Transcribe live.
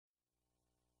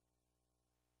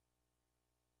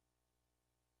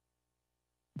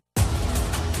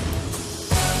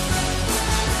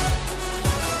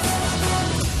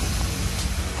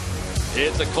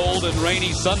It's a cold and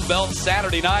rainy Sun Belt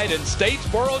Saturday night in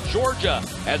Statesboro, Georgia,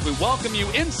 as we welcome you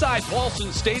inside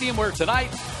Paulson Stadium, where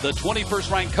tonight the 21st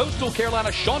ranked Coastal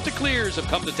Carolina Chanticleers have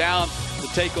come to town to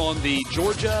take on the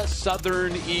Georgia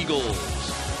Southern Eagles.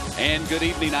 And good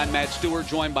evening, I'm Matt Stewart,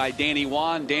 joined by Danny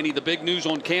Wan. Danny, the big news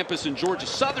on campus in Georgia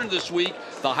Southern this week,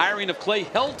 the hiring of Clay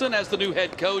Helton as the new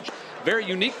head coach. Very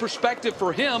unique perspective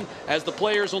for him, as the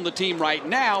players on the team right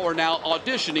now are now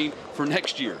auditioning for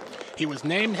next year. He was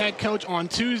named head coach on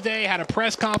Tuesday, had a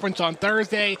press conference on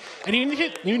Thursday, and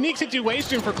a unique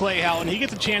situation for Clay Helton. He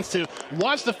gets a chance to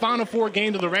watch the final 4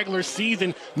 games of the regular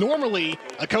season. Normally,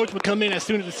 a coach would come in as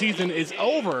soon as the season is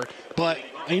over, but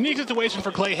a unique situation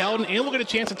for Clay Helton, and we'll get a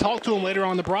chance to talk to him later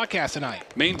on the broadcast tonight.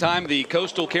 Meantime, the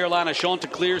Coastal Carolina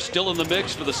Chanticleers still in the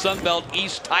mix for the Sun Belt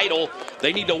East title.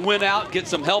 They need to win out, get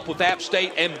some help with App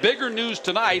State, and bigger news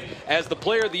tonight as the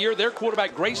player of the year, their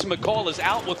quarterback Grayson McCall is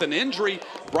out with an injury.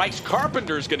 Bryce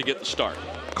Carpenter is going to get the start.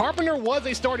 Carpenter was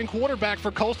a starting quarterback for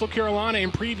Coastal Carolina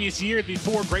in previous years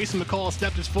before Grayson McCall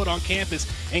stepped his foot on campus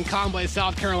in Conway,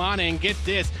 South Carolina. And get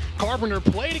this, Carpenter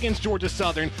played against Georgia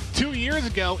Southern 2 years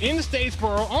ago in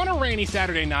Statesboro on a rainy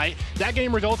Saturday night. That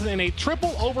game resulted in a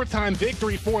triple overtime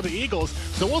victory for the Eagles.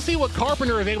 So we'll see what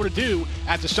Carpenter is able to do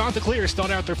as the Chanticleers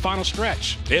start out their final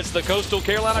stretch. It's the Coastal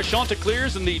Carolina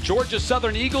Chanticleers and the Georgia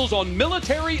Southern Eagles on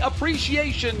Military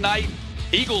Appreciation Night.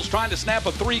 Eagles trying to snap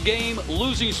a 3-game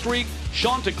losing streak.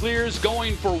 Chanticleers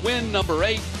going for win number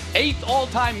 8. 8th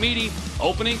all-time meeting.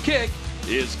 Opening kick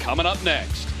is coming up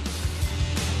next.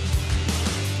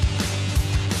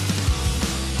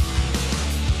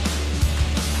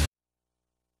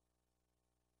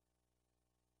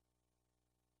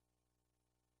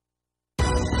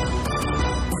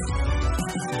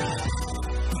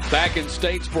 Back in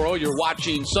Statesboro, you're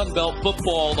watching Sunbelt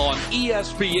football on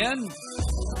ESPN.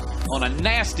 On a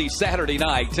nasty Saturday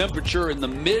night, temperature in the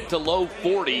mid to low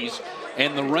 40s,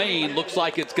 and the rain looks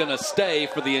like it's going to stay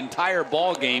for the entire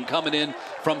ball game, coming in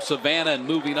from Savannah and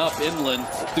moving up inland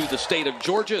through the state of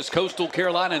Georgia. As Coastal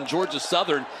Carolina and Georgia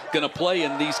Southern going to play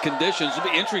in these conditions. It'll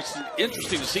be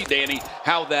interesting to see, Danny,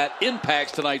 how that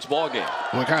impacts tonight's ball game.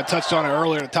 Well, I kind of touched on it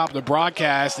earlier at the top of the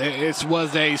broadcast. It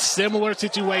was a similar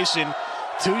situation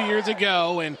 2 years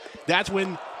ago, and that's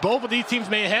when both of these teams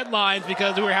made headlines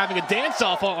because we were having a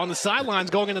dance-off on the sidelines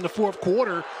going into the fourth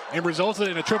quarter, and resulted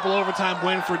in a triple overtime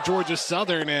win for Georgia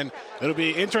Southern. And it'll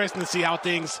be interesting to see how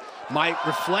things might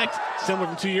reflect similar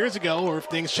from 2 years ago, or if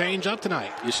things change up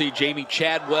tonight. You see Jamie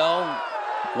Chadwell,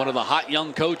 one of the hot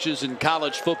young coaches in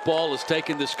college football, has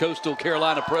taken this Coastal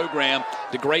Carolina program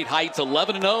to great heights.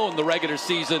 11-0 in the regular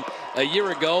season a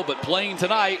year ago, but playing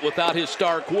tonight without his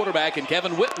star quarterback, and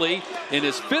Kevin Whitley in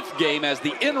his 5th game as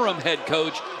the interim head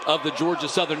coach of the Georgia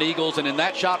Southern Eagles. And in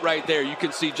that shot right there, you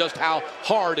can see just how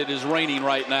hard it is raining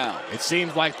right now. It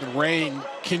seems like the rain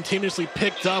continuously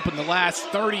picked up in the last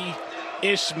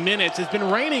 30-ish minutes. It's been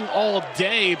raining all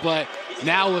day, but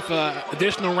now with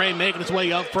additional rain making its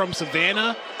way up from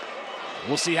Savannah,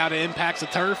 we'll see how it impacts the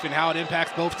turf and how it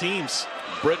impacts both teams.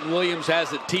 Britton Williams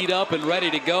has it teed up and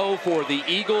ready to go for the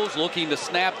Eagles, looking to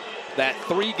snap that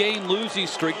 3-game losing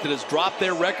streak that has dropped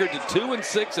their record to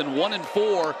 2-6 and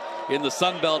 1-4 in the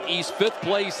Sun Belt East, 5th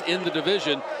place in the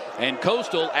division. And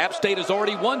Coastal, App State has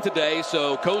already won today,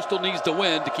 so Coastal needs to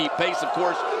win to keep pace. Of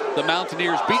course, the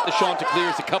Mountaineers beat the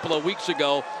Chanticleers a couple of weeks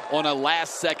ago on a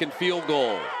last-second field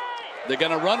goal. They're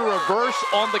going to run a reverse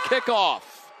on the kickoff.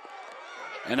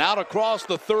 And out across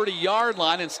the 30-yard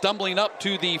line and stumbling up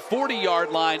to the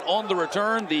 40-yard line on the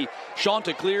return, the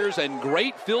Chanticleers, and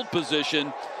great field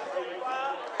position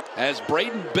as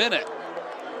Braden Bennett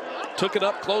took it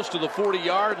up close to the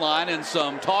 40-yard line, and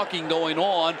some talking going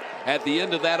on at the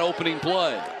end of that opening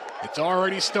play. It's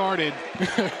already started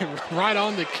right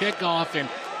on the kickoff. And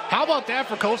how about that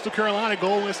for Coastal Carolina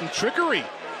going with some trickery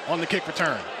on the kick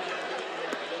return?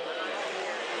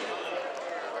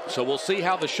 So we'll see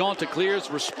how the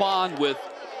Chanticleers respond with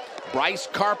Bryce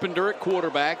Carpenter at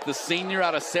quarterback, the senior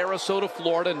out of Sarasota,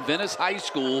 Florida, and Venice High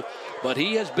School. But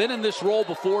he has been in this role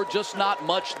before, just not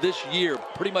much this year.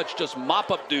 Pretty much just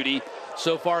mop-up duty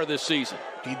so far this season.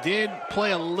 He did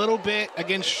play a little bit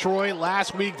against Troy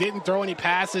last week, didn't throw any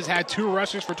passes, had 2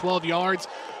 rushes for 12 yards.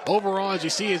 Overall, as you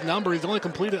see his number, he's only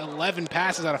completed 11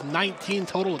 passes out of 19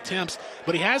 total attempts,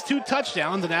 but he has 2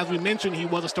 touchdowns, and as we mentioned, he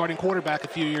was a starting quarterback a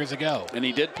few years ago. And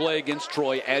he did play against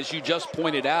Troy, as you just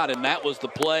pointed out, and that was the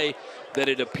play that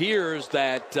it appears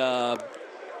that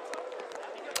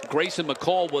Grayson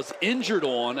McCall was injured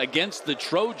on against the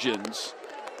Trojans.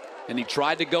 And he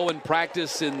tried to go and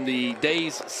practice in the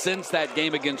days since that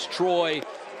game against Troy,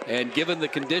 And given the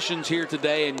conditions here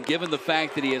today and given the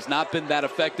fact that he has not been that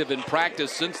effective in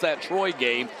practice since that Troy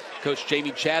game, Coach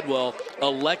Jamie Chadwell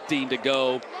electing to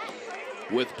go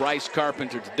with Bryce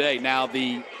Carpenter today. Now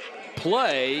the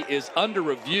play is under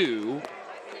review,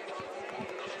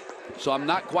 so I'm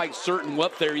not quite certain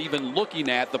what they're even looking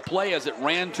at. The play as it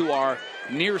ran to our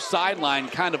near sideline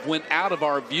kind of went out of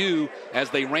our view as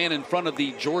they ran in front of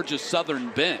the Georgia Southern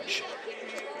bench.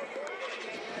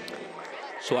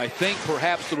 So I think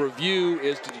perhaps the review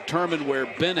is to determine where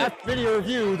Bennett... After video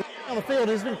review, on the field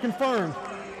has been confirmed.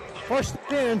 First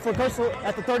in for Coastal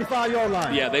at the 35-yard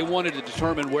line. Yeah, they wanted to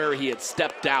determine where he had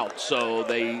stepped out, so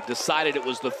they decided it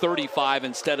was the 35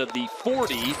 instead of the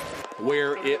 40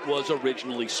 where it was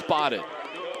originally spotted.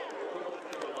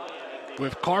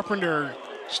 With Carpenter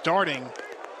starting,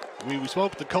 we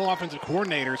spoke with the co-offensive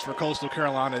coordinators for Coastal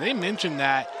Carolina. They mentioned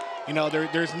that, you know,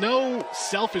 there's no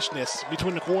selfishness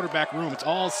between the quarterback room. It's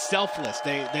all selfless.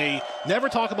 They never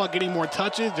talk about getting more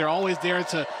touches. They're always there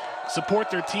to support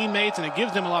their teammates, and it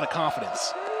gives them a lot of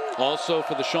confidence. Also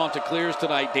for the Chanticleers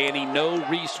tonight, Danny, no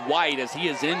Reese White as he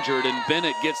is injured, and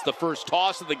Bennett gets the first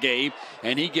toss of the game,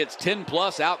 and he gets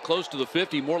 10-plus out close to the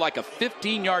 50, more like a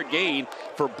 15-yard gain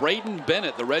for Braden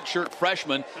Bennett, the redshirt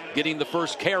freshman, getting the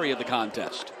first carry of the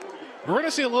contest. We're going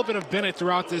to see a little bit of Bennett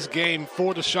throughout this game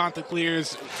for the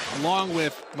Chanticleers, along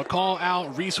with McCall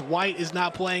out. Reese White is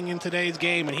not playing in today's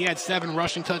game, and he had 7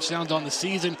 rushing touchdowns on the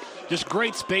season. Just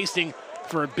great spacing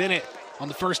for Bennett on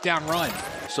the first down run.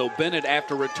 So Bennett,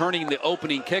 after returning the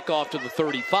opening kickoff to the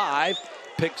 35,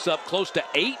 picks up close to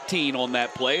 18 on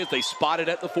that play as they spot it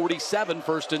at the 47,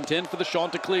 1st and 10 for the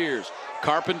Chanticleers.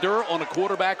 Carpenter on a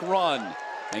quarterback run.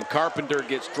 And Carpenter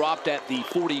gets dropped at the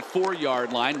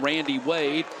 44-yard line. Randy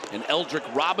Wade and Eldrick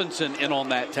Robinson in on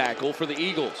that tackle for the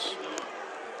Eagles.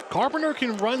 Carpenter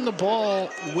can run the ball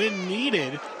when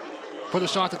needed for the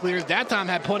Chanticleers. That time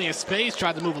had plenty of space,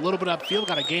 tried to move a little bit upfield,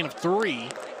 got a gain of 3.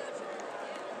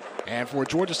 And for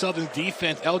Georgia Southern's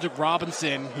defense, Eldrick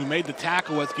Robinson, who made the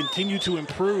tackle, has continued to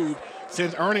improve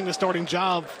since earning the starting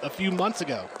job a few months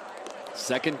ago.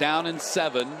 2nd down and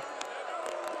 7.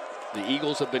 The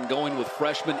Eagles have been going with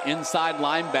freshman inside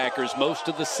linebackers most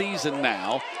of the season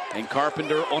now. And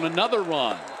Carpenter on another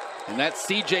run. And that's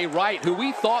C.J. Wright, who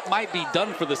we thought might be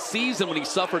done for the season when he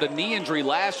suffered a knee injury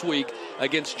last week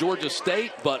against Georgia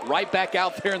State, but right back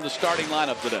out there in the starting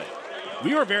lineup today.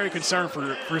 We were very concerned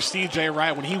for C.J.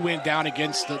 Wright when he went down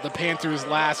against the Panthers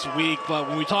last week. But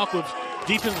when we talked with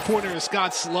defensive coordinator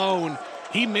Scott Sloan,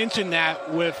 he mentioned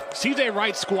that with C.J.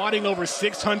 Wright squatting over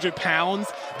 600 pounds,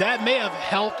 that may have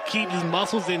helped keep his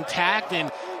muscles intact,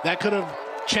 and that could have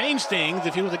changed things.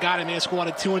 If he was a guy that may have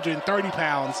squatted 230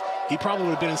 pounds, he probably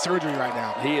would have been in surgery right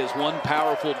now. He is one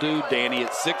powerful dude, Danny.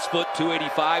 At 6 foot,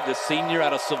 285, the senior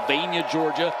out of Sylvania,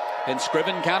 Georgia, and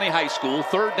Scriven County High School.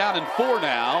 3rd down and 4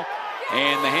 now.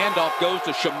 And the handoff goes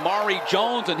to Shamari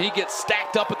Jones, and he gets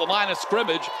stacked up at the line of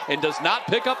scrimmage and does not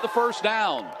pick up the first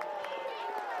down.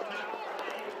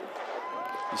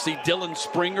 You see Dylan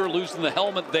Springer losing the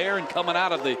helmet there and coming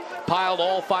out of the pile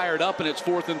all fired up, and it's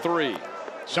 4th and 3.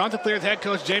 Chanticleer's head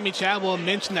coach Jamie Chadwell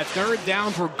mentioned that 3rd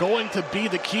downs were going to be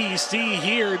the key. See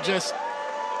here, just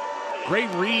great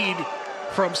read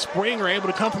from Springer, able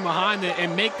to come from behind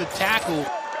and make the tackle.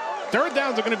 3rd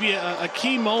downs are going to be a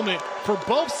key moment for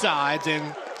both sides,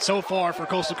 and so far for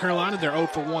Coastal Carolina, they're 0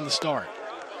 for 1 to start.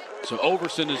 So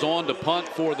Overson is on to punt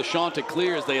for the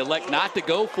Chanticleers. They elect not to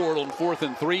go for it on 4th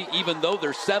and 3, even though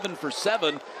they're 7 for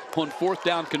 7 on 4th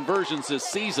down conversions this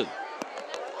season.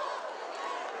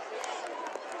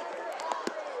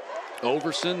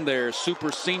 Overson, their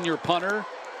super senior punter,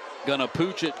 gonna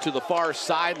pooch it to the far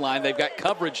sideline. They've got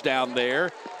coverage down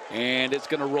there, and it's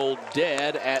gonna roll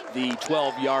dead at the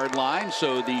 12-yard line.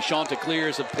 So the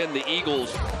Chanticleers have pinned the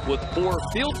Eagles with poor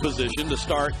field position to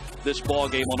start this ball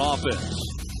game on offense.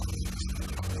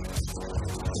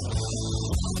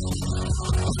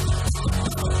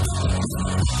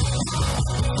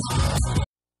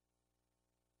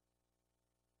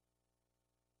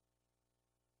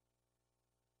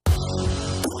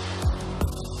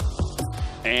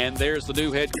 And there's the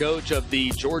new head coach of the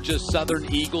Georgia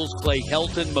Southern Eagles, Clay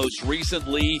Helton. Most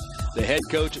recently, the head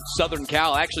coach at Southern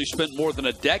Cal, actually spent more than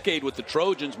a decade with the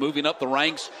Trojans, moving up the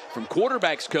ranks from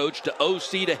quarterbacks coach to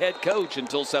OC to head coach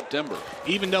until September.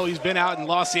 Even though he's been out in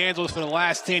Los Angeles for the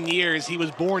last 10 years, he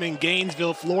was born in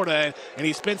Gainesville, Florida, and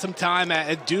he spent some time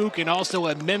at Duke and also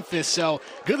at Memphis. So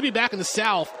good to be back in the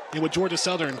South and with Georgia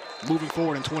Southern moving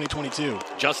forward in 2022.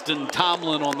 Justin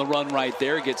Tomlin on the run right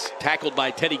there. Gets tackled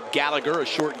by Teddy Gallagher. A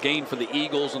short gain for the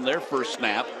Eagles on their first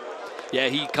snap. Yeah,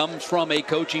 he comes from a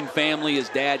coaching family. His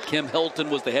dad, Kim Hilton,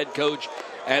 was the head coach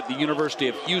at the University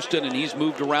of Houston, and he's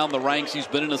moved around the ranks. He's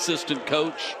been an assistant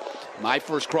coach. My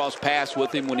first cross pass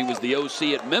with him when he was the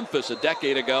OC at Memphis a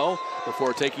decade ago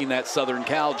before taking that Southern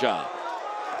Cal job.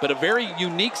 But a very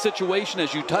unique situation,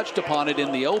 as you touched upon it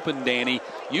in the open, Danny.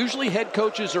 Usually head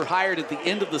coaches are hired at the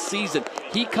end of the season.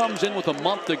 He comes in with a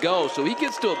month to go, so he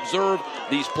gets to observe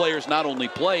these players not only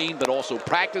playing, but also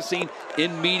practicing,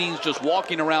 in meetings, just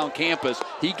walking around campus.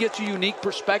 He gets a unique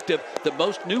perspective that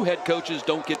most new head coaches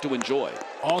don't get to enjoy.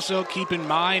 Also, keep in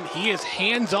mind, he is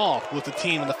hands-off with the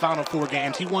team in the Final Four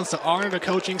games. He wants to honor the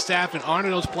coaching staff and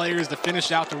honor those players to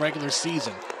finish out the regular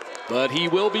season. But he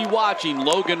will be watching.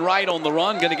 Logan Wright on the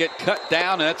run, going to get cut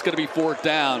down, and that's going to be fourth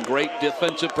down. Great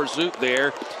defensive pursuit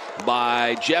there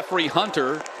by Jeffrey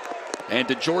Hunter and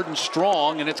to Jordan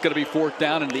Strong, and it's going to be fourth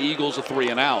down, and the Eagles a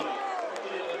 3-and-out.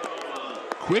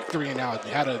 Quick 3-and-out.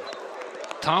 Had a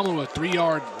Tomlin with a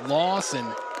 3-yard loss,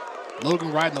 and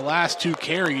Logan Wright in the last 2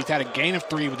 carries had a gain of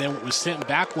 3, but then was sent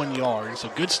back 1 yard. So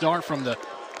good start from the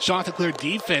Chanticleer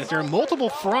defense. They're multiple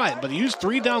front, but they use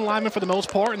 3 down linemen for the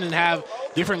most part and then have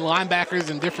different linebackers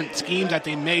and different schemes that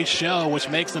they may show, which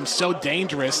makes them so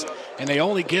dangerous, and they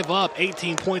only give up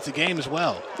 18 points a game as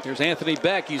well. Here's Anthony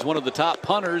Beck. He's one of the top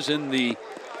punters in the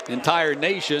entire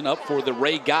nation, up for the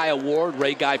Ray Guy Award,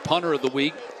 Ray Guy Punter of the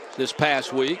Week this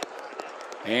past week.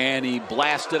 And he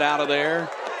blasted out of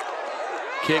there.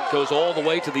 Kick goes all the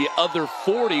way to the other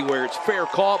 40 where it's fair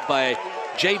caught by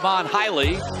Javon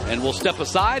Hiley, and will step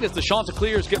aside as the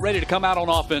Chanticleers get ready to come out on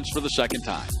offense for the second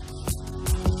time.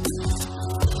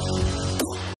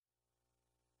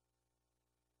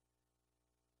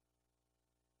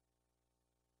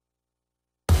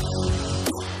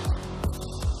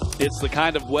 It's the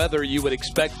kind of weather you would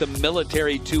expect the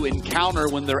military to encounter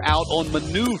when they're out on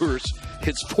maneuvers.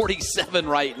 It's 47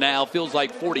 right now, feels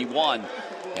like 41,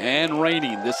 and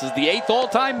raining. This is the 8th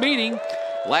all-time meeting.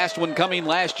 Last one coming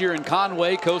last year in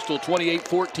Conway. Coastal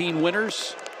 28-14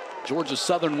 winners. Georgia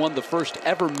Southern won the first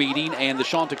ever meeting, and the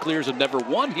Chanticleers have never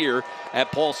won here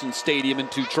at Paulson Stadium in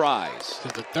 2 tries. So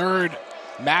the third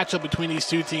matchup between these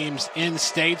two teams in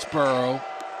Statesboro.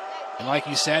 And like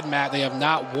you said, Matt, they have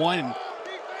not won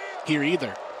here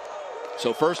either.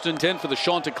 So 1st and 10 for the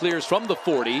Chanticleers from the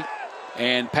 40.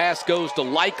 And pass goes to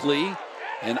Likely.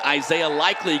 And Isaiah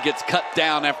Likely gets cut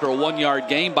down after a 1-yard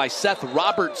gain by Seth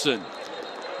Robertson.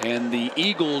 And the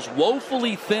Eagles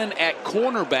woefully thin at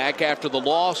cornerback after the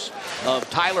loss of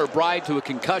Tyler Bride to a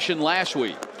concussion last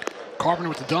week. Carpenter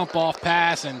with the dump-off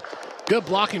pass, and good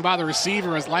blocking by the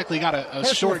receiver has likely got a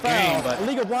short gain. But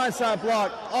illegal blindside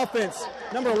block, offense,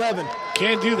 number 11.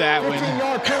 Can't do that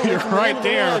when you're right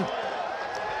there.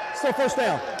 Still first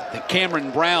down.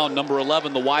 Cameron Brown, number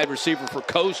 11, the wide receiver for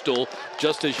Coastal.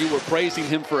 Just as you were praising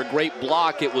him for a great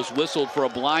block, it was whistled for a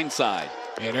blindside.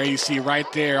 Yeah, there you see right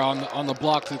there on the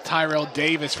block to Tyrell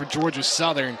Davis for Georgia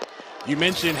Southern. You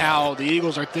mentioned how the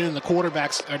Eagles are thin in the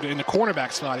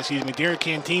cornerback spot. Excuse me. Derek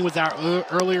Canteen was out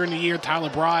earlier in the year. Tyler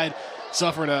Bride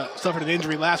suffered an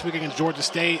injury last week against Georgia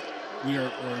State. We're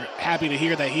happy to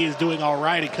hear that he is doing all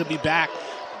right. He could be back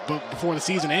before the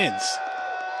season ends.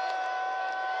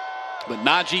 But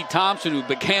Najee Thompson, who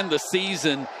began the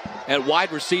season at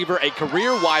wide receiver, a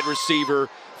career wide receiver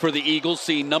for the Eagles,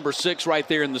 see number 6 right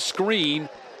there in the screen.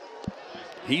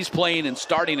 He's playing and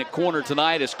starting at corner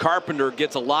tonight as Carpenter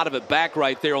gets a lot of it back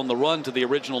right there on the run to the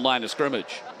original line of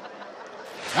scrimmage.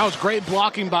 That was great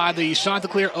blocking by the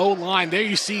Chanticleer O-line. There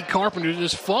you see Carpenter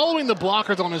just following the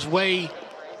blockers on his way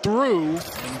through,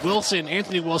 and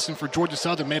Anthony Wilson for Georgia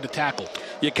Southern made the tackle.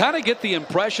 You kind of get the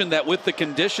impression that with the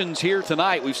conditions here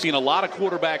tonight, we've seen a lot of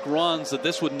quarterback runs, that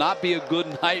this would not be a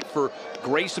good night for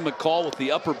Grayson McCall with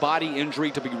the upper body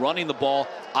injury to be running the ball.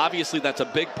 Obviously, that's a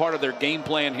big part of their game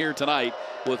plan here tonight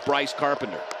with Bryce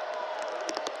Carpenter.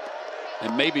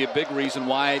 And maybe a big reason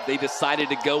why they decided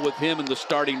to go with him in the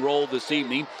starting role this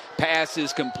evening. Pass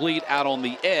is complete out on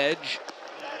the edge.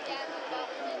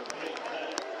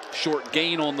 Short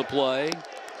gain on the play.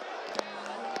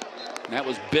 And that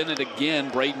was Bennett again,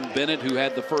 Braden Bennett, who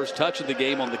had the first touch of the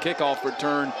game on the kickoff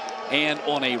return and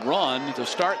on a run to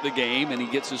start the game, and he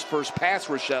gets his first pass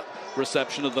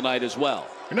reception of the night as well.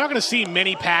 You're not going to see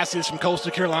many passes from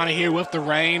Coastal Carolina here with the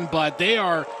rain, but they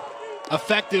are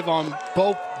effective on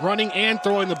both running and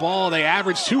throwing the ball. They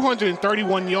average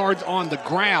 231 yards on the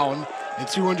ground and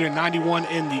 291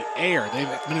 in the air. They've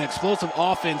been an explosive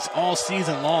offense all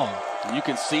season long. You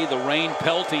can see the rain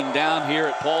pelting down here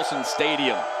at Paulson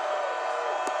Stadium.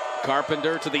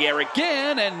 Carpenter to the air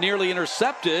again and nearly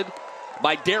intercepted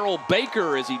by Darrell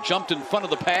Baker as he jumped in front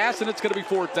of the pass, and it's going to be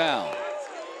fourth down.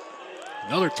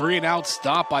 Another 3-and-out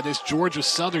stop by this Georgia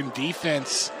Southern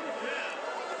defense.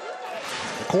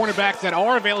 The cornerbacks that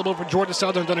are available for Georgia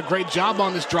Southern have done a great job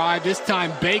on this drive. This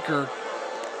time Baker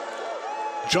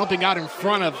jumping out in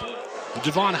front of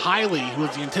Javon Hiley, who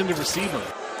is the intended receiver.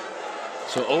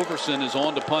 So Overson is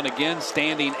on to punt again,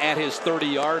 standing at his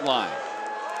 30-yard line.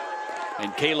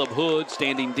 And Caleb Hood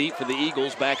standing deep for the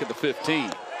Eagles back at the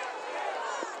 15.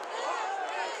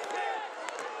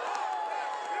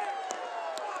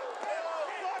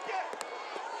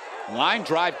 Line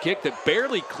drive kick that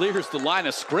barely clears the line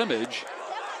of scrimmage.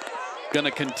 Going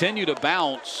to continue to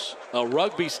bounce. A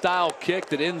rugby-style kick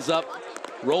that ends up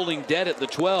rolling dead at the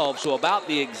 12. So about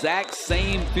the exact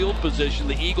same field position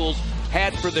the Eagles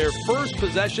had for their first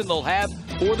possession they'll have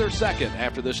for their second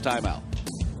after this timeout.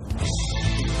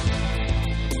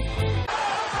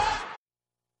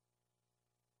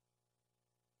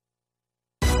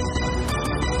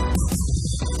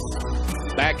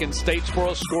 Back in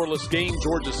Statesboro, scoreless game,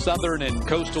 Georgia Southern and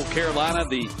Coastal Carolina.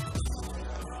 The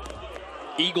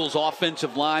Eagles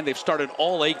offensive line, they've started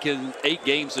all eight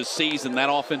games this season. That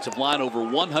offensive line, over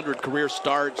 100 career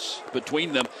starts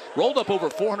between them. Rolled up over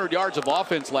 400 yards of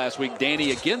offense last week,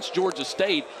 Danny, against Georgia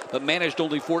State, but managed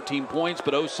only 14 points.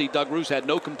 But OC Doug Roos had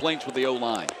no complaints with the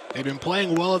O-line. They've been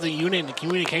playing well as a unit, and the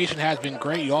communication has been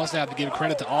great. You also have to give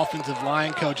credit to offensive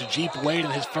line coach Jeep Wade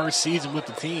in his first season with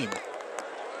the team.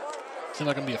 Seems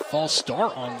like going to be a false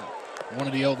start on one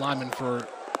of the O-linemen for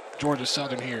Georgia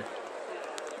Southern here.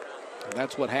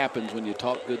 That's what happens when you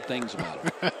talk good things about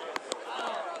it.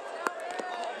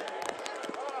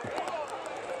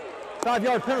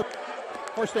 5-yard penalty.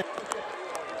 First down.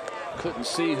 Couldn't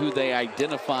see who they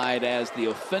identified as the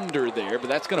offender there, but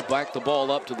that's going to back the ball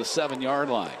up to the 7-yard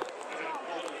line.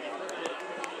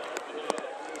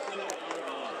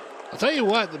 I'll tell you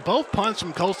what, both punts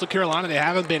from Coastal Carolina, they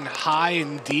haven't been high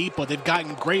and deep, but they've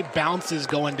gotten great bounces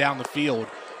going down the field,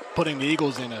 putting the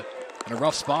Eagles in a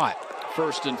rough spot.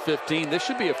 1st and 15. This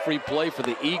should be a free play for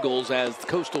the Eagles as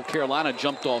Coastal Carolina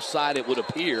jumped offside, it would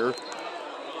appear.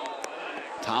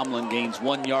 Tomlin gains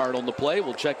 1 yard on the play.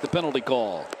 We'll check the penalty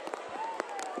call.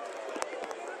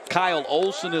 Kyle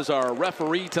Olson is our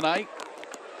referee tonight.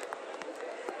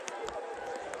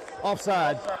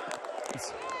 Offside.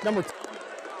 It's number 2.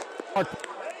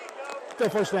 Still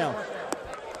first down.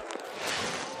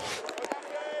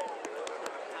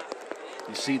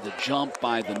 You see the jump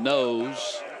by the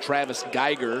nose, Travis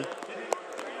Geiger.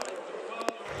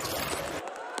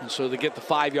 And so they get the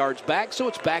 5 yards back, so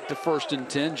it's back to 1st and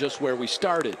 10, just where we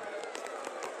started.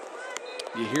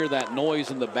 You hear that noise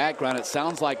in the background. It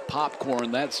sounds like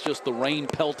popcorn. That's just the rain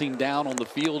pelting down on the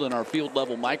field and our field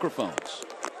level microphones.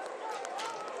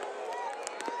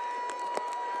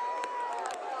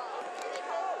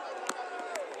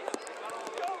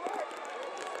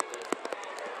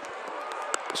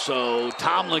 So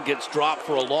Tomlin gets dropped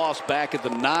for a loss back at the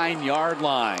 9-yard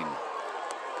line.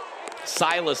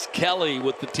 Silas Kelly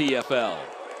with the TFL.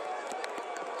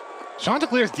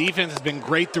 Chanticleer's defense has been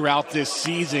great throughout this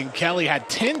season. Kelly had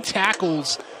 10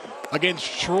 tackles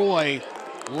against Troy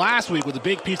last week with a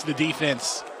big piece of the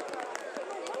defense.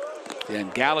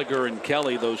 And Gallagher and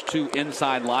Kelly, those two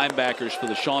inside linebackers for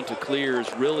the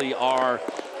Chanticleers, really are,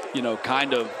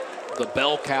 kind of the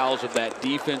bell cows of that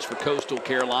defense for Coastal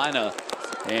Carolina.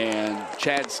 And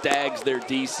Chad Staggs, their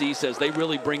DC, says they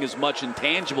really bring as much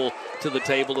intangible to the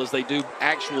table as they do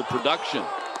actual production.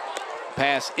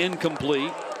 Pass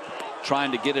incomplete,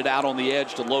 trying to get it out on the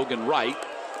edge to Logan Wright.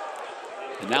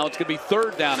 And now it's going to be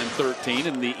 3rd down and 13,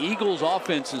 and the Eagles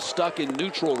offense is stuck in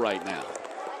neutral right now.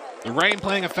 The rain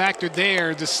playing a factor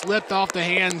there, just slipped off the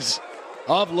hands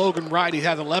of Logan Wright. He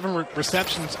has 11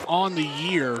 receptions on the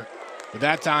year, but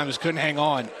that time just couldn't hang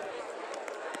on.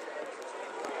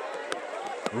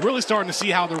 We're really starting to see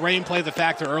how the rain plays a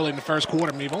factor early in the first quarter.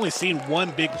 I mean, we've only seen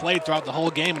one big play throughout the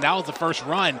whole game, and that was the first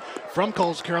run from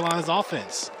Coastal Carolina's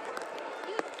offense.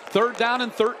 3rd down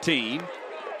and 13.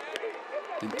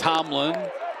 And Tomlin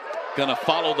going to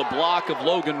follow the block of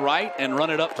Logan Wright and run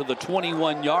it up to the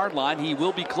 21-yard line. He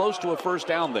will be close to a first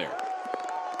down there.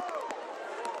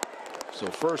 So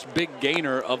first big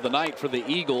gainer of the night for the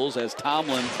Eagles as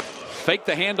Tomlin faked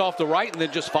the handoff to Wright and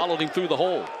then just followed him through the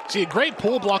hole. See a great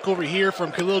pull block over here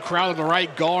from Khalil Crowder, the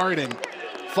right guard, and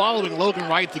following Logan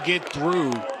Wright to get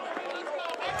through.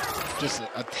 Just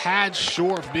a tad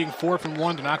short of being 4th and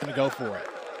 1. They're not going to go for it.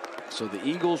 So the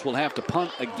Eagles will have to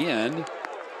punt again.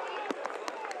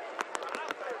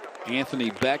 Anthony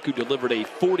Beck, who delivered a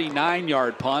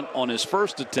 49-yard punt on his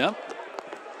first attempt,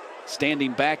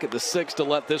 standing back at the 6 to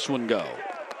let this one go.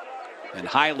 And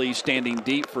Hiley standing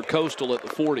deep for Coastal at the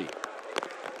 40.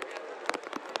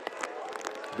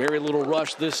 Very little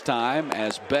rush this time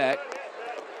as Beck.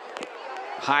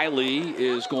 Hiley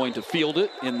is going to field it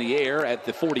in the air at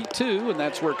the 42, and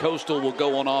that's where Coastal will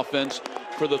go on offense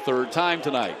for the third time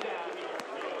tonight.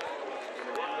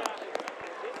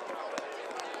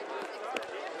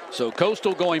 So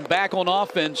Coastal going back on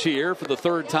offense here for the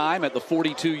third time at the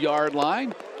 42-yard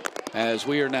line, as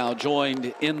we are now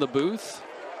joined in the booth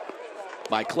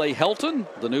by Clay Helton,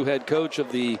 the new head coach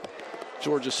of the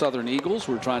Georgia Southern Eagles.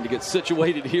 We're trying to get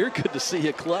situated here. Good to see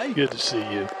you, Clay. Good to see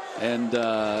you. And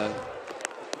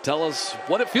tell us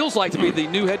what it feels like to be the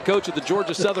new head coach of the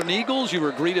Georgia Southern Eagles. You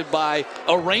were greeted by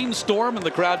a rainstorm, and the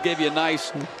crowd gave you a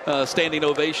nice standing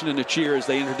ovation and a cheer as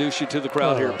they introduced you to the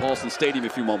crowd here at Paulson Stadium a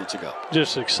few moments ago.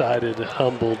 Just excited,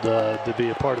 humbled to be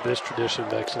a part of this tradition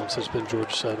of excellence that's been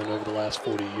Georgia Southern over the last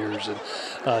 40 years.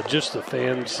 And just the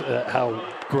fans, how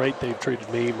great they've treated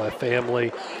me, my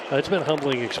family. It's been a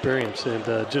humbling experience, and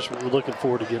just looking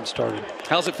forward to getting started.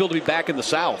 How's it feel to be back in the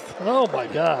South? Oh, my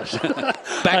gosh.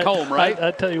 Back home, right? I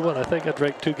tell you what, I think I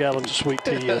drank 2 gallons of sweet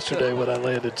tea yesterday when I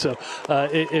landed. So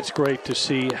it's great to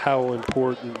see how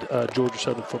important Georgia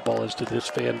Southern football is to this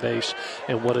fan base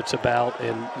and what it's about,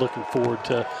 and looking forward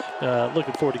to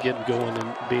getting going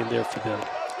and being there for them.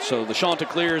 So the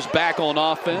Chanticleers back on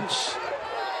offense,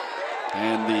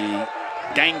 and the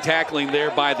gang tackling there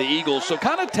by the Eagles. So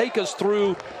kind of take us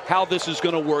through how this is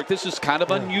going to work. This is kind of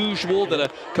unusual that a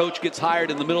coach gets hired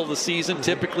in the middle of the season.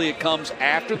 Typically it comes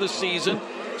after the season.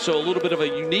 So a little bit of a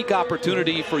unique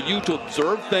opportunity for you to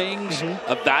observe things,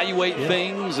 evaluate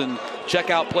things, and check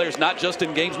out players, not just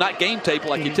in games, not game tape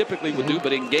like you typically would do,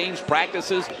 but in games,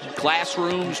 practices,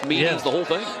 classrooms, meetings, the whole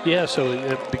thing. Yeah,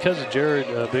 so because of Jared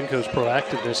Benko's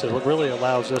proactiveness, it really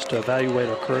allows us to evaluate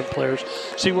our current players,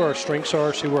 see where our strengths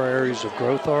are, see where our areas of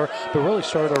growth are, but really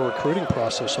start our recruiting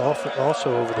process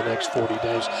also over the next 40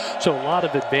 days. So a lot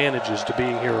of advantages to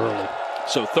being here early.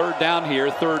 So third down here,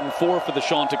 3rd and 4 for the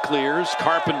Chanticleers.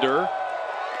 Carpenter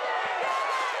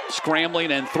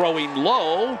scrambling and throwing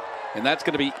low, and that's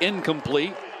going to be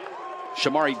incomplete.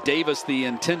 Shamari Davis, the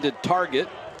intended target.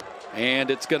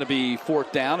 And it's going to be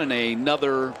 4th down in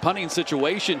another punting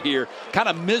situation here. Kind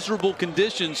of miserable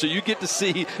conditions, so you get to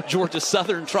see Georgia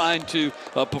Southern trying to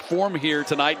perform here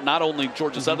tonight. Not only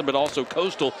Georgia Southern, but also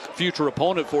Coastal, future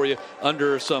opponent for you,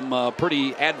 under some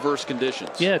pretty adverse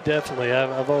conditions. Yeah, definitely.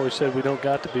 I've always said we don't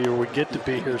got to be here, we get to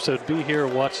be here. So to be here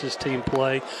and watch this team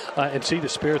play and see the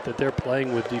spirit that they're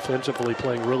playing with defensively,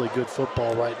 playing really good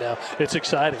football right now, it's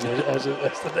exciting as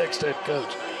the next head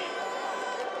coach.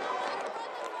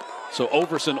 So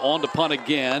Overson on to punt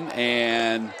again,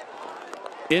 and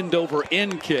end over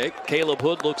end kick. Caleb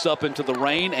Hood looks up into the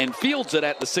rain and fields it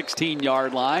at the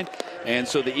 16-yard line. And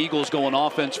so the Eagles go on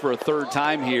offense for a third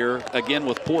time here, again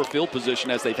with poor field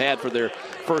position as they've had for their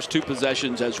first 2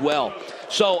 possessions as well.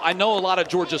 So I know a lot of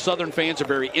Georgia Southern fans are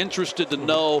very interested to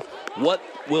know, what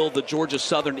will the Georgia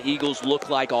Southern Eagles look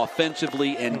like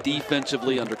offensively and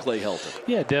defensively under Clay Helton?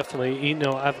 Yeah, definitely. You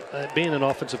know, I've been an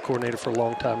offensive coordinator for a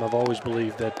long time. I've always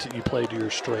believed that you play to your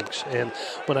strengths. And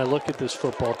when I look at this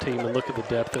football team and look at the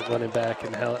depth at running back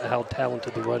and how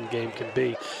talented the run game can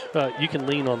be, you can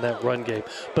lean on that run game.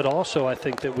 But also I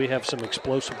think that we have some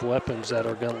explosive weapons that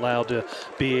are going to allow to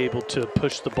be able to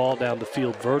push the ball down the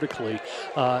field vertically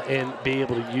and be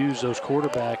able to use those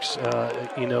quarterbacks,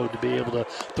 to be able to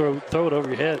throw it over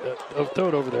your head, throw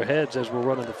it over their heads as we're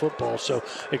running the football. So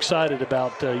excited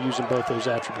about using both those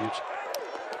attributes.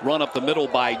 Run up the middle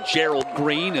by Gerald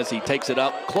Green as he takes it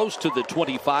up close to the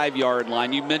 25-yard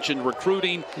line. You mentioned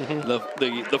recruiting.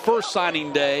 The first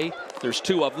signing day, there's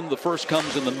 2 of them. The first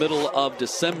comes in the middle of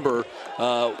December.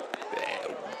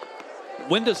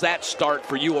 When does that start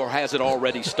for you, or has it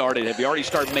already started? Have you already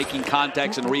started making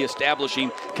contacts and reestablishing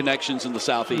connections in the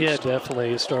Southeast? Yeah,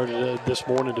 definitely. It started this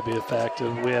morning, to be a fact.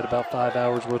 We had about 5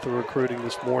 hours worth of recruiting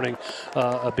this morning,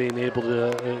 of being able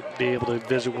to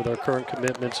visit with our current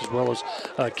commitments as well as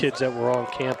kids that were on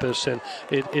campus. And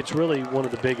it's really one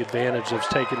of the big advantages of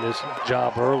taking this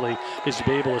job early is to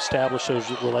be able to establish those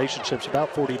relationships about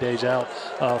 40 days out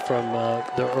from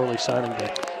the early signing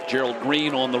day. Gerald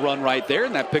Green on the run right there,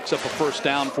 and that picks up a first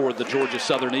down for the Georgia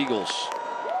Southern Eagles.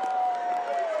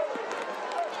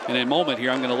 In a moment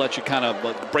here, I'm going to let you kind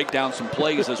of break down some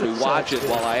plays as we watch it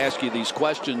while I ask you these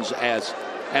questions as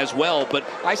as well. But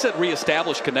I said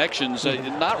reestablish connections.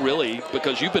 Not really,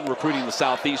 because you've been recruiting the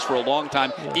Southeast for a long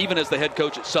time, even as the head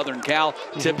coach at Southern Cal.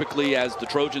 Typically, as the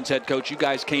Trojans head coach, you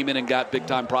guys came in and got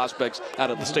big-time prospects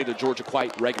out of the state of Georgia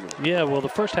quite regularly. Yeah, well, the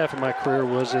first half of my career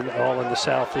was all in the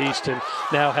Southeast, and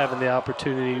now having the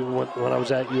opportunity when I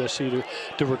was at USC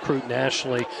to recruit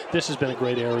nationally, this has been a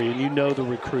great area. And you know the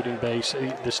recruiting base,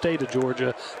 the state of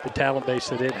Georgia, the talent base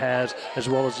that it has, as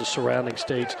well as the surrounding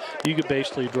states. You could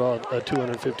basically draw a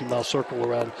 250-mile circle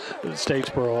around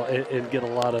Statesboro and get a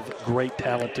lot of great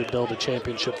talent to build a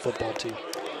championship football team.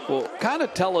 Well, kind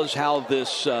of tell us how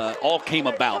this all came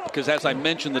about, because as I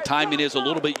mentioned, the timing is a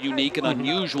little bit unique and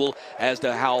unusual as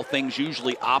to how things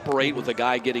usually operate with a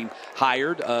guy getting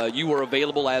hired. You were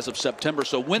available as of September,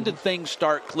 so when did things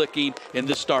start clicking and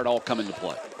this start all come into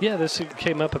play? Yeah, this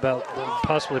came up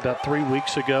possibly about 3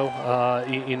 weeks ago.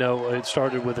 It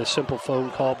started with a simple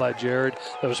phone call by Jared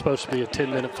that was supposed to be a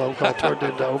 10-minute phone call, turned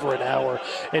into over an hour,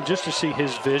 and just to see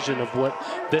his vision of what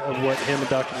him and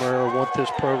Dr. Marrero want this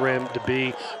program to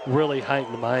be really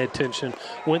heightened my attention.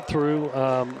 Went through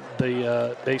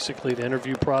basically the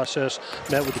interview process,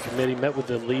 met with the committee, met with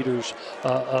the leaders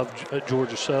of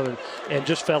Georgia Southern, and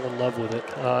just fell in love with it.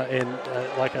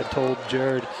 Like I told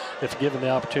Jared, if given the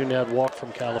opportunity, I'd walk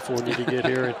from California to get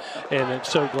here, and I'm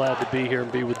so glad to be here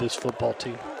and be with this football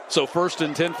team. So 1st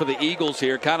and 10 for the Eagles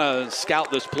here. Kind of scout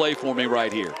this play for me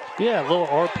right here. Yeah, a little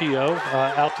RPO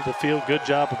out to the field. Good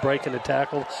job of breaking the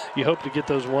tackle. You hope to get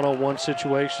those one-on-one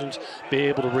situations, be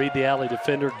able to read the alley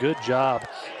defender. Good job.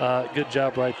 Good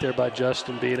job right there by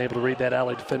Justin, being able to read that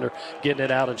alley defender, getting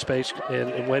it out in space,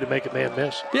 and way to make a man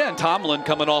miss. Yeah, and Tomlin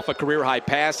coming off a career-high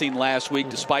passing last week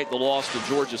despite the loss to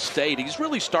Georgia State. He's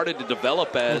really started to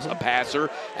develop as a passer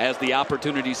as the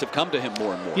opportunities have come to him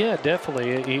more and more. Yeah,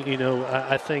 definitely.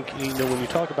 I think, when you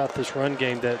talk about this run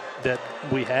game that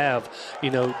we have,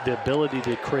 the ability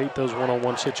to create those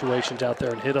one-on-one situations out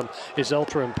there and hit them is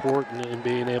ultra important in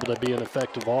being able to be an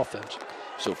effective offense.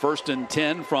 So 1st and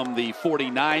 10 from the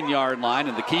 49-yard line,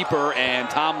 and the keeper, and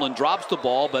Tomlin drops the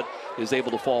ball, but is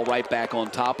able to fall right back on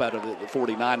top out of the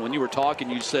 49. When you were talking,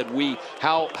 you said we.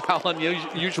 How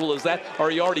unusual is that? Or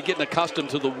are you already getting accustomed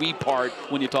to the we part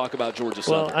when you talk about Georgia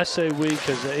Southern? Well, I say we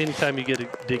because anytime you get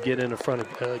to get in front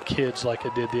of kids like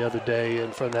I did the other day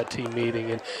in front of that team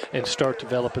meeting and start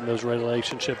developing those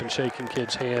relationships and shaking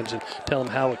kids' hands and tell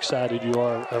them how excited you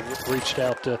are. I've reached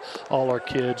out to all our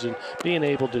kids, and being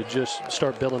able to just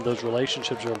start building those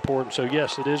relationships are important. So,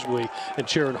 yes, it is we, and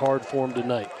cheering hard for them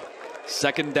tonight.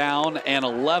 2nd down and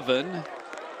 11.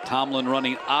 Tomlin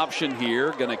running option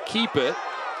here, going to keep it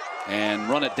and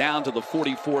run it down to the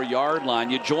 44-yard line.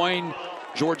 You join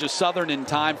Georgia Southern in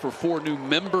time for 4 new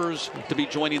members to be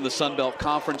joining the Sun Belt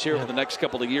Conference here over the next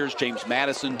couple of years. James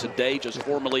Madison today just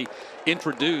formally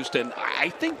introduced, and I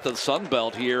think the Sun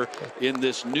Belt here in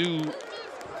this new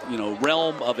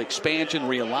realm of expansion,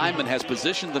 realignment, has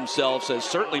positioned themselves as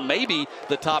certainly maybe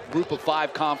the top group of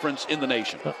 5 conference in the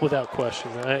nation. Without question.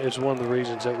 It's one of the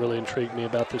reasons that really intrigued me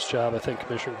about this job. I think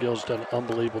Commissioner Gill's done an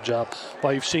unbelievable job.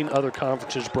 While you've seen other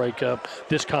conferences break up,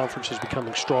 this conference is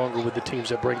becoming stronger with the teams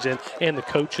that brings in and the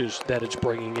coaches that it's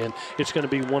bringing in. It's going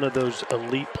to be one of those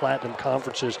elite platinum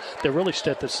conferences that really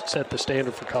set the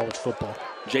standard for college football.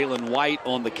 Jalen White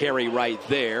on the carry right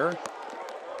there.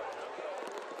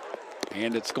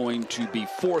 And it's going to be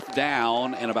 4th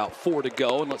down and about 4 to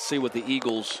go. And let's see what the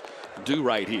Eagles do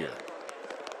right here.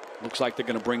 Looks like they're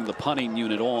going to bring the punting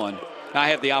unit on. I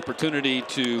had the opportunity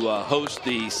to host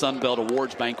the Sun Belt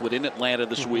Awards Banquet in Atlanta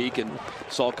this week and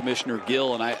saw Commissioner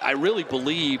Gill. And I really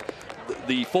believe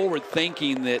the forward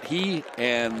thinking that he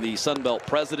and the Sun Belt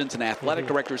presidents and athletic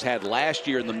directors had last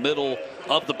year in the middle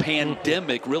of the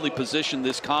pandemic really positioned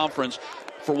this conference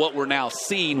for what we're now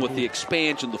seeing with the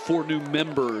expansion, the 4 new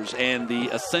members, and the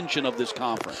ascension of this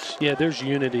conference. Yeah, there's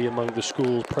unity among the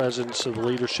school presidents of the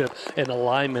leadership and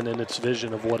alignment in its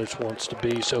vision of what it wants to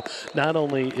be. So not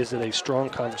only is it a strong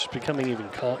conference, it's becoming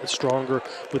even stronger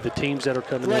with the teams that are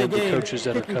coming in, the coaches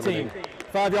that are coming in.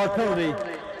 5-yard penalty,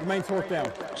 remains 4th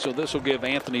down. So this will give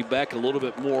Anthony Beck a little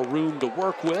bit more room to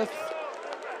work with.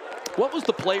 What was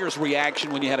the players'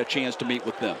 reaction when you had a chance to meet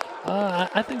with them?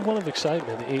 I think one of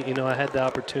excitement. I had the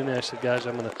opportunity. I said, guys,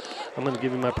 I'm gonna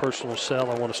give you my personal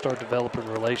cell. I want to start developing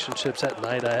relationships. That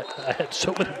night, I had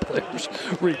so many players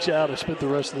reach out. I spent the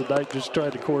rest of the night just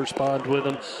trying to correspond with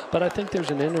them. But I think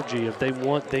there's an energy of they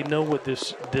know what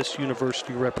this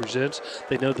university represents.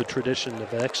 They know the tradition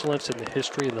of excellence and the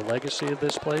history and the legacy of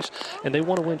this place, and they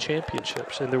want to win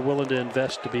championships, and they're willing to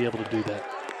invest to be able to do that.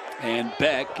 And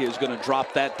Beck is going to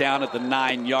drop that down at the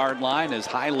 9-yard line as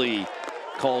Hiley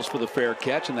calls for the fair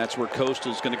catch, and that's where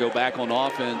Coastal's going to go back on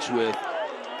offense with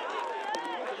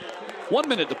 1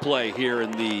 minute to play here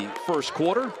in the first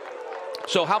quarter.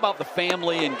 So how about the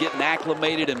family and getting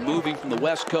acclimated and moving from the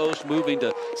West Coast, moving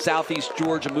to Southeast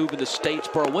Georgia, moving to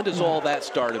Statesboro? When does all that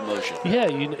start in motion? Yeah,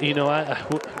 you know,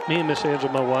 me and Miss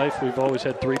Angela, my wife, we've always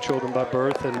had 3 children by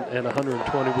birth, and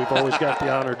 120 we've always got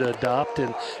the honor to adopt.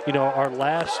 And, you know, our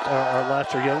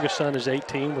youngest son is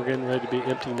 18. We're getting ready to be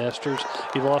empty nesters.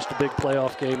 He lost a big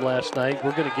playoff game last night.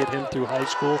 We're going to get him through high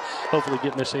school, hopefully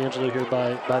get Miss Angela here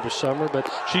by the summer.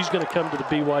 But she's going to come to the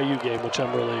BYU game, which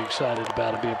I'm really excited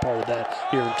about, and be a part of that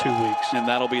here in 2 weeks. And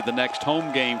that'll be the next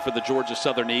home game for the Georgia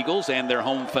Southern Eagles and their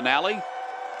home finale.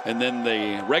 And then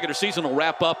the regular season will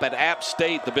wrap up at App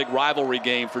State, the big rivalry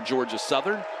game for Georgia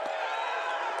Southern.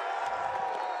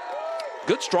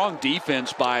 Good, strong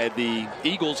defense by the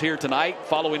Eagles here tonight,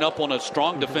 following up on a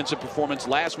strong defensive performance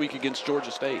last week against Georgia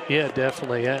State. Yeah,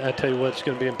 definitely. I tell you what, it's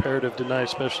going to be imperative tonight,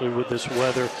 especially with this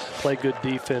weather. Play good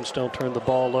defense, don't turn the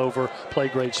ball over, play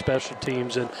great special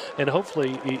teams, and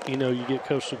hopefully, you know, you get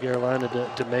Coastal Carolina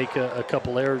to make a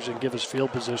couple errors and give us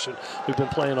field position. We've been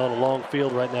playing on a long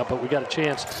field right now, but we got a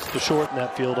chance to shorten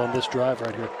that field on this drive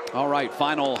right here. All right,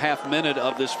 final half minute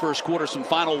of this first quarter. Some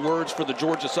final words for the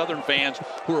Georgia Southern fans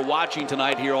who are watching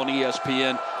tonight here on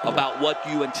ESPN about what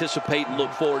you anticipate and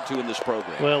look forward to in this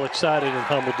program. Well, excited and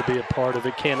humbled to be a part of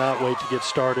it. Cannot wait to get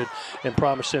started, and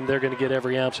promise them they're going to get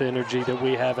every ounce of energy that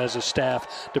we have as a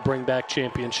staff to bring back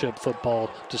championship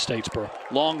football to Statesboro.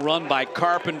 Long run by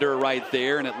Carpenter right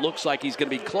there, and it looks like he's going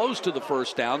to be close to the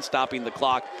first down, stopping the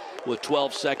clock with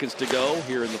 12 seconds to go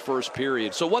here in the first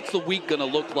period. So what's the week going to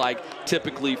look like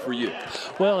typically for you?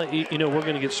 Well, you know, we're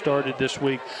going to get started this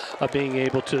week being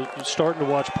able to starting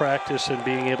to watch practice and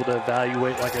being able to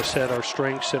evaluate, like I said, our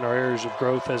strengths and our areas of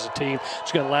growth as a team.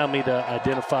 It's going to allow me to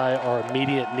identify our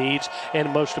immediate needs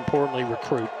and, most importantly,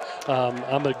 recruit.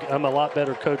 I'm a lot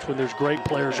better coach when there's great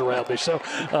players around me, so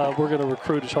we're going to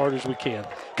recruit as hard as we can.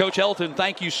 Coach Helton,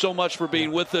 thank you so much for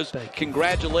being with us.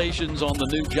 Congratulations on the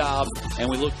new job, and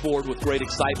we look forward with great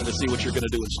excitement to see what you're going to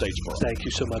do in Statesboro. Thank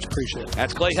you so much. Appreciate it.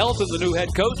 That's Clay Helton, the new head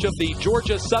coach of the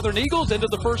Georgia Southern Eagles, into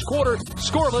the first quarter,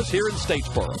 scoreless here in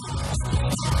Statesboro.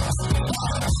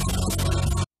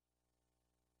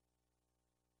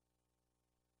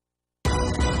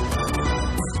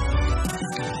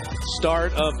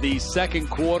 Start of the second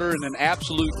quarter and an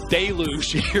absolute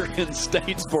deluge here in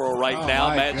Statesboro right now.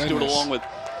 Matt Stewart along with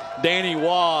Danny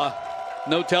Waugh.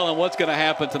 No telling what's going to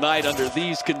happen tonight under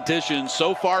these conditions.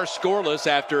 So far scoreless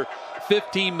after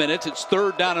 15 minutes. It's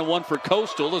 3rd down and 1 for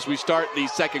Coastal as we start the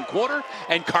second quarter.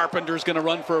 And Carpenter's going to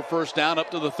run for a first down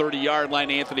up to the 30-yard line.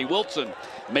 Anthony Wilson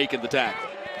making the tackle.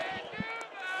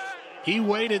 He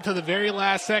waited to the very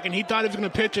last second. He thought he was going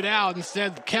to pitch it out.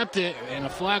 Instead, kept it, and a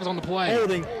flag's on the play.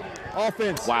 Holding.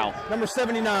 Offense. Wow. Number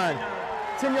 79.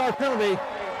 10-yard penalty.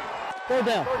 3rd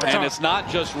down. And it's not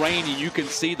just rainy. You can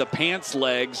see the pants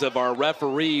legs of our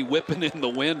referee whipping in the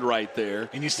wind right there.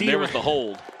 And you see there was the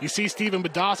hold. You see Stephen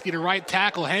Badowski, the right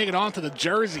tackle, hanging on to the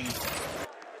jersey.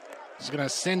 He's going to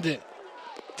send it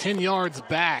 10 yards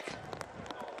back.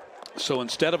 So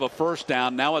instead of a first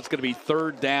down, now it's going to be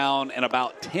 3rd down and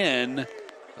about 10.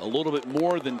 A little bit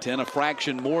more than 10, a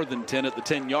fraction more than 10 at the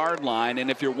 10-yard line. And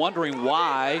if you're wondering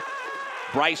why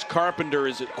Bryce Carpenter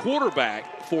is at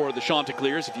quarterback for the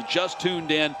Chanticleers, if you just tuned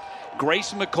in,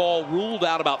 Grayson McCall ruled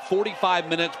out about 45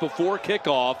 minutes before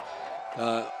kickoff,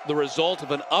 the result of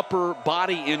an upper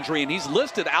body injury, and he's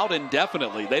listed out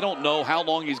indefinitely. They don't know how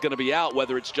long he's going to be out,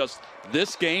 whether it's just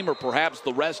this game or perhaps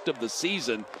the rest of the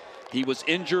season. He was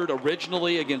injured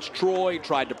originally against Troy,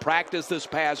 tried to practice this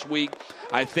past week.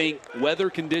 I think weather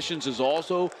conditions has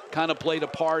also kind of played a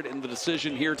part in the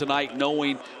decision here tonight,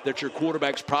 knowing that your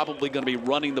quarterback's probably going to be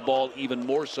running the ball even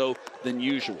more so than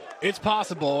usual. It's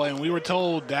possible, and we were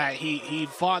told that he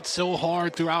fought so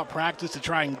hard throughout practice to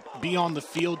try and be on the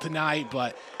field tonight,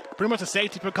 but pretty much a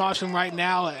safety precaution right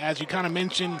now. As you kind of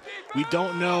mentioned, we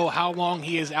don't know how long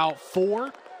he is out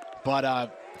for,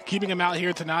 but keeping him out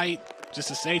here tonight, just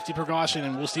a safety precaution,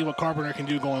 and we'll see what Carpenter can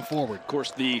do going forward. Of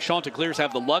course, the Chanticleers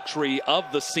have the luxury of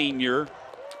the senior,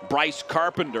 Bryce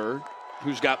Carpenter,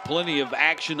 who's got plenty of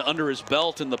action under his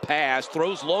belt in the past.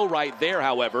 Throws low right there,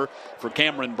 however, for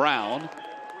Cameron Brown,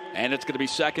 and it's going to be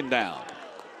 2nd down.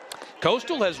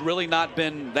 Coastal has really not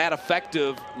been that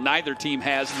effective. Neither team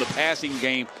has in the passing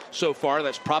game so far.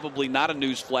 That's probably not a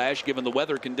news flash given the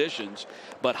weather conditions,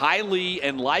 but Highly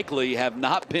and Likely have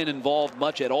not been involved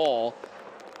much at all.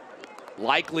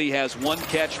 Likely has 1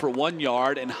 catch for 1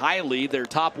 yard, and Highly, their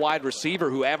top wide receiver,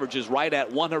 who averages right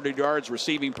at 100 yards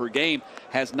receiving per game,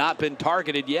 has not been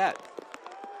targeted yet.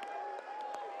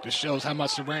 Just shows how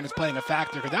much the rain is playing a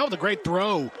factor, because that was a great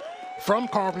throw from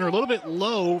Carpenter. A little bit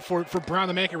low for Brown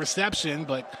to make a reception,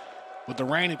 but with the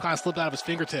rain, it kind of slipped out of his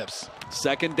fingertips.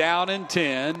 2nd down and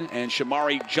 10, and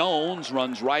Shamari Jones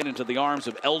runs right into the arms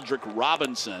of Eldrick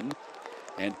Robinson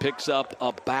and picks up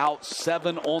about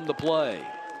 7 on the play.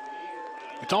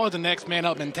 It's always the next man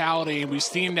up mentality, and we've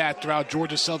seen that throughout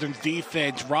Georgia Southern's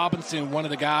defense. Robinson, one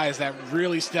of the guys that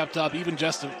really stepped up, even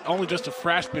only just a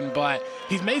freshman, but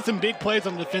he's made some big plays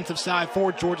on the defensive side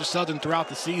for Georgia Southern throughout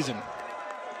the season.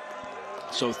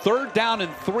 So 3rd down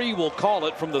and 3, we'll call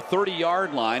it, from the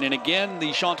 30-yard line. And again,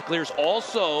 the Chanticleers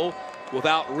also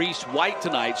without Reese White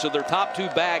tonight. So their top 2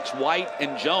 backs, White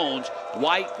and Jones.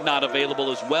 White not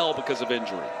available as well because of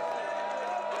injury.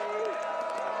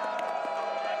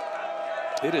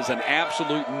 It is an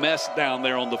absolute mess down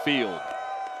there on the field.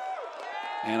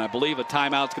 And I believe a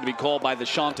timeout's going to be called by the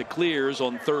Chanticleers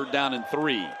on 3rd down and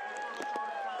 3.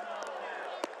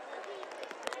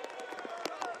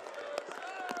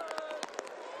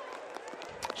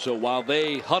 So while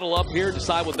they huddle up here,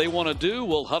 decide what they want to do,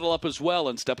 we'll huddle up as well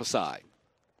and step aside.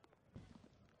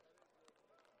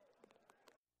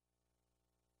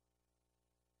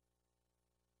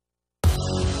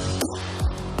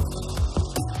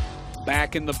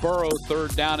 Back in the Burrow,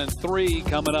 3rd down and 3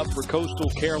 coming up for Coastal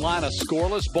Carolina.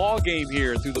 Scoreless ball game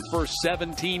here through the first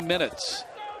 17 minutes.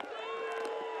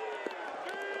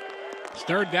 It's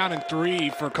 3rd down and 3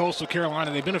 for Coastal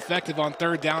Carolina. They've been effective on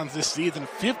 3rd downs this season.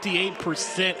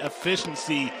 58%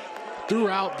 efficiency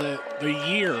throughout the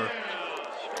year.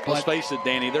 Let's face it,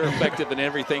 Danny, they're effective in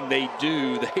everything they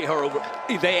do.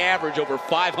 They average over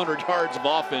 500 yards of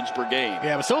offense per game.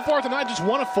 Yeah, but so far tonight, just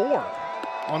 1 of 4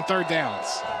 on 3rd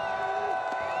downs.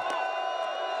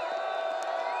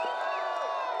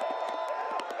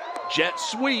 Jet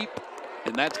sweep,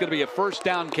 and that's going to be a 1st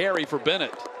down carry for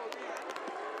Bennett.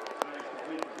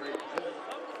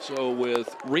 So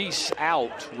with Reese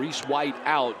White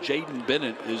out, Jaden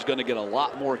Bennett is going to get a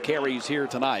lot more carries here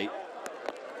tonight.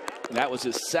 That was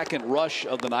his 2nd rush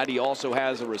of the night. He also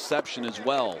has a reception as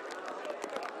well.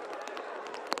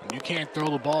 You can't throw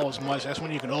the ball as much. That's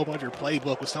when you can open up your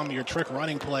playbook with some of your trick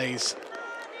running plays.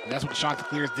 And that's what the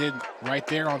Chanticleers did right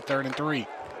there on 3rd and 3.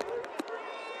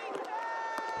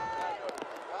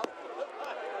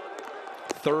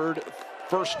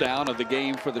 First down of the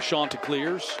game for the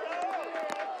Chanticleers.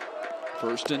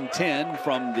 1st and 10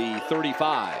 from the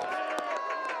 35.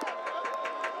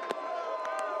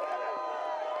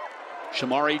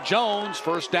 Shamari Jones,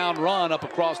 1st down run up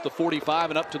across the 45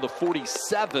 and up to the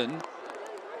 47.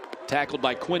 Tackled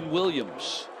by Quinn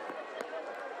Williams.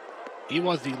 He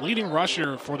was the leading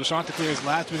rusher for the Chanticleers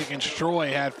last week against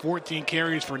Troy. Had 14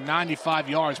 carries for 95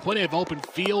 yards. Plenty of open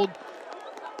field.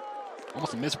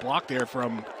 Almost a missed block there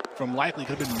from Likely.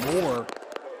 Could have been more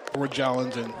for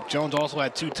Jones. And Jones also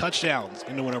had 2 touchdowns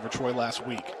in the win over Troy last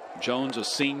week. Jones, a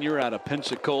senior out of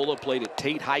Pensacola, played at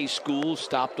Tate High School,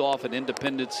 stopped off at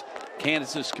Independence,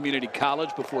 Kansas Community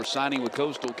College before signing with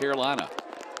Coastal Carolina.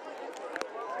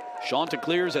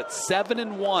 Chanticleers at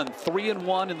 7-1,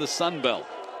 3-1 in the Sun Belt.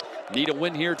 Need a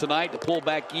win here tonight to pull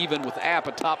back even with App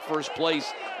atop 1st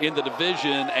place in the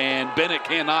division, and Bennett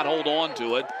cannot hold on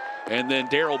to it. And then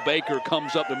Darrell Baker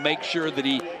comes up to make sure that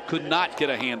he could not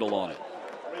get a handle on it.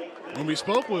 When we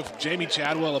spoke with Jamie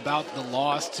Chadwell about the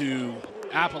loss to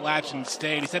Appalachian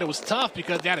State, he said it was tough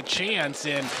because they had a chance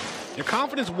and their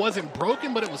confidence wasn't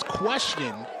broken, but it was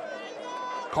questioned.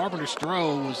 Carpenter's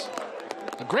throw was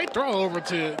a great throw over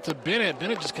to Bennett.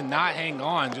 Bennett just cannot hang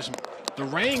on. Just the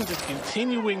rain just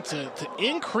continuing to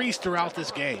increase throughout this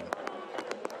game.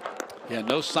 Yeah,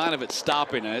 no sign of it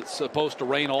stopping. It's supposed to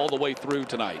rain all the way through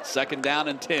tonight. 2nd down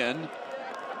and 10.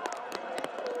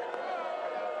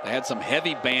 They had some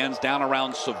heavy bands down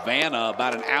around Savannah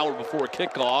about an hour before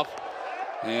kickoff.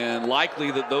 And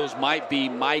likely that those might be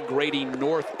migrating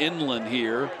north inland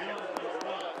here.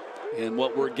 And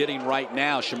what we're getting right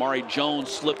now, Shamari Jones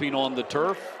slipping on the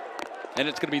turf. And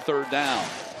it's going to be 3rd down.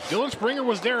 Dylan Springer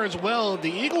was there as well.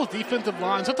 The Eagles defensive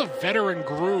line, such a veteran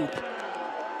group.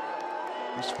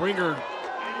 Springer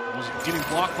was getting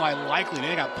blocked by Likely.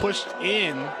 They got pushed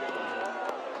in,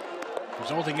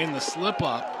 resulting in the slip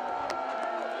up.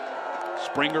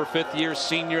 Springer, 5th-year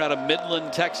senior out of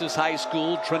Midland, Texas High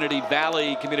School, Trinity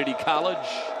Valley Community College.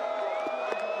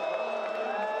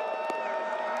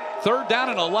 3rd down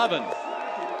and 11.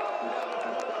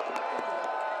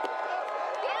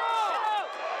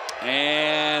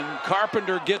 And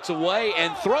Carpenter gets away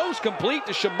and throws complete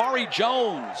to Shamari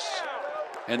Jones.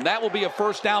 And that will be a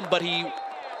 1st down, but he,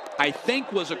 I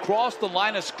think, was across the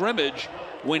line of scrimmage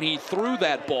when he threw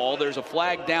that ball. There's a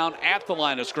flag down at the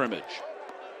line of scrimmage.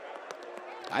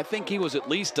 I think he was at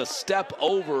least a step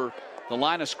over the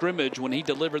line of scrimmage when he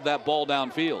delivered that ball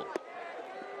downfield.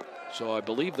 So I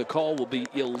believe the call will be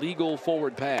illegal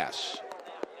forward pass.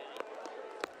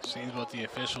 Seems what the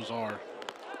officials are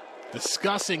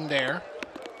discussing there.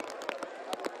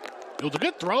 It was a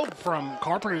good throw from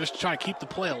Carpenter just to try to keep the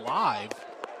play alive.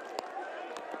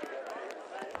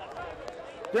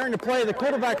 During the play, the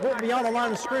quarterback went beyond the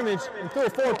line of scrimmage and threw a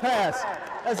forward pass.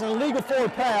 That's an illegal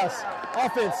forward pass.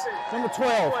 Offense, number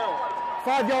 12.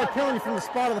 5-yard penalty from the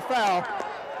spot of the foul.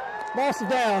 Loss is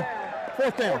down.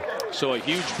 4th down. So a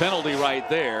huge penalty right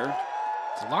there.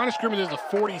 The line of scrimmage is a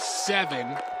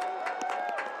 47.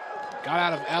 Got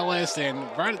out of Ellis, and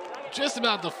right just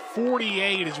about the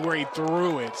 48 is where he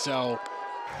threw it. So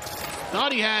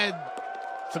thought he had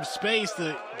some space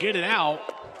to get it out.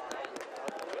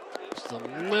 Just a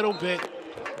little bit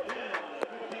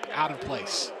out of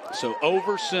place. So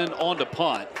Overson on to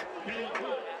punt.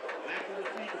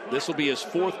 This will be his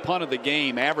 4th punt of the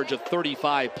game, average of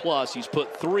 35 plus. He's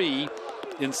put 3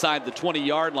 inside the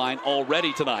 20-yard line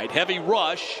already tonight. Heavy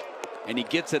rush, and he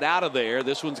gets it out of there.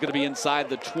 This one's going to be inside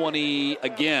the 20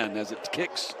 again as it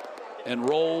kicks and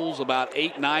rolls about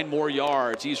 8-9 more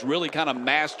yards. He's really kind of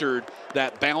mastered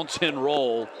that bounce and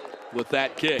roll with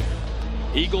that kick.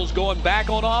 Eagles going back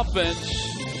on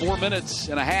offense. 4 minutes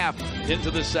and a half into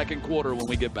the second quarter when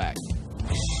we get back.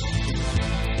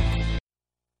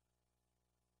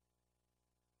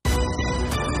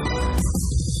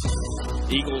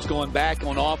 Eagles going back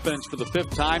on offense for the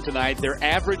 5th time tonight. Their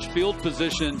average field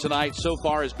position tonight so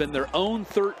far has been their own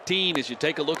 13. As you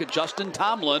take a look at Justin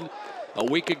Tomlin, a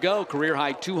week ago, career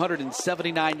high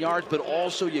 279 yards, but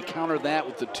also you counter that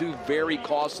with the 2 very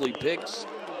costly picks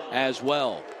as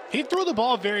well. He threw the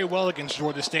ball very well against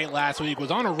Georgia State last week,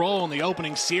 was on a roll in the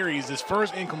opening series. His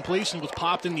first incompletion was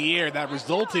popped in the air. That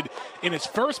resulted in his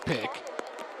first pick.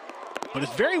 But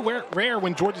it's very rare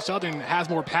when Georgia Southern has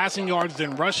more passing yards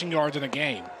than rushing yards in a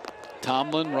game.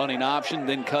 Tomlin running option,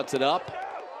 then cuts it up.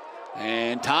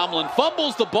 And Tomlin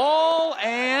fumbles the ball,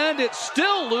 and it's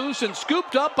still loose and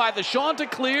scooped up by the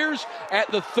Chanticleers at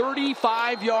the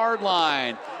 35-yard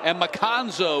line. And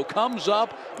Macanzo comes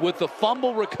up with the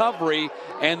fumble recovery,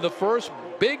 and the first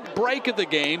big break of the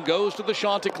game goes to the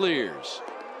Chanticleers.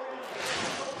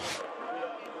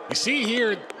 You see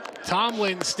here,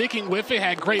 Tomlin sticking with it,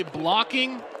 had great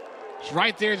blocking.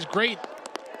 Right there is great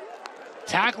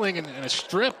tackling and a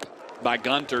strip. By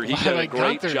Gunter. He did a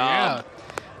great job. Yeah.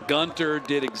 Gunter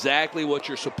did exactly what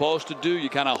you're supposed to do. You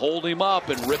kind of hold him up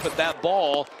and rip at that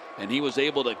ball, and he was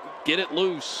able to get it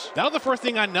loose. That was the first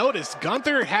thing I noticed.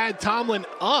 Gunter had Tomlin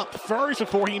up first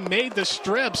before he made the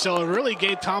strip, so it really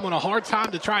gave Tomlin a hard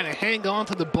time to try to hang on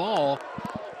to the ball.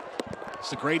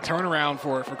 It's a great turnaround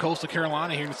for Coastal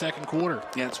Carolina here in the second quarter.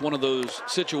 Yeah, it's one of those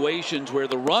situations where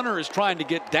the runner is trying to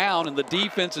get down and the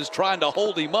defense is trying to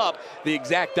hold him up. The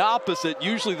exact opposite.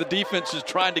 Usually the defense is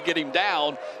trying to get him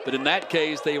down, but in that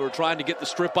case, they were trying to get the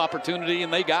strip opportunity,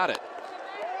 and they got it.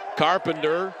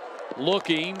 Carpenter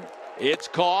looking. It's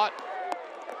caught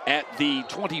at the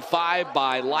 25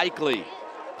 by Likely.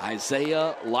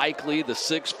 Isaiah Likely, the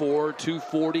 6'4",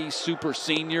 240 super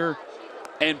senior,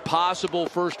 and possible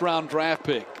first-round draft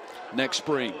pick next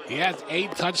spring. He has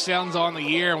 8 touchdowns on the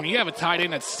year. When you have a tight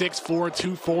end that's 6'4",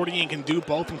 240 and can do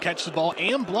both and catch the ball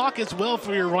and block as well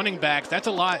for your running backs, that's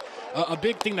a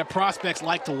big thing that prospects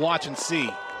like to watch and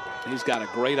see. He's got a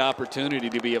great opportunity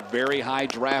to be a very high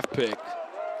draft pick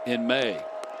in May.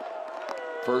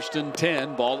 1st and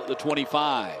 10, ball at the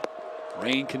 25.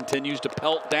 Rain continues to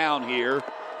pelt down here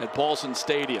at Paulson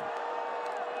Stadium.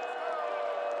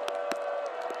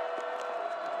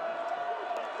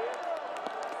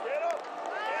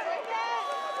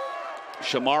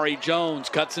 Shamari Jones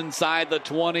cuts inside the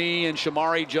 20, and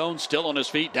Shamari Jones still on his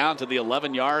feet down to the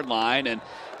 11-yard line. And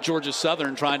Georgia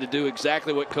Southern trying to do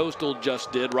exactly what Coastal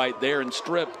just did right there and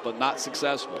strip, but not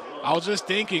successful. I was just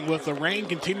thinking, with the rain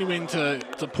continuing to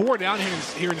pour down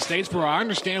here in Statesboro, I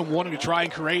understand wanting to try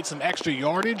and create some extra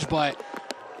yardage, but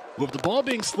with the ball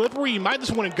being slippery, you might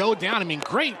just want to go down. I mean,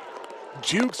 great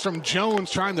jukes from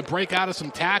Jones trying to break out of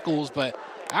some tackles, but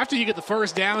after you get the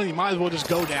first down, you might as well just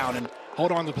go down and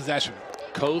hold on to possession.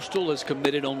 Coastal has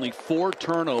committed only 4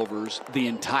 turnovers the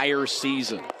entire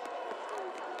season.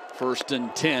 1st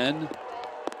and 10,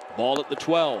 ball at the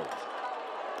 12.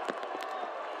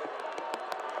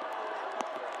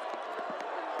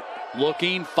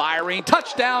 Looking, firing,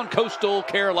 touchdown Coastal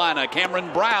Carolina.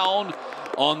 Cameron Brown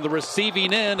on the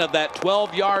receiving end of that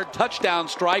 12-yard touchdown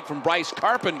strike from Bryce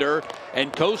Carpenter,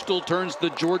 and Coastal turns the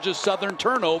Georgia Southern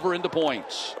turnover into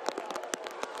points.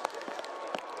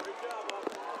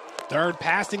 3rd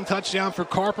passing touchdown for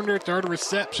Carpenter, 3rd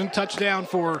reception touchdown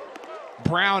for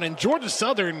Brown, and Georgia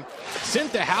Southern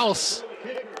sent the house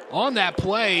on that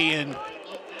play, and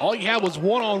all you had was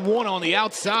one-on-one on the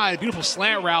outside. Beautiful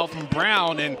slant route from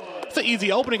Brown, and it's an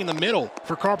easy opening in the middle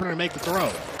for Carpenter to make the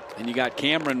throw. And you got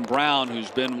Cameron Brown,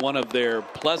 who's been one of their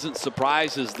pleasant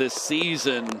surprises this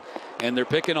season, and they're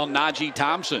picking on Najee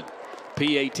Thompson.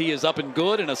 PAT is up and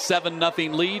good, and a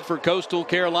 7-0 lead for Coastal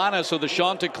Carolina. So the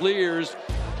Chanticleers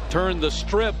turn the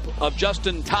strip of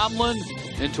Justin Tomlin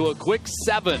into a quick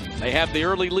 7. They have the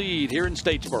early lead here in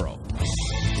Statesboro.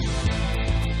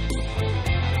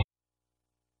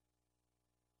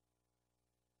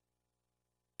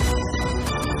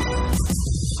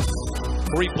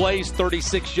 Three plays,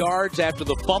 36 yards after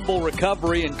the fumble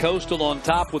recovery, and Coastal on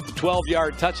top with the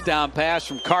 12-yard touchdown pass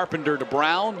from Carpenter to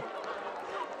Brown.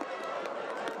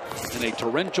 In a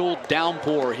torrential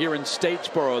downpour here in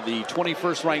Statesboro, the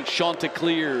 21st ranked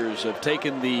Chanticleers have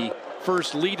taken the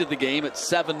first lead of the game at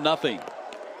 7-0.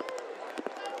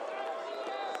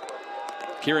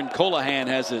 Kieran Colohan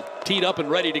has it teed up and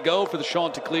ready to go for the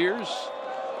Chanticleers.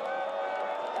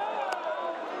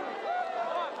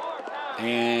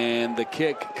 And the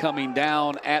kick coming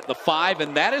down at the 5,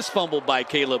 and that is fumbled by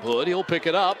Caleb Hood. He'll pick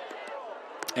it up,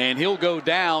 and he'll go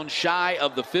down shy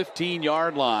of the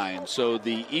 15-yard line. So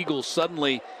the Eagles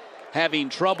suddenly having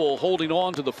trouble holding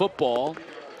on to the football.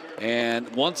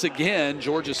 And once again,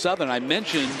 Georgia Southern, I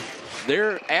mentioned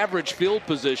their average field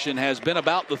position has been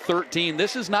about the 13.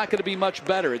 This is not going to be much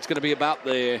better. It's going to be about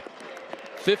the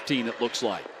 15, it looks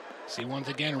like. See, once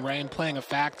again, rain playing a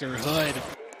factor. Hood,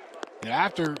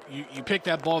 after you pick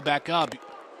that ball back up,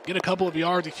 get a couple of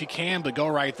yards if you can, but go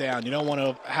right down. You don't want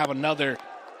to have another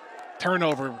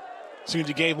turnover as soon as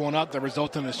you gave one up that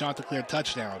resulted in a Chanticleer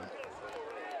touchdown.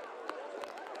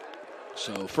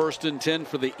 So 1st and 10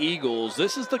 for the Eagles.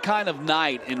 This is the kind of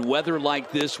night in weather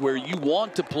like this where you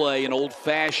want to play an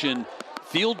old-fashioned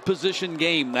field position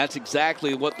game. That's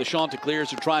exactly what the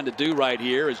Chanticleers are trying to do right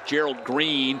here as Gerald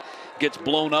Green gets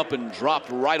blown up and dropped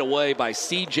right away by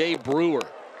C.J. Brewer.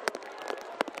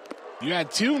 You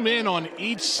had 2 men on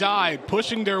each side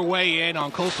pushing their way in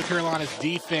on Coastal Carolina's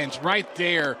defense right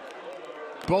there.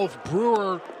 Both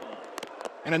Brewer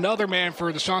and another man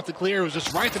for the Chanticleer was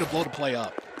just right there to blow the play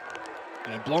up.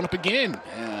 And blown up again.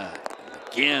 Yeah.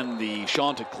 Again, the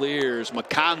Chanticleers,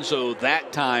 Macanzo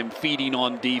that time feeding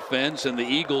on defense, and the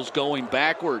Eagles going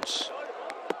backwards.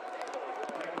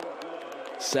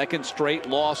 Second straight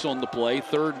loss on the play,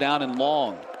 3rd down and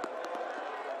long.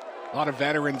 A lot of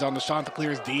veterans on the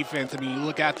Chanticleers defense. I mean, you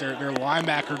look at their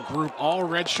linebacker group, all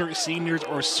redshirt seniors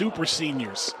or super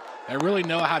seniors. They really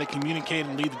know how to communicate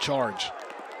and lead the charge.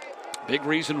 Big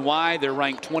reason why they're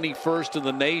ranked 21st in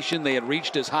the nation. They had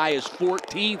reached as high as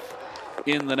 14th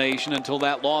in the nation until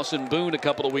that loss in Boone a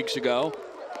couple of weeks ago.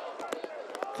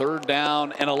 3rd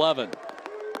down and 11.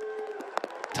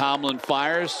 Tomlin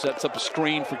fires, sets up a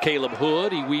screen for Caleb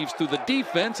Hood. He weaves through the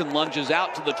defense and lunges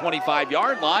out to the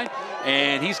 25-yard line,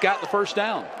 and he's got the first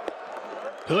down.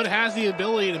 Hood has the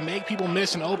ability to make people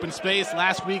miss in open space.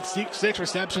 Last week, 6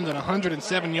 receptions and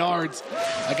 107 yards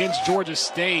against Georgia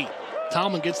State.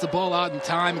 Tomlin gets the ball out in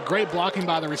time. Great blocking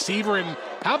by the receiver. And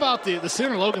how about the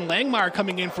center, Logan Langmeyer,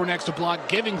 coming in for an extra block,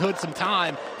 giving Hood some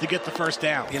time to get the first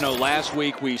down. You know, last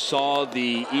week we saw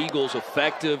the Eagles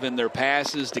effective in their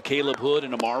passes to Caleb Hood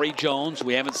and Amari Jones.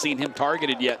 We haven't seen him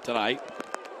targeted yet tonight.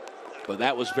 But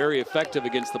that was very effective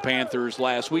against the Panthers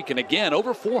last week. And again,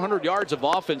 over 400 yards of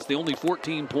offense, the only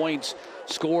 14 points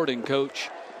scored. And Coach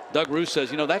Doug Roos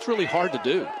says, you know, that's really hard to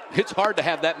do. It's hard to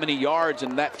have that many yards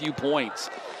and that few points.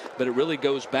 But it really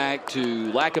goes back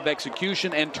to lack of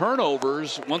execution and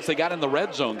turnovers once they got in the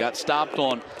red zone. Got stopped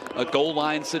on a goal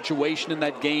line situation in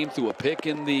that game, through a pick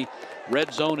in the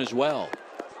red zone as well.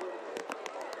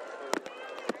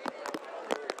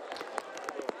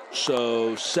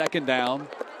 So 2nd down.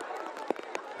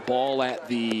 Ball at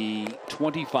the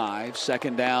 25.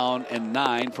 2nd down and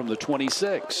 9 from the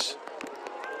 26.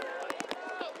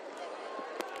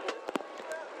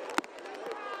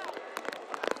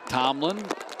 Tomlin.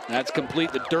 That's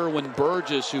complete to Derwin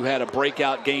Burgess, who had a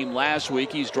breakout game last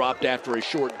week. He's dropped after a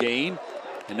short gain,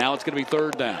 and now it's going to be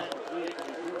 3rd down.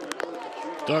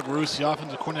 Doug Roos, the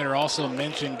offensive coordinator, also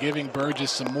mentioned giving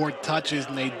Burgess some more touches,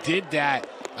 and they did that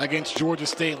against Georgia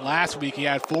State last week. He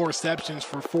had 4 receptions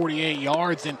for 48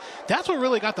 yards, and that's what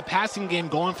really got the passing game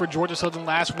going for Georgia Southern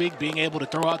last week, being able to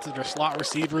throw out to their slot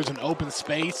receivers in open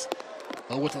space.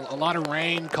 With a lot of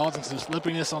rain causing some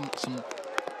slippiness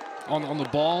on the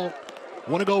ball.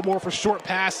 Want to go more for short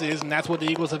passes, and that's what the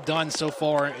Eagles have done so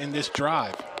far in this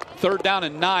drive. 3rd down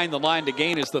and 9. The line to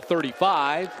gain is the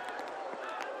 35.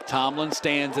 Tomlin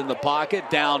stands in the pocket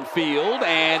downfield,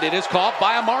 and it is caught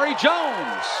by Amari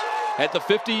Jones at the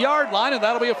 50-yard line, and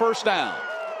that'll be a 1st down.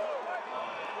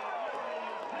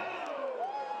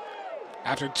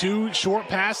 After 2 short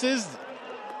passes,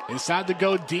 they decided to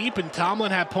go deep, and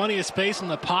Tomlin had plenty of space in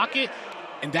the pocket,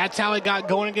 and that's how he got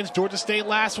going against Georgia State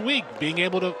last week, being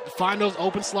able to find those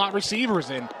open slot receivers.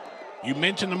 And you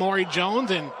mentioned Amari Jones,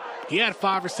 and he had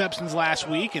 5 receptions last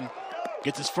week and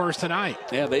gets his first tonight.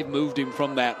 Yeah, they've moved him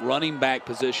from that running back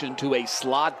position to a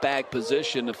slot back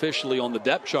position officially on the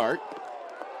depth chart.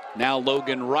 Now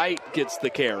Logan Wright gets the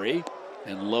carry,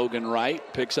 and Logan Wright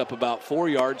picks up about 4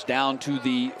 yards down to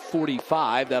the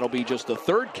 45. That'll be just the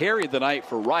 3rd carry of the night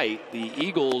for Wright. The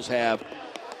Eagles have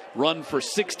run for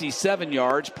 67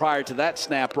 yards prior to that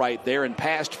snap right there and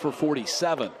passed for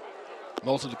 47.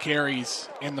 Most of the carries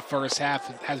in the first half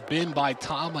has been by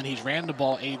Tomlin. He's ran the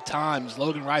ball 8 times.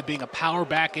 Logan Wright being a power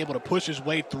back, able to push his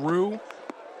way through.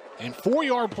 And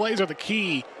 4-yard plays are the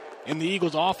key in the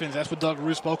Eagles offense. That's what Doug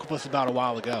Roos spoke with us about a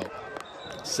while ago.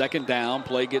 2nd down,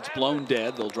 play gets blown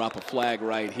dead. They'll drop a flag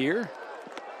right here.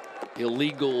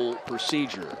 Illegal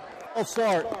procedure. Full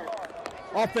start.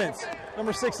 Offense,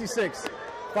 number 66.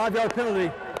 5-yard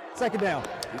penalty. 2nd down.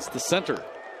 It's the center,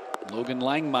 Logan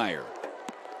Langmeyer.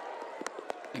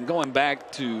 And going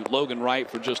back to Logan Wright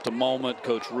for just a moment,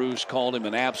 Coach Roos called him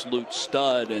an absolute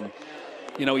stud. And,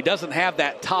 you know, he doesn't have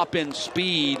that top-end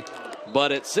speed,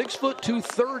 but at 6 foot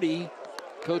 230,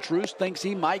 Coach Roos thinks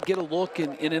he might get a look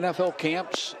in NFL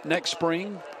camps next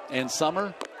spring and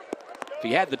summer. If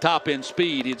he had the top-end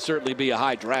speed, he'd certainly be a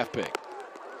high draft pick.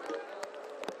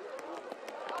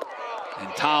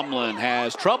 And Tomlin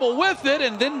has trouble with it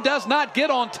and then does not get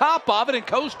on top of it, and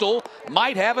Coastal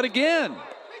might have it again.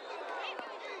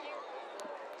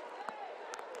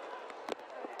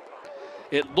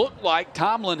 It looked like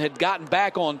Tomlin had gotten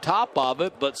back on top of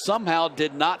it, but somehow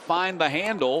did not find the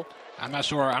handle. I'm not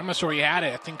sure he had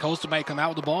it. I think Coastal might come out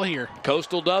with the ball here.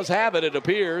 Coastal does have it, it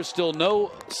appears. Still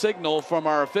no signal from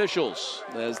our officials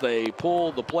as they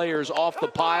pull the players off the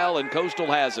pile, and Coastal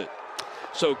has it.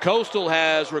 So Coastal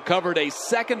has recovered a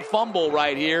 2nd fumble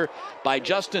right here by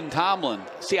Justin Tomlin.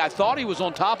 See, I thought he was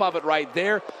on top of it right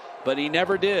there, but he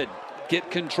never did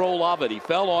get control of it. He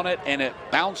fell on it, and it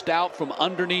bounced out from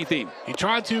underneath him. He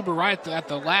tried to, but right at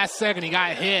the last second, he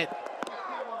got hit.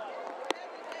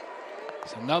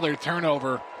 It's another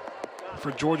turnover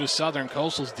for Georgia Southern.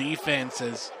 Coastal's defense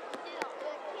has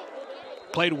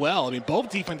played well. I mean, both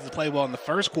defenses played well in the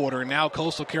first quarter, and now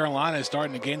Coastal Carolina is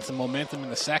starting to gain some momentum in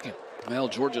the second. Well,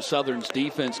 Georgia Southern's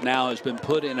defense now has been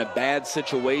put in a bad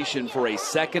situation for a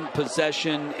 2nd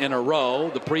possession in a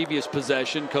row. The previous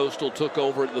possession, Coastal took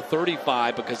over at the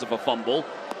 35 because of a fumble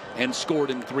and scored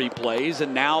in 3 plays,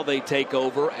 and now they take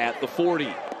over at the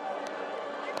 40.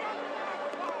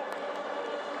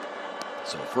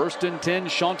 So 1st and 10,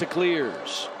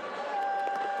 Chanticleers.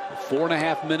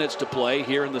 4.5 minutes to play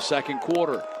here in the 2nd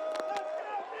quarter.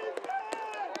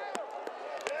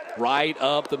 Right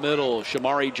up the middle,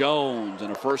 Shamari Jones,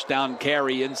 and a 1st down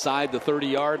carry inside the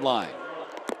 30-yard line.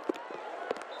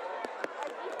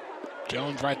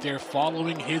 Jones right there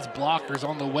following his blockers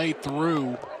on the way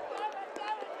through.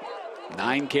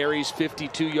 9 carries,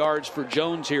 52 yards for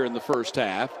Jones here in the first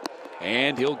half.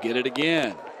 And he'll get it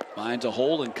again. Finds a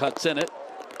hole and cuts in it.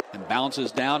 And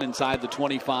bounces down inside the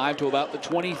 25 to about the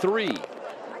 23.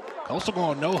 Coastal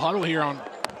going no huddle here on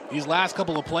these last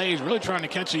couple of plays, really trying to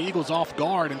catch the Eagles off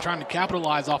guard and trying to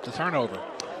capitalize off the turnover.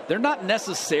 They're not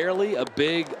necessarily a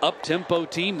big up-tempo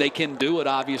team. They can do it,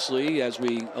 obviously, as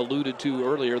we alluded to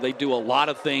earlier. They do a lot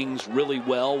of things really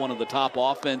well. One of the top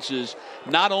offenses,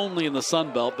 not only in the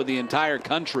Sun Belt, but the entire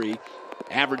country,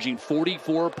 averaging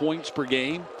 44 points per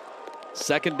game.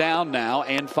 2nd down now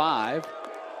and 5.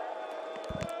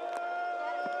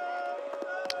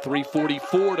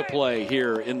 3:44 to play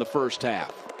here in the first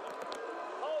half.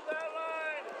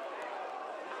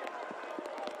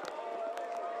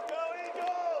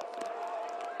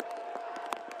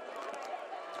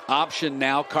 Option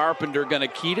now, Carpenter going to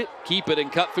keep it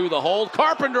and cut through the hole.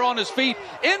 Carpenter on his feet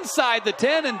inside the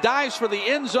 10 and dives for the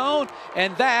end zone,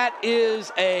 and that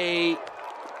is a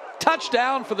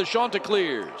touchdown for the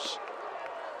Chanticleers.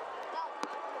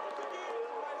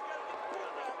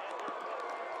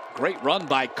 Great run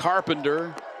by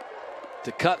Carpenter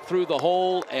to cut through the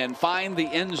hole and find the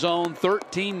end zone.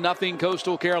 13-0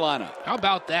 Coastal Carolina. How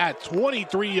about that?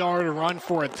 23-yard run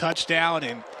for a touchdown.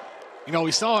 And, you know,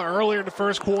 we saw it earlier in the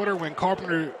first quarter when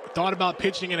Carpenter thought about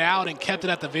pitching it out and kept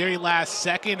it at the very last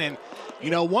second. And,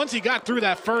 you know, once he got through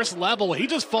that first level, he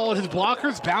just followed his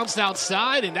blockers, bounced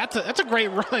outside, and that's a great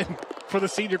run for the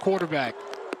senior quarterback.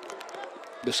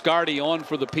 Biscardi on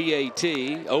for the PAT.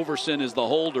 Overson is the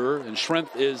holder, and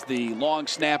Shrimp is the long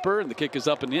snapper, and the kick is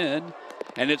up and in.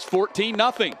 And it's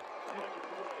 14-0.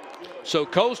 So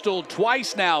Coastal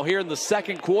twice now here in the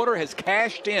second quarter has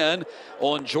cashed in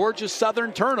on Georgia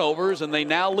Southern turnovers, and they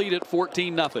now lead at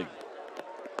 14-0.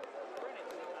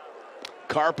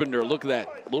 Carpenter, look at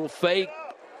that little fake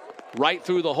right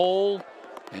through the hole,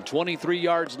 and 23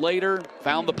 yards later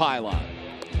found the pylon.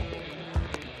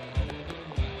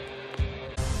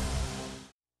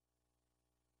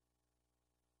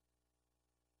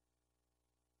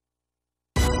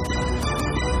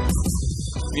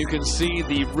 You can see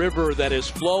the river that is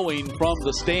flowing from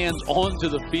the stands onto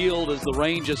the field as the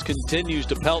rain just continues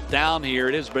to pelt down here.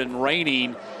 It has been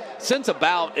raining since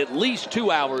about at least 2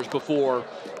 hours before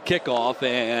kickoff,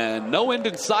 and no end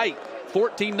in sight.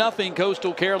 14-0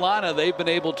 Coastal Carolina. They've been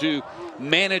able to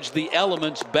manage the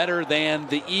elements better than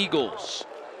the Eagles.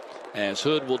 As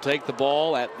Hood will take the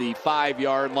ball at the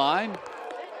 5-yard line.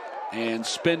 And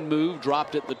spin move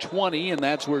dropped at the 20, and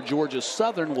that's where Georgia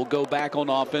Southern will go back on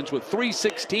offense with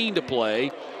 3:16 to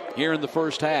play here in the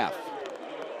first half.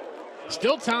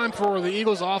 Still time for the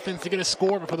Eagles offense to get a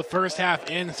score before the first half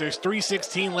ends. There's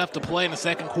 3:16 left to play in the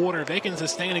second quarter. If they can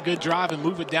sustain a good drive and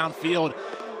move it downfield,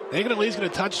 they can at least get a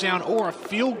touchdown or a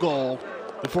field goal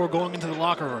before going into the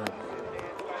locker room.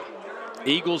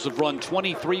 Eagles have run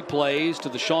 23 plays to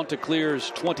the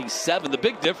Chanticleer's 27. The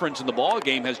big difference in the ball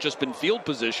game has just been field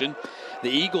position.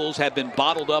 The Eagles have been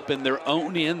bottled up in their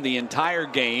own end the entire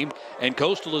game, and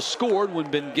Coastal has scored when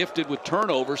been gifted with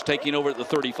turnovers, taking over at the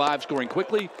 35, scoring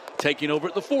quickly, taking over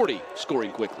at the 40,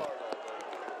 scoring quickly.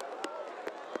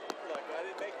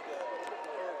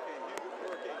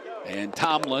 And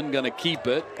Tomlin going to keep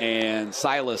it, and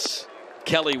Silas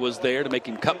Kelly was there to make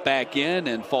him cut back in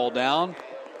and fall down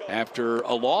after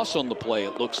a loss on the play.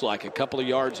 It looks like a couple of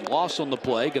yards loss on the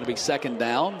play. Going to be second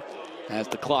down as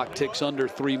the clock ticks under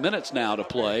 3 minutes now to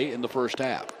play in the first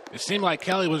half. It seemed like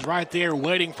Kelly was right there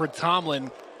waiting for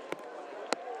Tomlin.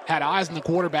 Had eyes on the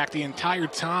quarterback the entire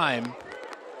time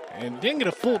and didn't get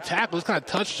a full tackle. Just kind of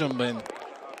touched him, and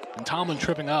Tomlin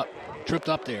tripped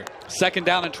up there. Second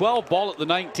down and 12, ball at the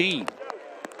 19.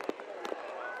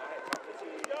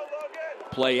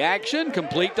 Play action,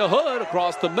 complete to Hood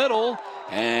across the middle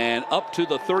and up to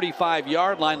the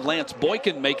 35-yard line. Lance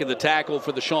Boykin making the tackle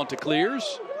for the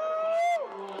Chanticleers.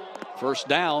 First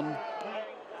down.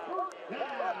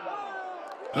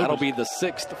 That'll be the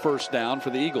 6th first down for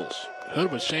the Eagles.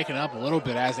 Hood was shaken up a little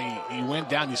bit as he went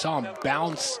down. You saw him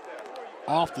bounce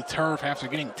off the turf after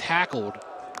getting tackled.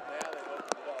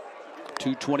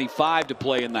 2:25 to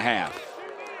play in the half.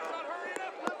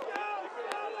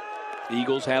 The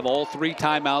Eagles have all 3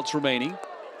 timeouts remaining.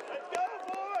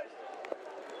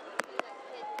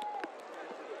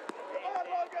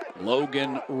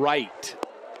 Logan Wright,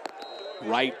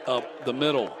 right up the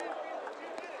middle.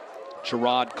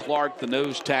 Gerard Clark, the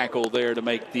nose tackle there to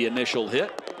make the initial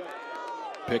hit.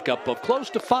 Pickup of close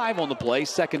to 5 on the play.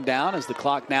 Second down as the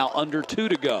clock now under 2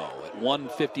 to go at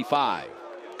 1:55.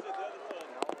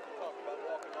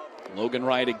 Logan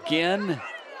Wright again.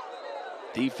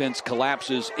 Defense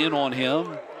collapses in on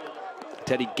him.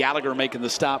 Teddy Gallagher making the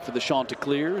stop for the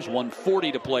Chanticleers.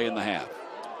 1:40 to play in the half.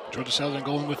 Georgia Southern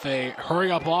going with a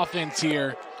hurry-up offense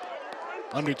here.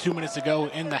 Under 2 minutes to go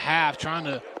in the half, trying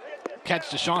to catch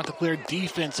the Chanticleer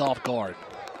defense off guard.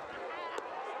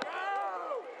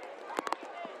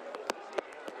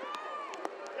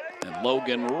 And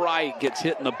Logan Wright gets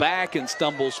hit in the back and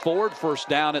stumbles forward. First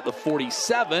down at the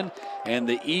 47, and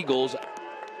the Eagles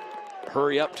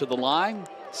hurry up to the line,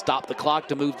 stop the clock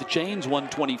to move the chains.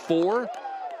 1:24.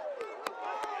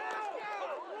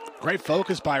 Great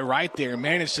focus by Wright there.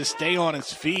 Managed to stay on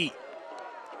his feet.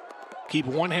 Keep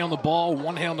one hand on the ball,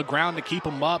 one hand on the ground to keep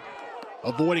him up.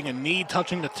 Avoiding a knee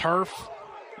touching the turf.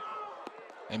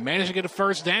 And managed to get a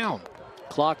first down.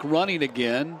 Clock running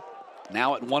again.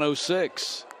 Now at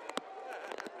 1:06.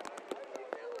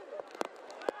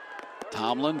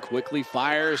 Tomlin quickly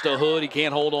fires to Hood. He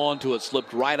can't hold on to it.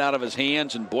 Slipped right out of his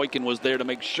hands, and Boykin was there to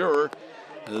make sure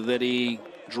that he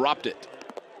dropped it.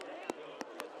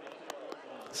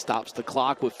 Stops the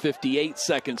clock with 58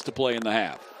 seconds to play in the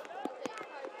half.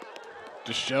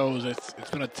 Just shows it's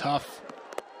been a tough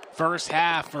first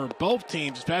half for both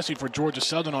teams, especially for Georgia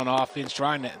Southern on offense,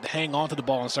 trying to hang on to the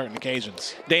ball on certain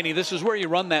occasions. Danny, this is where you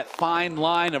run that fine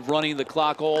line of running the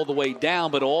clock all the way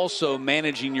down, but also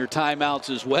managing your timeouts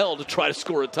as well to try to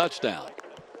score a touchdown.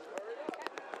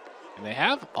 And they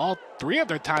have all 3 of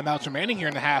their timeouts remaining here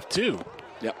in the half, too.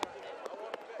 Yep.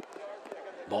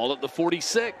 Ball at the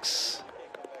 46.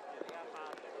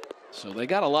 So they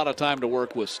got a lot of time to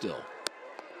work with still.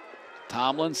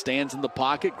 Tomlin stands in the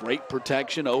pocket. Great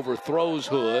protection. Overthrows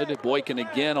Hood. Boykin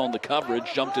again on the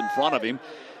coverage. Jumped in front of him.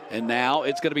 And now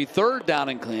it's going to be 3rd down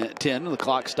and 10. The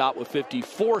clock stopped with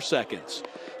 54 seconds.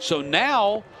 So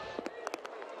now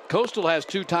Coastal has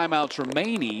 2 timeouts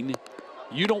remaining.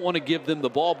 You don't want to give them the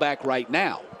ball back right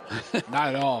now. Not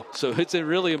at all. So it's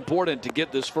really important to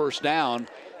get this 1st down.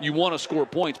 You want to score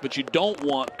points, but you don't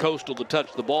want Coastal to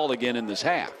touch the ball again in this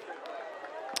half.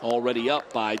 Already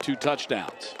up by 2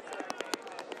 touchdowns.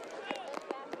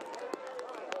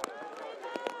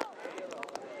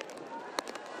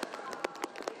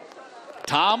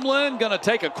 Tomlin going to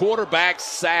take a quarterback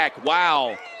sack.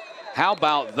 Wow. How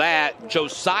about that?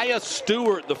 Josiah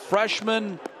Stewart, the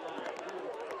freshman,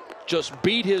 just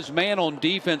beat his man on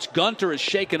defense. Gunter is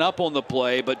shaken up on the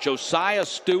play, but Josiah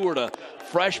Stewart, a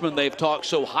freshman they've talked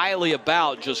so highly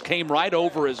about, just came right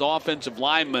over his offensive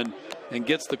lineman and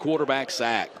gets the quarterback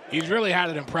sack. He's really had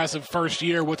an impressive first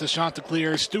year with the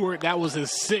Chanticleer. Stewart, that was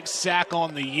his 6th sack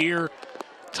on the year.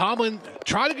 Tomlin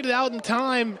tried to get it out in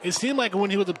time. It seemed like when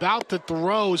he was about to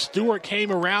throw, Stewart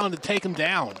came around to take him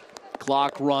down.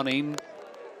 Clock running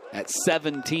at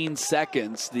 17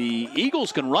 seconds. The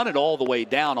Eagles can run it all the way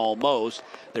down almost.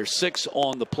 There's 6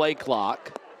 on the play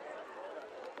clock.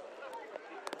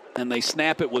 And they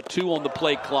snap it with 2 on the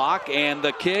play clock. And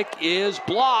the kick is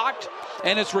blocked.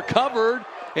 And it's recovered.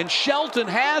 And Shelton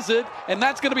has it. And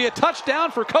that's going to be a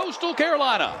touchdown for Coastal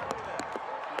Carolina.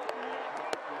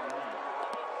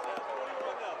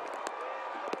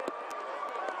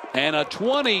 And a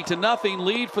 20-0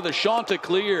 lead for the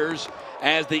Chanticleers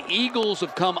as the Eagles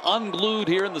have come unglued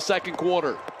here in the 2nd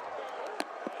quarter.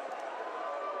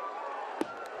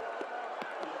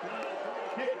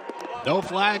 No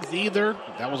flags either.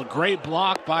 That was a great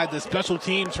block by the special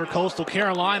teams for Coastal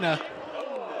Carolina.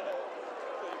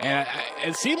 And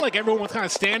it seemed like everyone was kind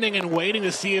of standing and waiting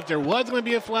to see if there was going to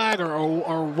be a flag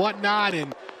or whatnot.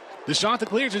 And the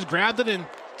Chanticleers just grabbed it and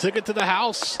took it to the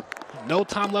house. No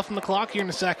time left on the clock here in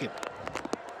the 2nd.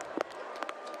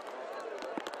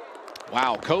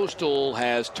 Wow, Coastal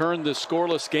has turned this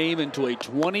scoreless game into a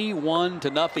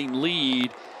 21-0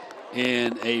 lead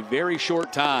in a very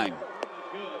short time.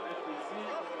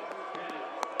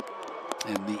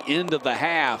 And the end of the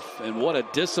half, and what a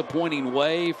disappointing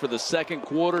way for the 2nd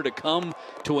quarter to come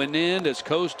to an end as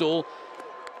Coastal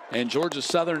and Georgia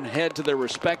Southern head to their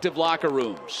respective locker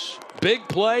rooms. Big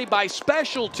play by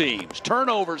special teams.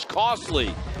 Turnovers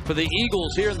costly for the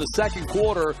Eagles here in the 2nd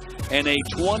quarter, and a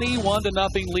 21-0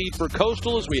 lead for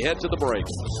Coastal as we head to the break.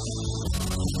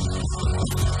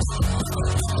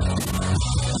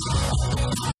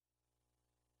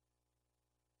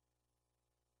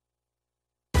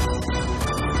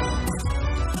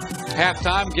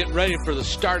 Halftime, getting ready for the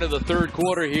start of the 3rd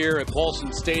quarter here at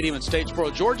Paulson Stadium in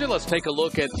Statesboro, Georgia. Let's take a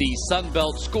look at the Sun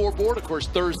Belt scoreboard. Of course,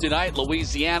 Thursday night,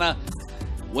 Louisiana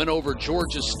went over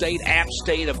Georgia State. App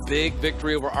State, a big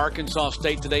victory over Arkansas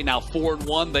State today. Now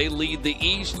 4-1. They lead the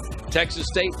East. Texas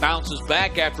State bounces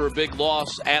back after a big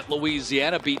loss at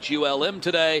Louisiana. Beats ULM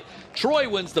today. Troy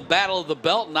wins the Battle of the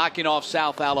Belt, knocking off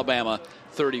South Alabama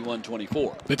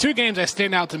 31-24. The 2 games that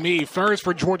stand out to me, first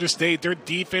for Georgia State, their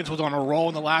defense was on a roll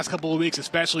in the last couple of weeks,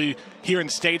 especially here in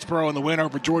Statesboro in the win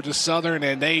over Georgia Southern,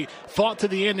 and they fought to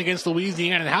the end against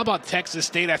Louisiana. And how about Texas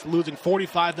State after losing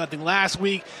 45-0 last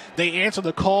week? They answered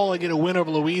the call and get a win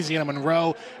over Louisiana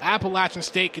Monroe. Appalachian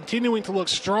State continuing to look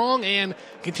strong and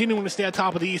continuing to stay on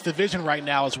top of the East Division right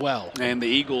now as well. And the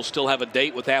Eagles still have a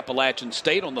date with Appalachian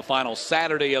State on the final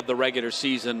Saturday of the regular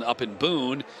season up in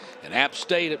Boone. And App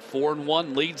State at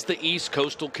 4-1 leads the East.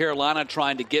 Coastal Carolina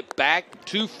trying to get back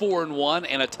to 4-1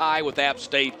 and a tie with App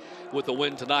State with a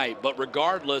win tonight. But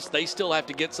regardless, they still have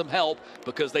to get some help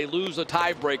because they lose a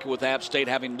tiebreaker with App State,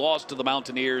 having lost to the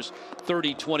Mountaineers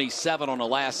 30-27 on a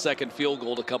last-second field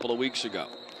goal a couple of weeks ago.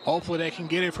 Hopefully they can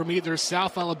get it from either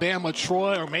South Alabama,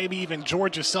 Troy, or maybe even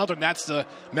Georgia Southern. That's the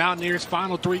Mountaineers'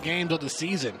 final 3 games of the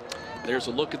season. There's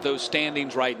a look at those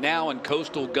standings right now, and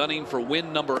Coastal gunning for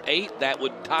win number 8. That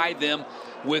would tie them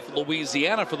with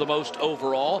Louisiana for the most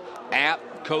overall. App,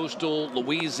 Coastal,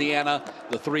 Louisiana,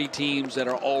 the 3 teams that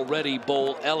are already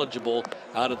bowl eligible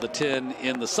out of the 10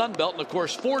 in the Sun Belt. And, of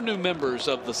course, 4 new members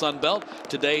of the Sun Belt.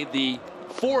 Today, the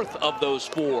 4th of those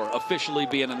 4 officially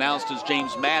being announced as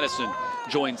James Madison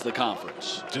joins the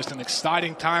conference. Just an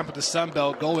exciting time for the Sun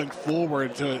Belt going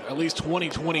forward to at least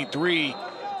 2023.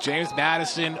 James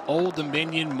Madison, Old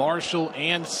Dominion, Marshall,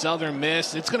 and Southern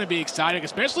Miss. It's going to be exciting,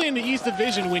 especially in the East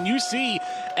Division, when you see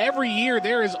every year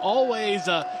there is always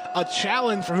a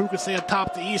challenge for who can stay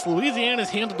atop the East. Louisiana's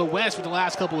handled the West for the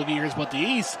last couple of years, but the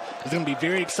East is going to be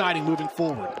very exciting moving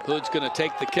forward. Hood's going to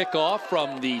take the kickoff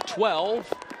from the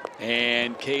 12,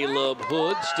 and Caleb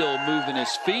Hood still moving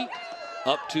his feet.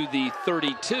 up to the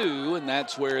 32, and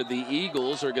that's where the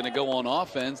Eagles are going to go on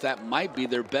offense. That might be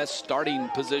their best starting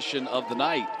position of the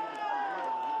night.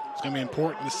 It's going to be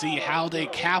important to see how they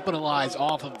capitalize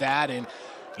off of that, and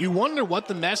you wonder what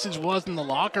the message was in the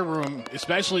locker room,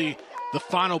 especially the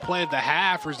final play of the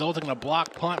half resulting in a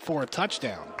block punt for a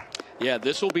touchdown. Yeah,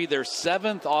 this will be their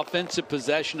 7th offensive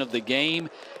possession of the game,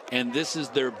 and this is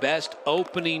their best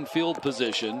opening field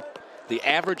position. The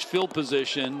average field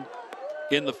position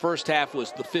in the first half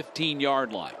was the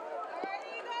 15-yard line.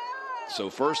 So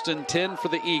 1st and 10 for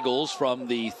the Eagles from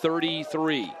the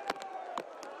 33.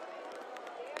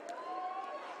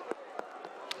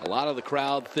 A lot of the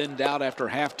crowd thinned out after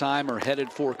halftime are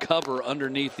headed for cover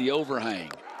underneath the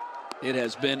overhang. It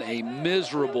has been a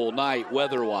miserable night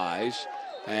weather-wise,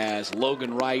 as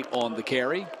Logan Wright on the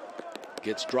carry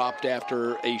gets dropped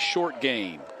after a short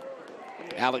gain.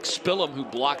 Alex Spillum, who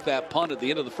blocked that punt at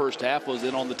the end of the first half, was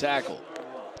in on the tackle.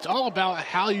 It's all about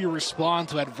how you respond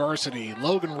to adversity.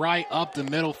 Logan Wright up the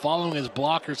middle following his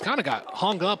blockers, kind of got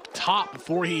hung up top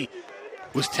before he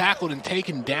was tackled and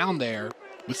taken down there,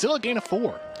 but still a gain of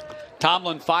 4.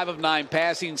 Tomlin 5 of 9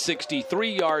 passing,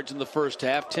 63 yards in the first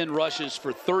half, 10 rushes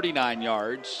for 39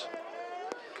 yards.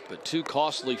 But 2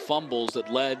 costly fumbles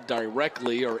that led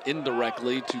directly or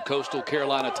indirectly to Coastal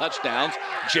Carolina touchdowns.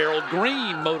 Gerald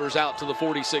Green motors out to the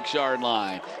 46-yard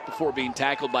line before being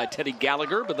tackled by Teddy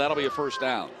Gallagher, but that'll be a first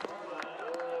down.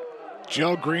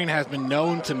 Joe Green has been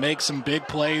known to make some big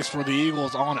plays for the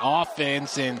Eagles on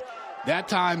offense, and that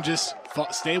time just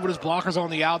stayed with his blockers on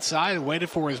the outside and waited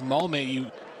for his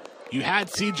moment. You had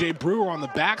C.J. Brewer on the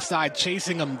backside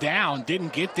chasing him down,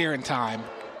 didn't get there in time.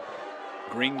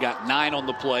 Green got 9 on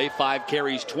the play, 5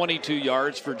 carries, 22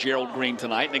 yards for Gerald Green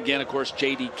tonight. And again, of course,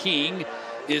 J.D. King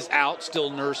is out, still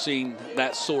nursing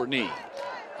that sore knee.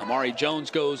 Amari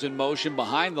Jones goes in motion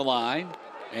behind the line,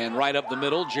 and right up the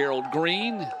middle, Gerald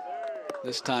Green.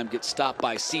 This time gets stopped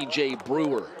by C.J.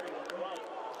 Brewer.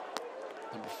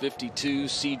 Number 52,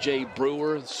 C.J.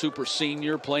 Brewer, super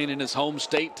senior, playing in his home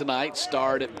state tonight.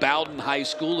 Starred at Bowdoin High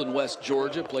School in West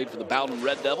Georgia, played for the Bowdoin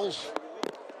Red Devils.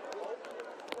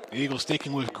 The Eagles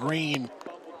sticking with Green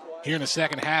here in the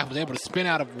second half, was able to spin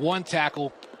out of 1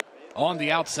 tackle on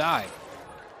the outside.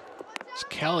 It's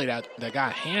Kelly that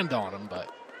got a hand on him,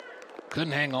 but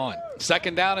couldn't hang on.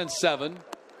 2nd down and 7.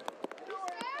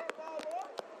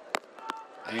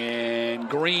 And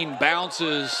Green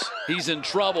bounces. He's in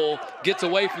trouble. Gets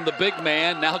away from the big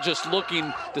man. Now just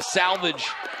looking to salvage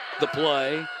the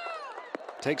play.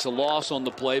 Takes a loss on the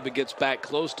play, but gets back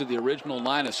close to the original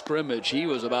line of scrimmage. He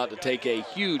was about to take a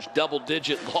huge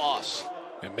double-digit loss.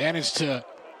 And managed to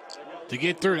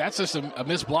get through. That's just a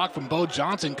missed block from Bo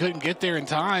Johnson. Couldn't get there in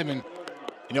time. And,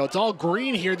 you know, it's all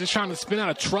Green here just trying to spin out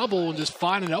of trouble and just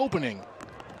find an opening.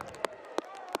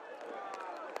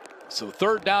 So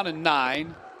 3rd down and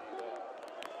 9.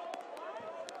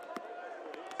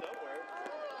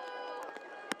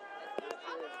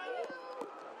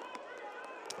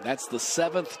 That's the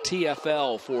 7th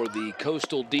TFL for the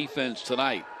Coastal defense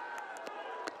tonight.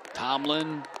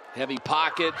 Tomlin, heavy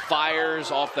pocket, fires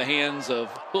off the hands of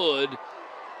Hood.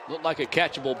 Looked like a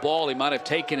catchable ball. He might have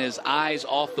taken his eyes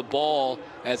off the ball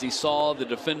as he saw the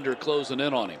defender closing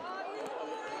in on him.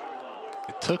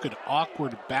 It took an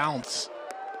awkward bounce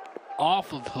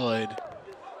off of Hood.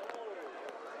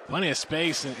 Plenty of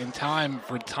space and time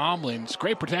for Tomlin. It's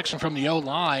great protection from the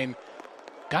O-line.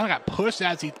 Kind of got pushed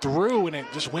as he threw, and it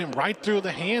just went right through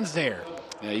the hands there.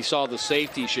 Yeah, he saw the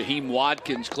safety, Shaheem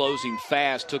Watkins, closing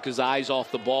fast, took his eyes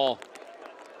off the ball.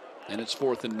 And it's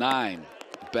 4th and 9.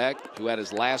 Beck, who had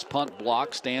his last punt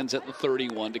block, stands at the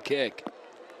 31 to kick.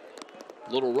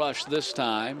 Little rush this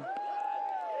time.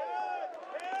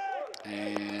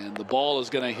 And the ball is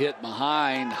going to hit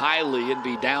behind Hiley and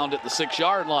be downed at the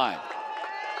 6-yard line.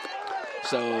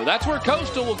 So that's where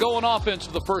Coastal will go on offense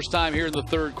for the first time here in the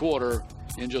 3rd quarter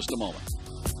in just a moment.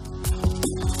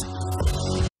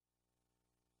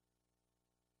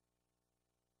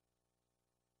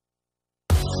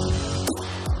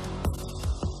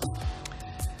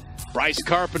 Bryce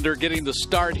Carpenter getting the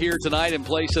start here tonight in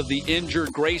place of the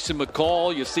injured Grayson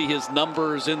McCall. You see his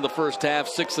numbers in the first half,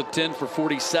 6 of 10 for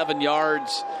 47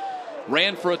 yards.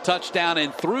 Ran for a touchdown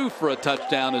and threw for a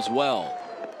touchdown as well.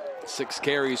 6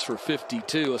 carries for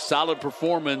 52. A solid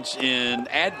performance in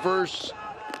adverse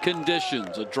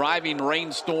conditions. A driving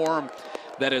rainstorm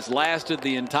that has lasted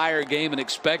the entire game and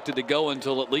expected to go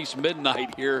until at least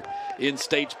midnight here in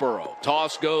Statesboro.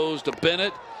 Toss goes to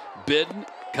Bennett. Bidden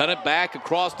cut it back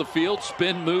across the field.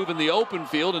 Spin move in the open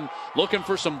field and looking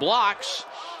for some blocks.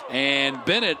 And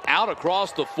Bennett out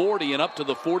across the 40 and up to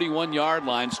the 41-yard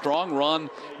line. Strong run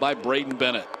by Braden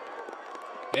Bennett.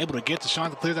 able to get the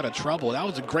Chanticleers out of trouble. That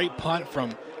was a great punt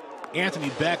from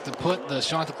Anthony Beck to put the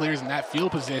Chanticleers in that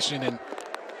field position, and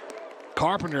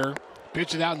Carpenter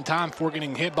pitched it out in time before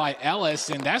getting hit by Ellis,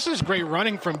 and that's just great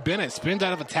running from Bennett. Spins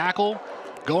out of a tackle,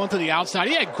 going to the outside.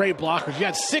 He had great blockers. He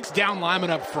had 6 down linemen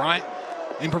up front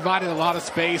and provided a lot of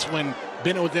space when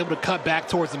Bennett was able to cut back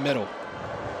towards the middle.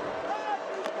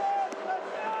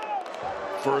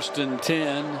 1st and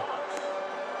 10.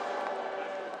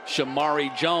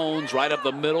 Shamari Jones right up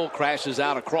the middle, crashes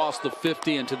out across the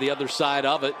 50 and to the other side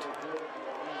of it.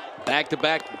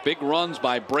 Back-to-back big runs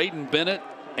by Braden Bennett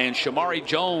and Shamari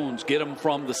Jones get him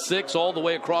from the 6 all the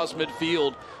way across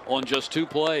midfield on just 2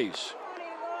 plays.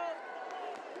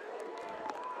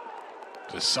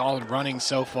 Just solid running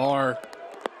so far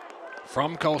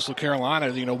from Coastal Carolina.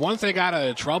 You know, once they got out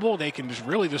of trouble, they can just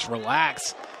really just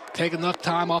relax, take enough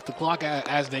time off the clock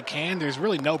as they can. There's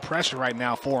really no pressure right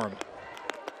now for them.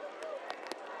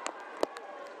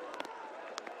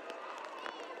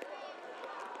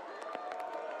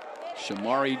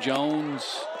 Shamari Jones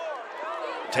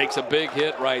takes a big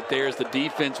hit right there as the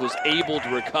defense was able to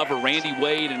recover. Randy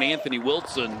Wade and Anthony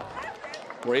Wilson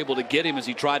were able to get him as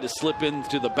he tried to slip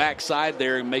into the backside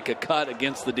there and make a cut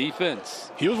against the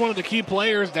defense. He was one of the key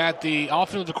players that the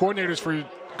offensive coordinators for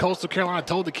Coastal Carolina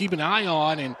told to keep an eye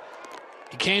on, and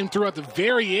he came through at the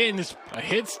very end. Just a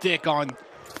hit stick on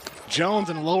Jones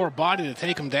in the lower body to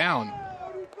take him down.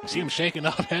 You see him shaking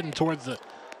up, heading towards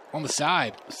on the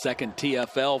side. Second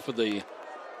TFL for the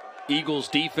Eagles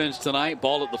defense tonight.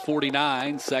 Ball at the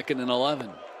 49, 2nd and 11.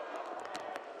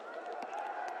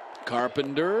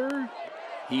 Carpenter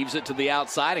heaves it to the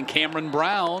outside, and Cameron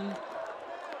Brown.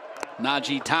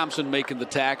 Najee Thompson making the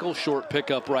tackle. Short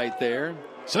pickup right there.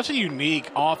 Such a unique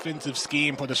offensive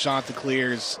scheme for the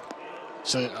Chanticleers.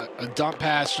 So a dump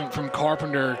pass from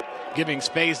Carpenter giving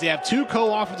space. They have 2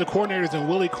 co-offensive coordinators in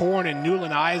Willie Korn and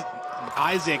Newland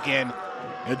Isaac, and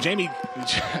Jamie,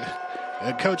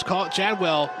 Coach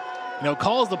Chadwell,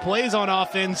 calls the plays on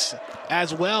offense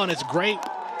as well, and it's great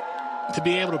to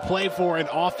be able to play for an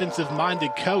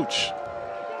offensive-minded coach.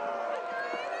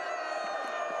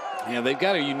 Yeah, they've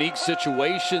got a unique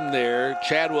situation there.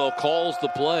 Chadwell calls the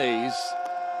plays.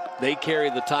 They carry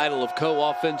the title of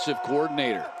co-offensive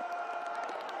coordinator.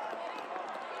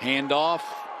 Handoff.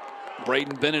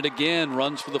 Braden Bennett again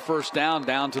runs for the first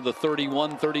down to the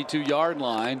 31, 32-yard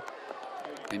line.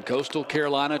 And Coastal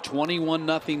Carolina,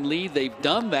 21-0 lead. They've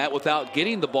done that without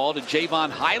getting the ball to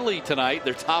Javon Hiley tonight,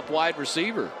 their top wide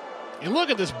receiver. And look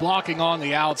at this blocking on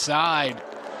the outside,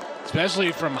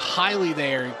 especially from Hiley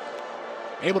there.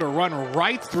 Able to run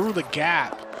right through the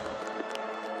gap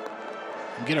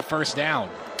and get a first down.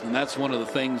 And that's one of the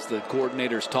things the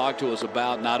coordinators talk to us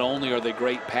about. Not only are they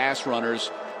great pass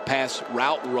runners, pass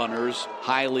route runners,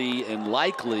 Hiley and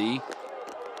Likely,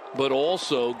 but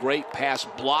also great pass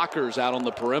blockers out on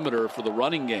the perimeter for the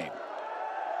running game.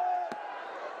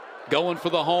 Going for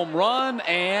the home run,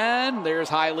 and there's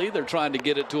Hiley. They're trying to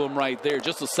get it to him right there.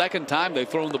 Just the second time they've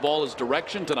thrown the ball his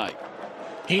direction tonight.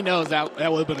 He knows that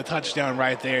would have been a touchdown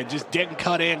right there. Just didn't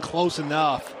cut in close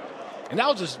enough. And that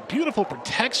was just beautiful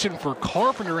protection for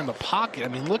Carpenter in the pocket. I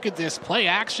mean, look at this play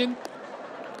action.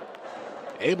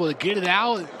 Able to get it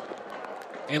out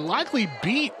and likely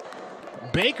beat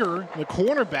Baker, the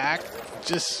cornerback.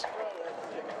 Just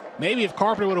maybe if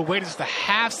Carpenter would have waited just a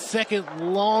half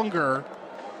second longer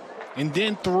and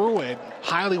then threw it,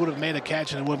 Hiley would have made a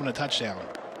catch and it would have been a touchdown.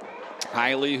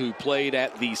 Hiley, who played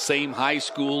at the same high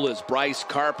school as Bryce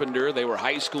Carpenter. They were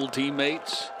high school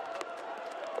teammates.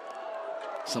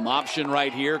 Some option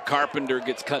right here. Carpenter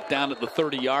gets cut down at the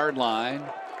 30-yard line.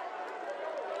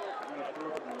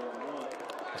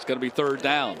 It's going to be 3rd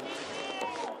down.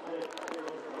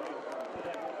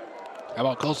 How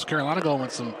about Coastal Carolina going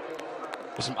with some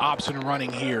option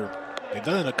running here? They've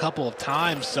done it a couple of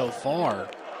times so far.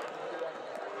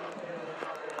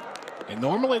 And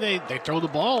normally they throw the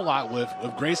ball a lot with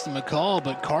Grayson McCall,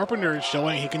 but Carpenter is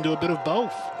showing he can do a bit of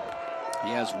both.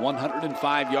 He has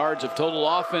 105 yards of total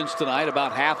offense tonight,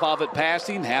 about half of it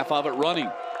passing, half of it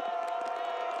running.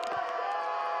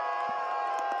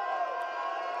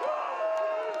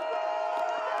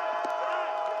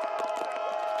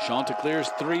 Chanticleers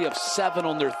 3 of 7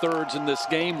 on their thirds in this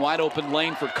game. Wide open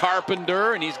lane for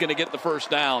Carpenter, and he's going to get the first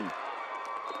down.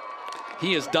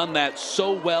 He has done that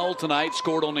so well tonight,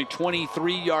 scored only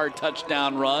 23-yard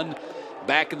touchdown run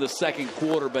back in the second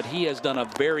quarter, but he has done a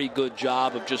very good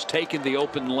job of just taking the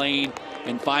open lane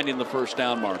and finding the first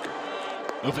down marker.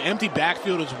 With an empty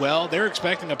backfield as well, they're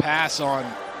expecting a pass on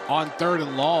 3rd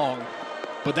and long,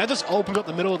 but that just opened up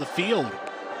the middle of the field.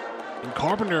 And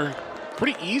Carpenter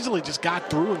pretty easily just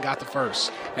got through and got the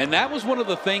first. And that was one of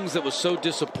the things that was so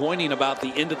disappointing about the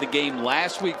end of the game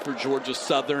last week for Georgia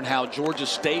Southern, how Georgia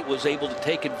State was able to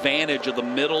take advantage of the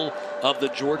middle of the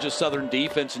Georgia Southern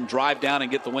defense and drive down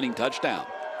and get the winning touchdown.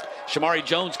 Shamari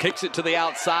Jones kicks it to the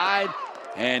outside,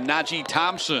 and Najee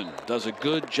Thompson does a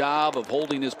good job of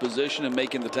holding his position and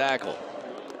making the tackle.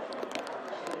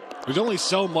 There's only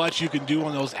so much you can do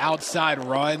on those outside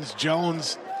runs.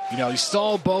 Jones, he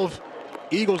saw both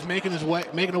Eagles making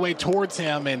their way towards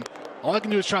him, and all he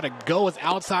can do is try to go as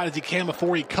outside as he can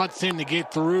before he cuts in to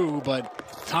get through, but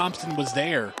Thompson was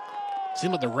there.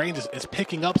 Seems like the rain is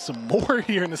picking up some more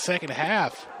here in the second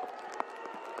half.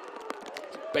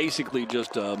 Basically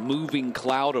just a moving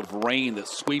cloud of rain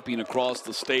that's sweeping across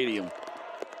the stadium.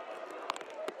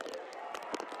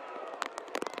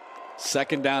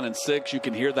 2nd down and 6. You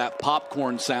can hear that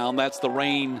popcorn sound. That's the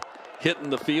rain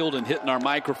hitting the field and hitting our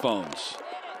microphones.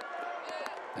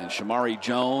 And Shamari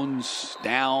Jones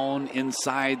down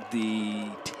inside the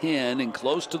 10 and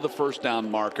close to the first down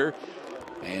marker,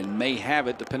 and may have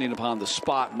it depending upon the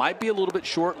spot. Might be a little bit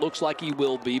short. Looks like he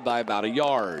will be by about a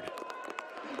yard.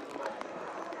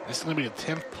 This is going to be the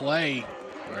 10th play,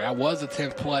 or that was the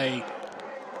 10th play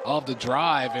of the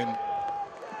drive, and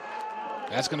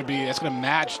that's going to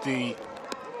match the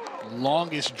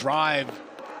longest drive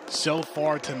so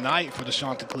far tonight for the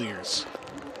Chanticleers.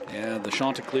 Yeah, the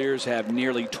Chanticleers have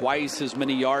nearly twice as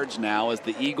many yards now as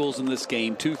the Eagles in this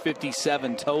game,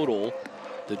 257 total.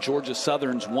 The Georgia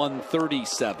Southern's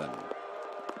 137.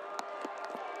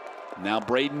 Now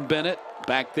Braden Bennett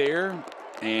back there,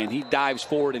 and he dives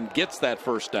forward and gets that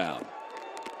first down.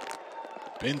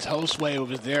 Ben Tosway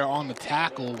was there on the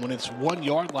tackle. When it's 1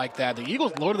 yard like that, the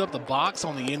Eagles loaded up the box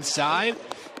on the inside.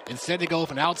 Instead, they go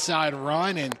with an outside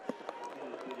run, and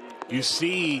you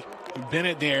see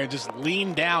Bennett there just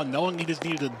lean down, knowing he just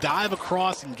needed to dive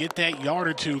across and get that yard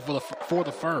or two for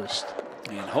the first.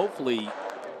 And hopefully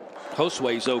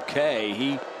Tosway's okay.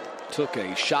 He took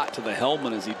a shot to the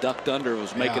helmet as he ducked under and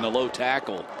was making a low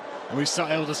tackle. And we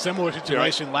saw it was a similar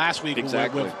situation last week with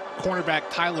cornerback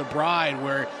Tyler Bride,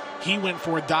 where he went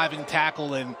for a diving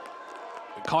tackle and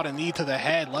caught a knee to the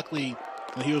head. Luckily,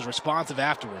 he was responsive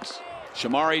afterwards.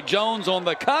 Shamari Jones on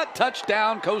the cut.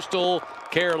 Touchdown, Coastal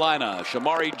Carolina.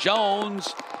 Shamari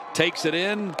Jones takes it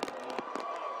in.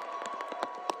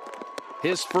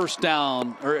 His first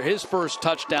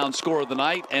touchdown score of the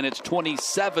night, and it's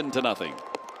 27-0.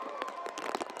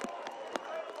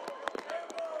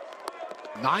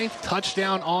 9th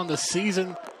touchdown on the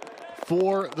season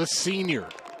for the senior.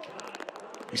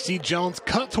 You see Jones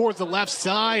cut towards the left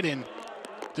side and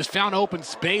just found open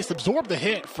space, absorbed the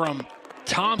hit from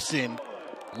Thompson,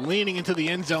 leaning into the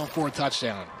end zone for a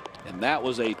touchdown. And that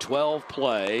was a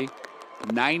 12-play,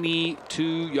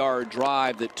 92-yard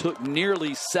drive that took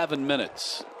nearly 7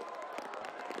 minutes.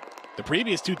 The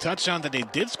previous 2 touchdowns that they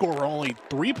did score were only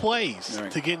 3 plays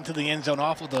to get into the end zone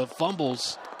off of the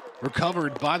fumbles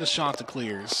recovered by the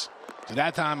Chanticleers. So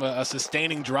that time a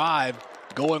sustaining drive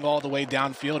going all the way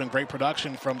downfield, and great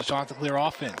production from the Chanticleer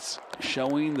offense.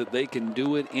 Showing that they can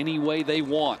do it any way they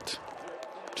want.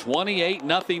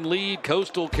 28-0 lead.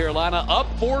 Coastal Carolina up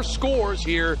 4 scores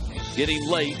here, getting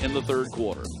late in the third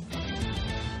quarter.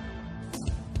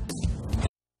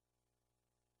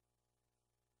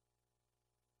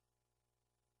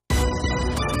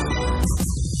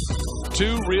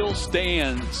 Two real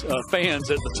fans at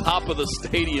the top of the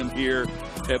stadium here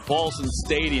at Paulson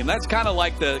Stadium. That's kind of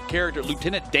like the character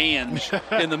Lieutenant Dange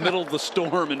in the middle of the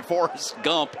storm in Forrest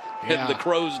Gump in the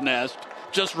crow's nest,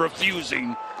 just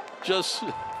refusing, just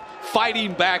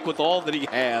fighting back with all that he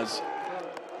has.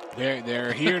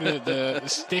 They're here to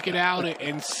stick it out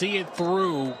and see it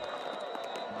through.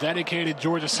 Dedicated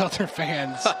Georgia Southern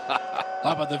fans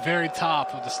up at the very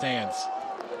top of the stands.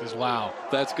 Wow.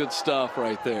 That's good stuff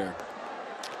right there.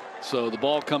 So the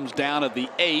ball comes down at the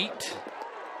 8.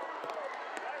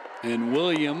 And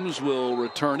Williams will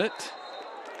return it.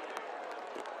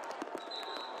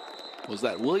 Was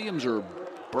that Williams or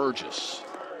Burgess?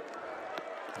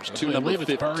 There's 2 number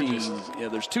 15s. Yeah,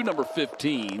 there's 2 number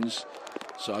 15s.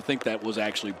 So I think that was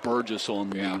actually Burgess on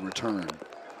the return.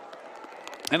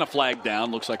 And a flag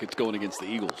down. Looks like it's going against the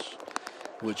Eagles,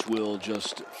 which will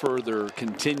just further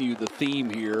continue the theme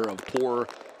here of poor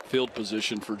field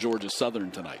position for Georgia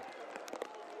Southern tonight.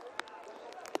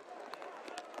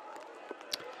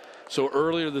 So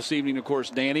earlier this evening, of course,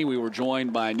 Danny, we were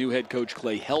joined by new head coach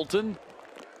Clay Helton.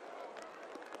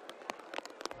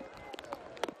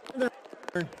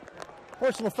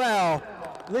 Personal foul,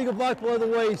 legal block below the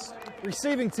waist,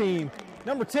 receiving team,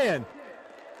 number 10.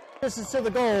 Distance to the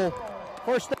goal,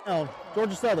 first down,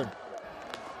 Georgia Southern.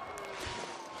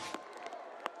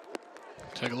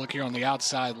 Take a look here on the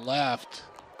outside left.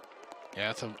 Yeah,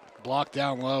 that's a block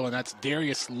down low, and that's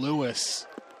Darius Lewis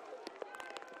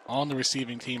on the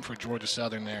receiving team for Georgia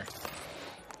Southern there.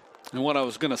 And what I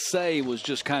was going to say was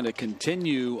just kind of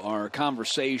continue our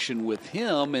conversation with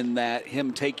him, in that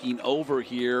him taking over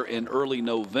here in early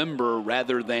November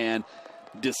rather than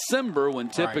December, when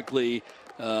typically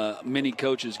many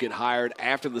coaches get hired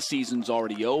after the season's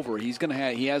already over. He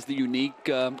has the unique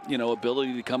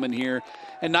ability to come in here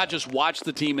and not just watch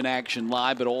the team in action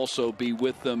live, but also be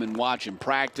with them and watch in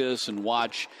practice and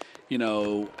watch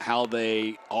how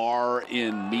they are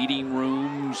in meeting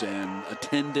rooms and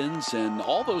attendance and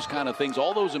all those kind of things,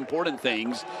 all those important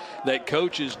things that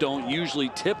coaches don't usually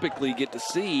typically get to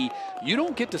see. You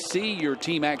don't get to see your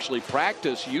team actually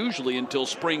practice usually until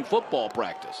spring football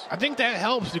practice. I think that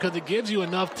helps because it gives you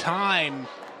enough time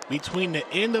between the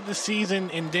end of the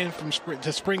season and then from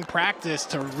spring practice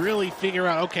to really figure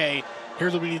out, okay,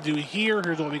 here's what we need to do here,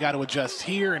 here's what we got to adjust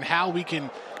here, and how we can.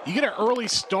 You get an early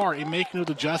start in making those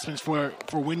adjustments for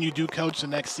when you do coach the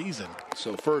next season.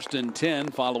 So 1st and 10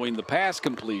 following the pass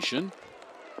completion.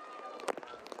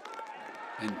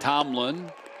 And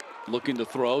Tomlin looking to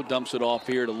throw, dumps it off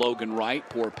here to Logan Wright.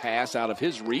 Poor pass out of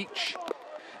his reach.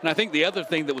 And I think the other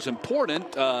thing that was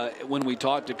important when we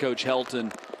talked to Coach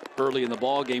Helton early in the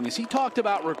ball game is he talked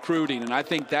about recruiting. And I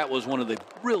think that was one of the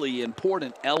really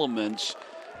important elements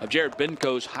of Jared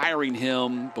Benko's hiring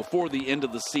him before the end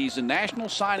of the season. National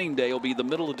Signing Day will be the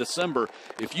middle of December.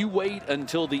 If you wait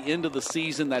until the end of the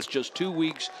season, that's just 2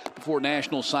 weeks before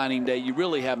National Signing Day, you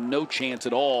really have no chance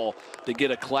at all to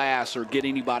get a class or get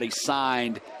anybody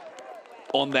signed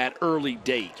on that early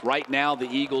date. Right now, the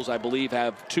Eagles, I believe,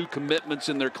 have 2 commitments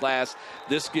in their class.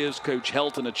 This gives Coach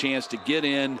Helton a chance to get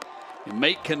in and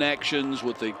make connections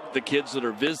with the kids that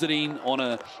are visiting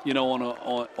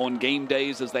on game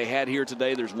days as they had here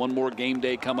today. There's one more game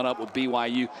day coming up with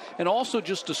BYU, and also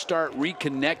just to start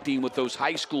reconnecting with those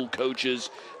high school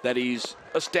coaches that he's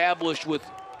established with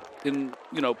in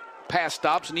past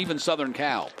stops and even Southern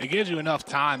Cal. It gives you enough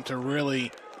time to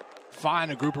really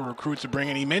find a group of recruits to bring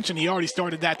in. He mentioned he already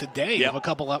started that today, a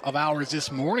couple of hours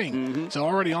this morning. Mm-hmm. So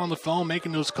already on the phone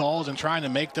making those calls and trying to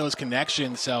make those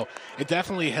connections. So it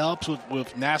definitely helps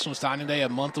with National Signing Day a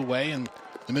month away in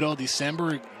the middle of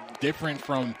December. Different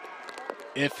from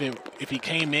if he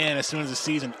came in as soon as the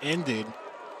season ended.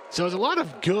 So there's a lot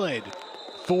of good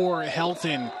for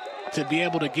Helton to be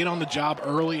able to get on the job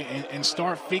early and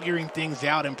start figuring things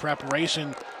out in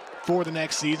preparation for the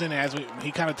next season. As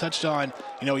he kind of touched on,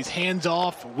 he's hands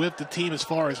off with the team as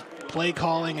far as play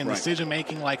calling and decision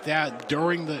making like that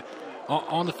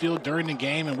on the field during the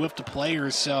game and with the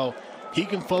players. So he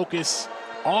can focus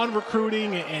on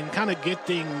recruiting and kind of get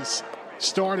things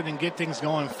started and get things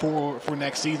going for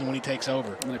next season when he takes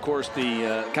over. And of course,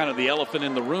 the kind of the elephant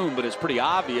in the room, but it's pretty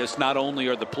obvious. Not only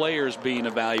are the players being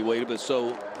evaluated, but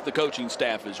so the coaching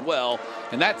staff as well.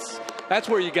 And that's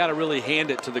where you got to really hand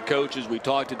it to the coaches. We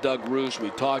talked to Doug Roos. We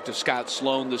talked to Scott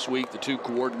Sloan this week, the 2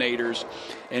 coordinators,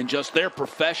 and just their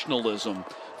professionalism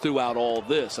throughout all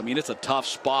this. I mean, it's a tough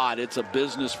spot. It's a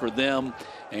business for them,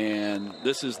 and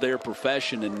this is their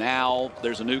profession. And now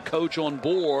there's a new coach on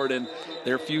board, and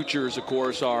their futures, of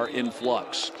course, are in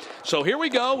flux. So here we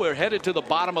go. We're headed to the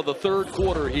bottom of the 3rd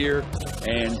quarter here,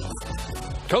 and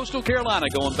Coastal Carolina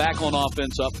going back on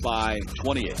offense up by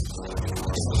 28.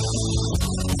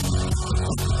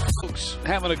 Folks,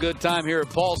 having a good time here at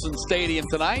Paulson Stadium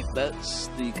tonight. That's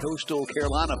the Coastal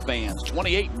Carolina fans.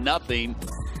 28-0.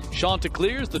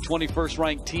 Chanticleer is the 21st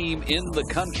ranked team in the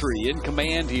country in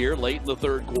command here late in the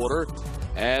 3rd quarter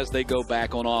as they go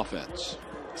back on offense.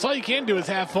 So all you can do is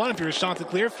have fun if you're a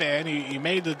Chanticleer fan. You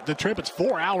made the trip. It's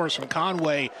 4 hours from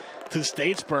Conway to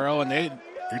Statesboro, and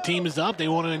your team is up. They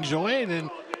want to enjoy it, and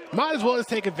might as well just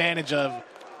take advantage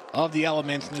of the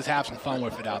elements and just have some fun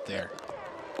with it out there.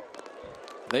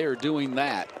 They are doing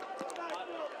that.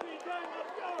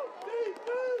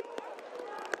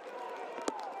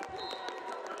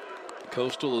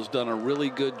 Coastal has done a really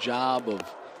good job of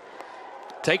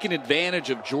taking advantage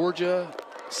of Georgia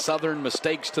Southern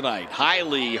mistakes tonight.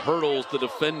 Hiley hurdles the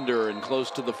defender and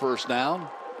close to the first down.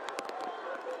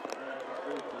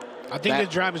 I think this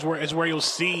drive is where you'll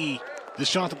see the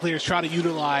Chanticleers try to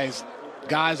utilize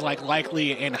guys like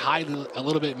Likely and Hiley a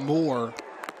little bit more.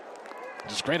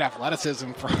 Just great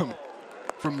athleticism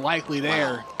from Likely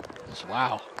there.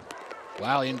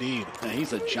 Wow, indeed. And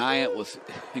he's a giant with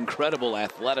incredible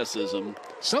athleticism.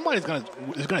 Somebody's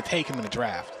gonna take him in the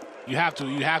draft. You have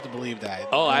to believe that.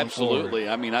 Oh, absolutely.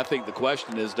 I mean, I think the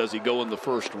question is, does he go in the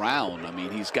 1st round? I mean,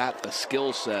 he's got the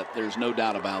skill set. There's no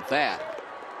doubt about that.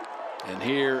 And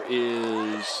here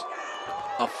is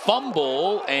a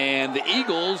fumble, and the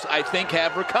Eagles, I think,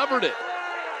 have recovered it.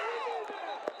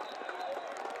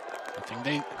 I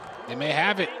think they may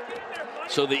have it.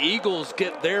 So the Eagles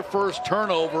get their first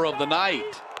turnover of the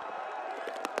night.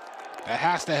 That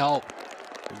has to help.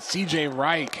 And C.J.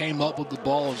 Wright came up with the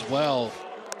ball as well.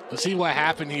 Let's see what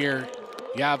happened here.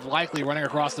 You have Likely running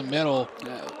across the middle.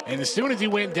 Yeah. And as soon as he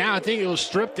went down, I think it was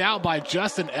stripped out by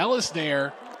Justin Ellis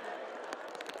there.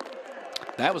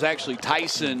 That was actually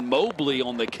Tyson Mobley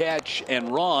on the catch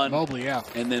and run. Mobley, yeah.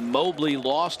 And then Mobley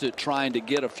lost it trying to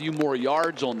get a few more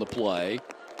yards on the play.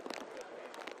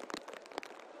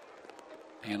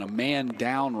 And a man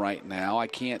down right now. I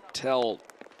can't tell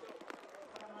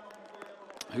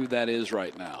who that is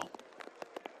right now.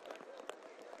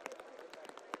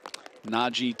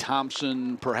 Najee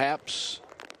Thompson, perhaps.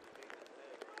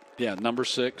 Yeah, number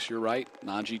 6, you're right.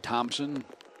 Najee Thompson.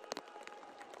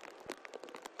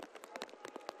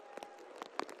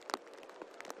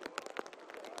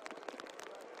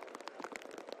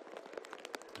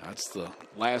 That's the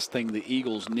last thing the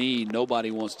Eagles need.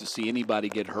 Nobody wants to see anybody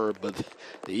get hurt, but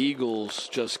the Eagles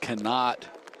just cannot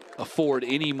afford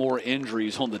any more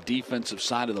injuries on the defensive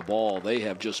side of the ball. They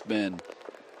have just been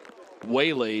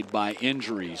waylaid by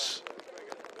injuries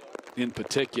in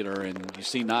particular, and you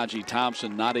see Najee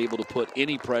Thompson not able to put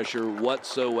any pressure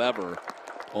whatsoever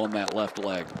on that left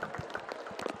leg.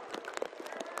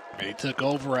 He took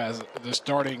over as the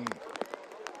starting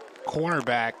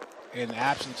cornerback in the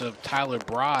absence of Tyler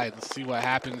Bride. Let's see what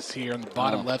happens here on the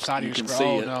bottom left side of your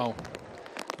screen. Oh, no.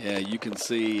 Yeah, you can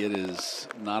see it is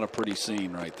not a pretty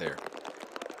scene right there.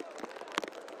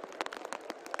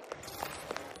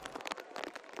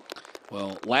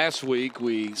 Well, last week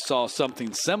we saw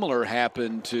something similar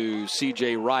happen to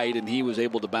C.J. Wright, and he was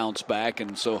able to bounce back,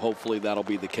 and so hopefully that'll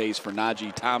be the case for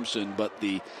Najee Thompson, but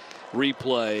the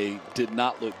replay did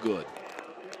not look good.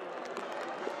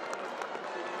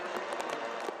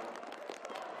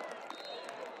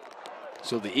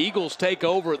 So the Eagles take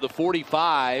over at the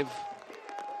 45.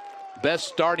 Best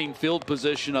starting field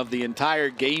position of the entire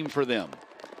game for them.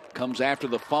 Comes after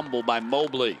the fumble by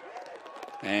Mobley.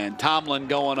 And Tomlin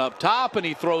going up top, and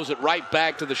he throws it right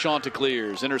back to the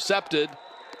Chanticleers. Intercepted.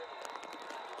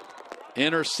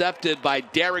 Intercepted by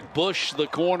Derek Bush, the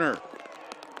corner.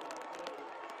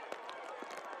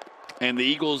 And the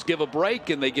Eagles give a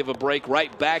break, and they give a break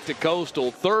right back to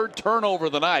Coastal. Third turnover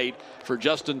of the night for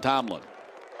Justin Tomlin.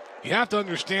 You have to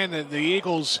understand that the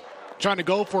Eagles trying to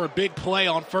go for a big play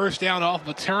on first down off of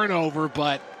a turnover,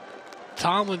 but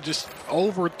Tomlin just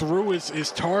overthrew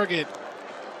his target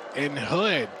in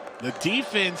Hood. The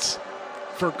defense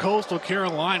for Coastal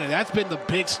Carolina, that's been the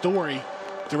big story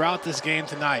throughout this game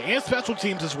tonight, and special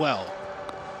teams as well.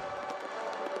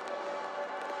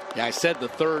 Yeah, I said the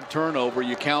third turnover.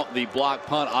 You count the block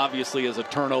punt obviously as a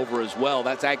turnover as well.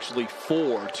 That's actually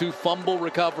 4. 2 fumble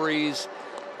recoveries,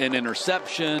 an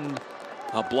interception,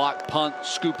 a block punt,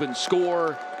 scoop and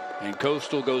score, and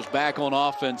Coastal goes back on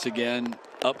offense again,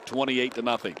 up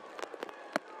 28-0.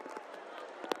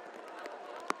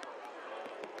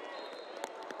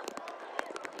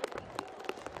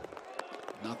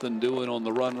 Nothing doing on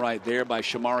the run right there by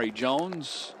Shamari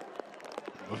Jones.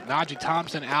 With Najee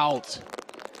Thompson out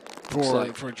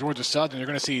for Georgia Southern, you're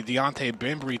going to see Deontay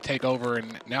Bembry take over,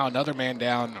 and now another man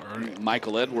down.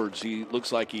 Michael Edwards, he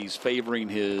looks like he's favoring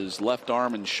his left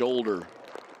arm and shoulder.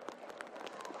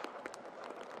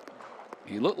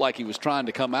 He looked like he was trying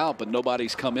to come out, but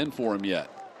nobody's come in for him yet.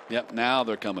 Yep, now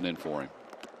they're coming in for him.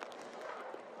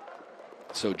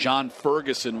 So John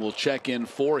Ferguson will check in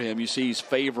for him. You see he's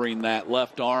favoring that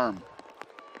left arm.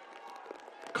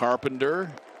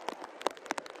 Carpenter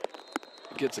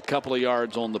gets a couple of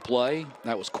yards on the play.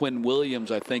 That was Quinn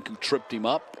Williams, I think, who tripped him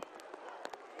up.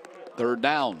 Third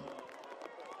down.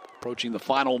 Approaching the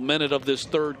final minute of this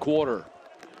third quarter.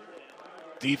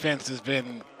 Defense has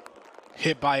been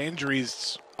hit by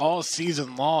injuries all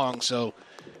season long, so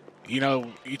you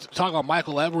talk about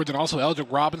Michael Edwards and also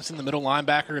Eldrick Robinson, the middle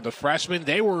linebacker, the freshman.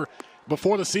 They were,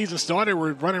 before the season started,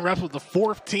 were running reps with the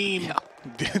 4th team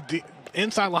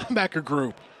inside linebacker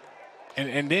group,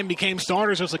 and then became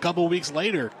starters just a couple of weeks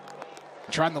later,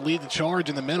 trying to lead the charge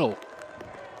in the middle.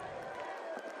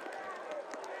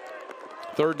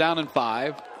 Third down and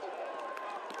 5.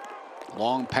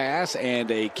 Long pass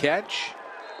and a catch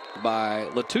by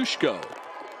Latushko.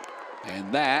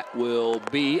 And that will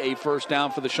be a first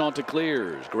down for the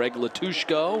Chanticleers. Greg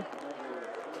Latushko,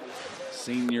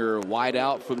 senior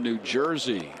wideout from New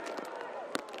Jersey,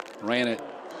 ran it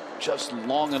just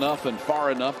long enough and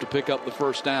far enough to pick up the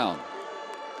first down.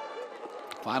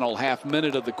 Final half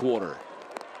minute of the quarter.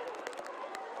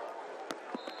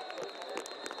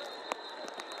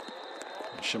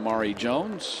 Shamari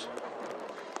Jones.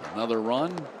 Another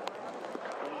run.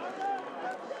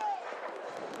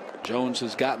 Jones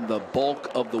has gotten the bulk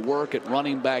of the work at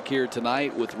running back here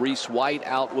tonight with Reese White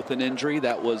out with an injury.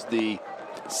 That was the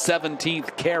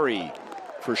 17th carry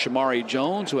for Shamari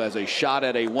Jones, who has a shot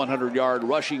at a 100-yard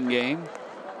rushing game.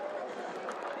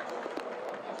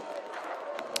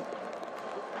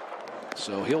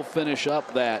 So he'll finish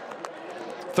up that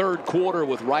third quarter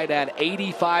with right at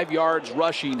 85 yards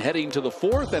rushing, heading to the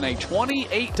fourth, and a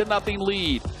 28-0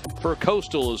 lead for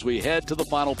Coastal as we head to the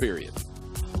final period.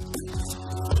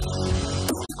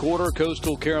 Quarter,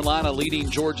 Coastal Carolina leading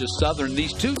Georgia Southern.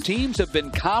 These two teams have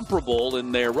been comparable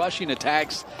in their rushing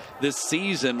attacks this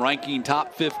season, ranking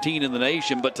top 15 in the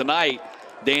nation. But tonight,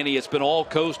 Danny, it's been all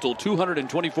Coastal,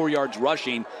 224 yards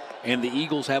rushing, and the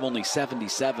Eagles have only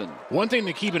 77. One thing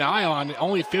to keep an eye on,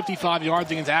 only 55 yards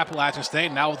against Appalachian State,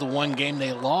 and that was the one game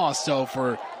they lost. So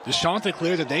for the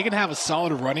Chanticleers, if they can have a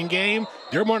solid running game,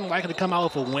 they're more than likely to come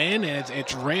out with a win, and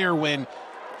it's rare when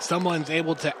someone's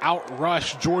able to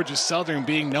outrush Georgia Southern,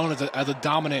 being known as a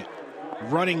dominant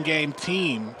running game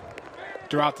team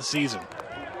throughout the season.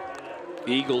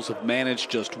 Eagles have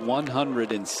managed just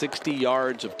 160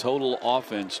 yards of total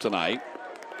offense tonight.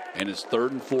 And it's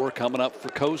 3rd and 4 coming up for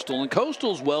Coastal. And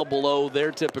Coastal's well below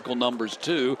their typical numbers,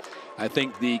 too. I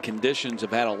think the conditions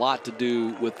have had a lot to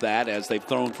do with that, as they've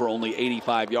thrown for only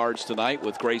 85 yards tonight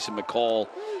with Grayson McCall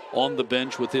on the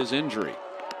bench with his injury.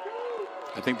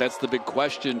 I think that's the big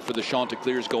question for the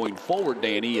Chanticleers going forward,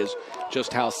 Danny, is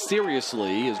just how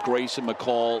seriously is Grayson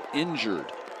McCall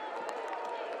injured.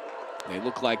 They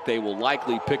look like they will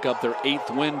likely pick up their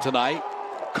 8th win tonight.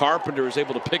 Carpenter is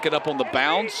able to pick it up on the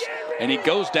bounce, and he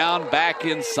goes down back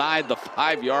inside the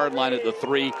 5-yard line at the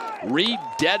 3. Reed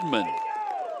Dedman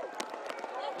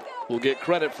will get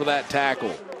credit for that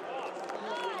tackle.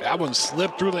 That one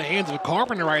slipped through the hands of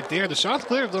Carpenter right there. The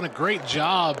Chanticleers have done a great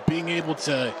job being able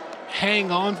to hang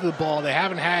on to the ball. They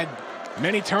haven't had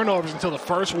many turnovers until the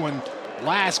first one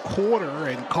last quarter,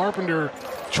 and Carpenter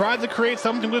tried to create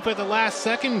something with it at the last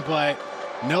second, but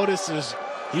notices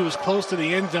he was close to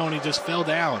the end zone. He just fell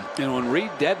down. And when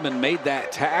Reed Dedman made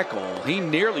that tackle, he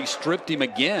nearly stripped him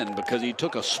again because he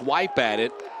took a swipe at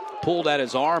it, pulled at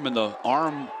his arm, and the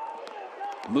arm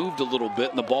moved a little bit,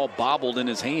 and the ball bobbled in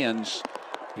his hands.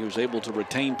 He was able to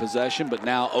retain possession, but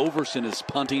now Overson is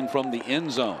punting from the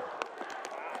end zone.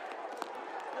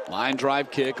 Line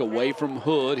drive kick away from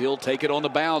Hood. He'll take it on the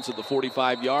bounce at the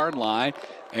 45-yard line,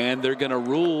 and they're going to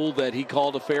rule that he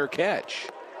called a fair catch,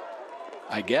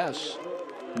 I guess.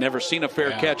 Never seen a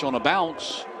fair catch on a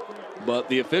bounce, but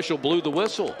the official blew the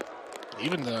whistle.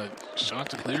 Even the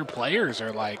Chanticleer players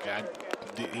are like,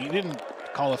 he didn't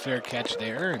call a fair catch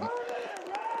there.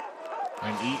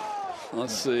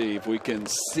 Let's see if we can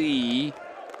see.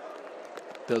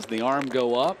 Does the arm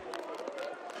go up?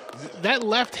 That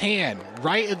left hand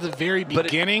right at the very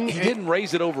beginning. He didn't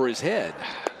raise it over his head.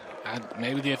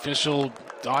 Maybe the official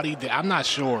thought he did. I'm not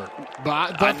sure.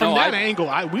 But from that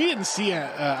angle, we didn't see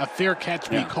a fair catch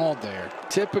be called there.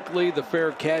 Typically, the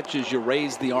fair catch is you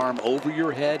raise the arm over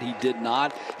your head. He did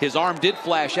not. His arm did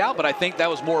flash out, but I think that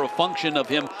was more a function of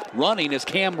him running, as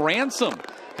Cam Ransom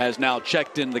has now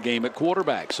checked in the game at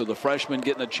quarterback. So the freshman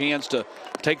getting a chance to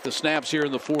take the snaps here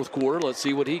in the fourth quarter. Let's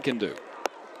see what he can do.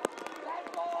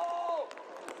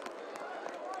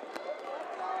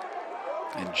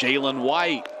 And Jalen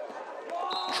White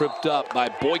tripped up by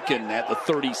Boykin at the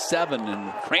 37,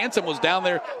 and Ransom was down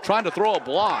there trying to throw a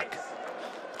block.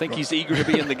 I think he's eager to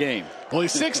be in the game. Well,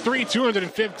 he's 6'3",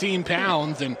 215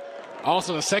 pounds, and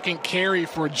also the second carry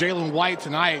for Jalen White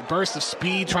tonight. Burst of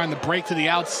speed, trying to break to the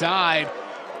outside.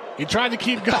 He tried to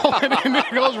keep going, and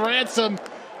there goes Ransom,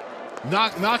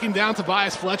 knocking down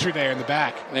Tobias Fletcher there in the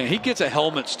back. And he gets a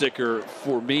helmet sticker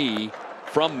from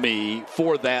me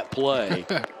for that play.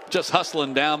 Just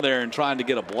hustling down there and trying to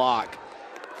get a block.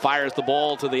 Fires the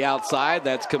ball to the outside.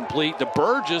 That's complete to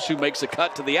Burgess, who makes a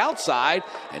cut to the outside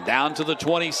and down to the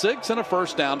 26, and a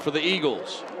first down for the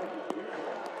Eagles.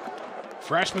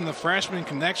 Freshman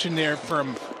connection there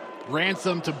from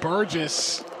Ransom to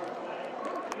Burgess.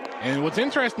 And what's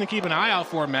interesting to keep an eye out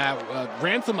for, Matt,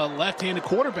 Ransom, a left-handed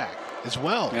quarterback as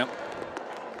well. Yep.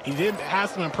 He did have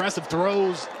some impressive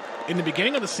throws in the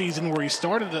beginning of the season where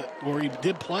he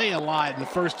did play a lot in the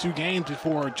first 2 games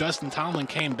before Justin Tomlin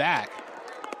came back.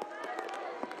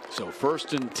 So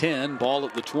 1st and 10, ball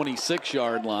at the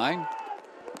 26-yard line.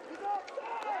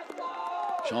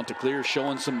 Chanticleer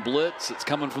showing some blitz. It's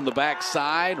coming from the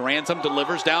backside. Ransom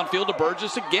delivers downfield to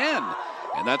Burgess again.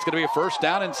 And that's going to be a first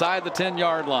down inside the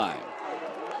 10-yard line.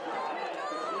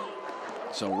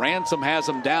 So Ransom has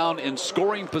him down in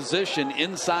scoring position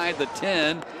inside the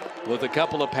 10. with a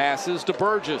couple of passes to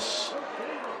Burgess.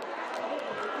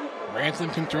 Ransom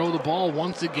can throw the ball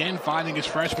once again, finding his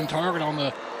freshman target on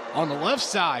the left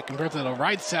side compared to the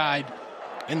right side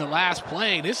in the last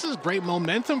play. This is great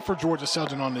momentum for Georgia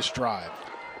Southern on this drive.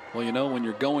 Well, you know, when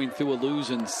you're going through a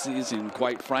losing season,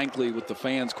 quite frankly, with the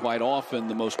fans, quite often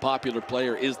the most popular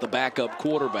player is the backup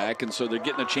quarterback, and so they're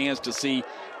getting a chance to see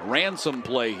Ransom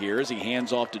play here as he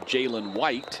hands off to Jalen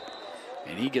White,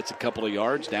 and he gets a couple of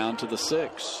yards down to the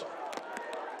 6.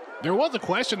 There was a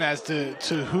question as to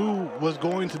who was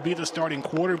going to be the starting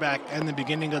quarterback in the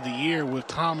beginning of the year with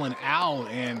Tomlin out.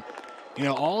 And, you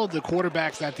know, all of the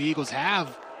quarterbacks that the Eagles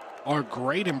have are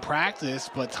great in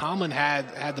practice, but Tomlin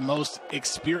had the most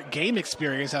game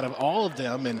experience out of all of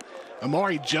them. And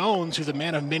Amari Jones, who's a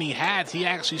man of many hats, he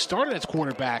actually started as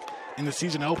quarterback in the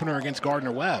season opener against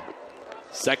Gardner-Webb.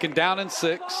 2nd down and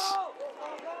 6.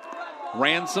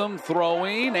 Ransom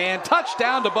throwing, and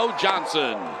touchdown to Bo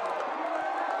Johnson.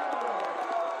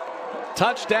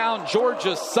 Touchdown,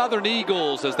 Georgia Southern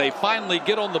Eagles, as they finally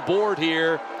get on the board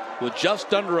here with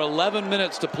just under 11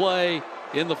 minutes to play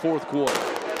in the 4th quarter.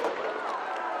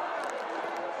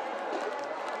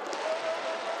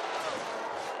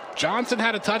 Johnson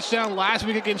had a touchdown last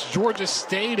week against Georgia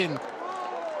State, and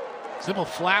simple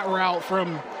flat route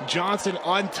from Johnson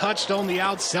untouched on the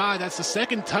outside. That's the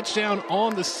 2nd touchdown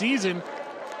on the season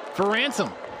for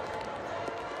Ransom.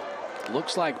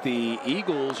 Looks like the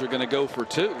Eagles are going to go for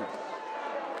 2.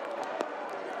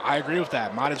 I agree with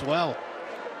that. Might as well.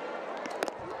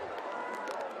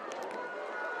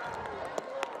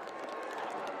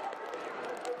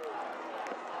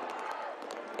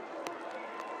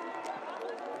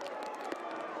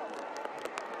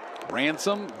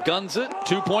 Ransom guns it.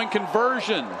 2-point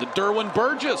conversion to Derwin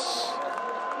Burgess.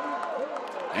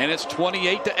 And it's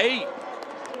 28-8.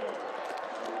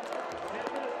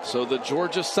 So the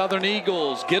Georgia Southern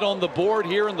Eagles get on the board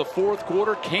here in the 4th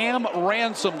quarter. Cam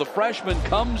Ransom, the freshman,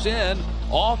 comes in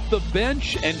off the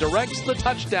bench and directs the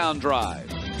touchdown drive.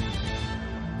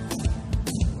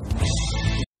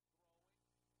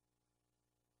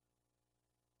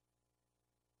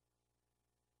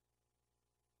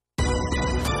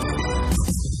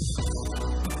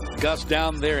 Gus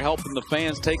down there helping the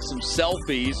fans take some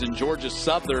selfies, and Georgia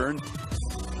Southern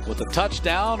with a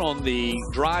touchdown on the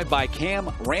drive by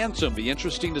Cam Ransom. Be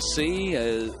interesting to see,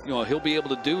 he'll be able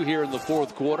to do here in the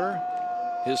 4th quarter.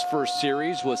 His first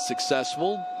series was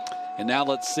successful, and now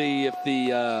let's see if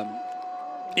the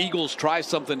Eagles try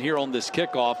something here on this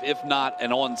kickoff. If not an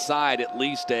onside, at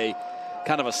least a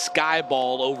kind of a sky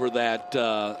ball over that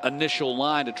initial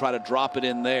line to try to drop it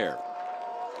in there.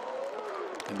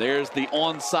 And there's the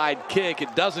onside kick.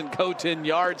 It doesn't go 10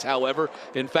 yards, however.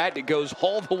 In fact, it goes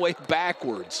all the way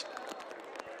backwards.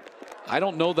 I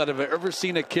don't know that I've ever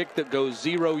seen a kick that goes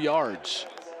 0 yards.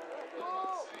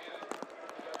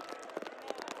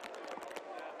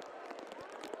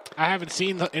 I haven't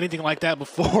seen anything like that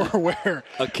before where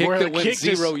a kick that went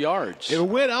 0 yards. It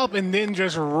went up and then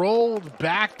just rolled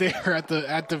back there at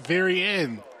the very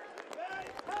end.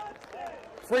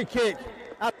 Free kick,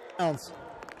 out of bounds.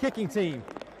 Kicking team.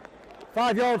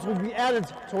 5 yards will be added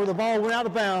to where the ball went out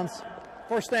of bounds.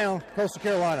 1st down, Coastal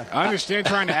Carolina. I understand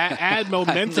trying to add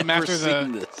momentum after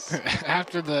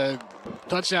the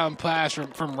touchdown pass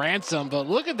from Ransom, but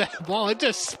look at that ball. It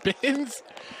just spins.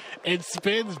 It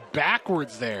spins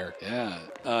backwards there. Yeah.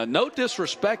 No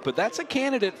disrespect, but that's a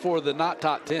candidate for the not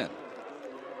top 10.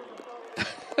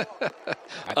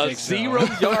 A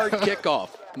 0-yard kickoff.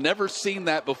 Never seen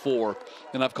that before,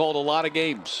 and I've called a lot of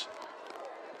games.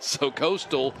 So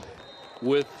Coastal,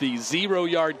 with the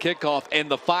 0-yard kickoff and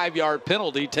the 5-yard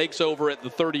penalty, takes over at the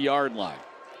 30-yard line.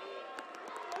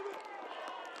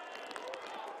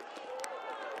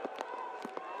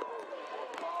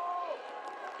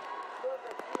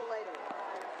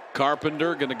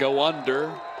 Carpenter going to go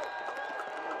under.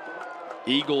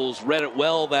 Eagles read it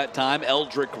well that time.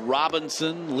 Eldrick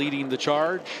Robinson leading the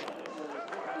charge.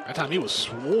 That time he was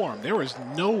swarmed. There was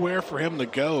nowhere for him to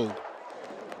go.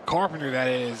 Carpenter, that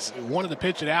is, wanted to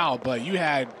pitch it out, but you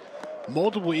had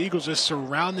multiple Eagles just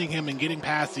surrounding him and getting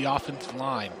past the offensive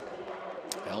line.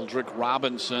 Eldrick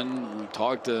Robinson, we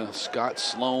talked to Scott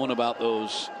Sloan about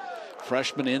those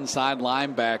freshman inside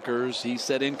linebackers. He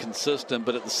said inconsistent,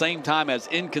 but at the same time, as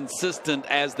inconsistent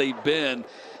as they've been,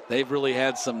 they've really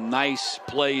had some nice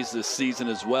plays this season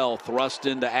as well. Thrust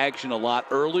into action a lot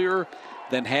earlier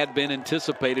than had been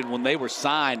anticipated when they were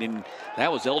signed, and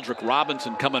that was Eldrick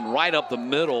Robinson coming right up the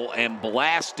middle and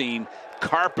blasting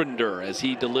Carpenter as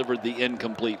he delivered the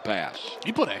incomplete pass.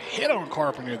 He put a hit on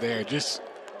Carpenter there, just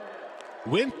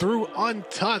went through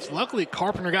untouched. Luckily,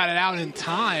 Carpenter got it out in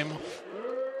time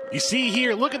You see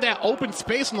here, look at that open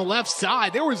space on the left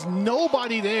side. There was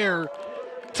nobody there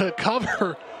to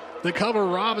cover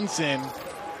Robinson.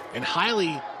 And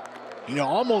Hiley,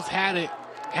 almost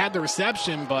had the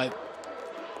reception, but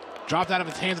dropped out of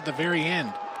his hands at the very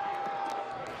end.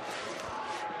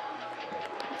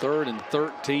 3rd and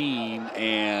 13,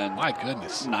 and my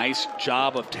goodness, nice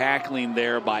job of tackling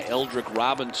there by Eldrick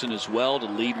Robinson as well to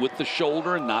lead with the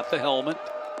shoulder and not the helmet.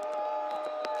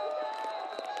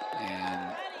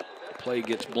 And play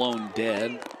gets blown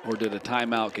dead, or did a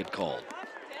timeout get called?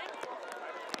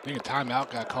 I think a timeout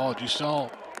got called. You saw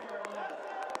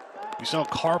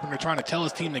Carpenter trying to tell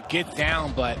his team to get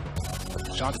down, but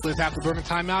Chanticleers have to burn a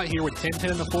timeout here with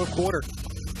 10-10 in the fourth quarter.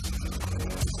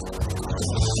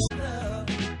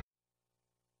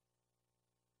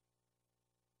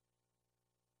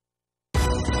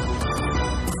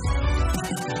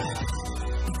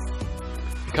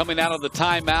 Coming out of the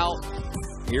timeout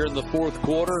here in the fourth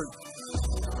quarter.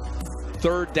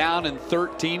 3rd down and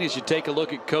 13 as you take a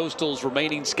look at Coastal's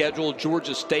remaining schedule.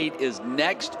 Georgia State is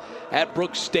next at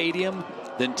Brooks Stadium.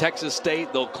 Then Texas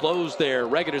State, they'll close their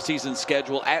regular season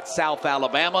schedule at South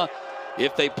Alabama.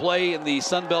 If they play in the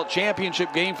Sun Belt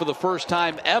Championship game for the first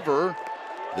time ever,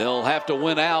 they'll have to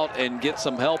win out and get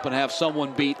some help and have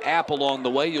someone beat App along the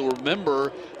way. You'll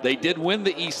remember they did win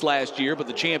the East last year, but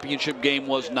the championship game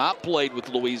was not played with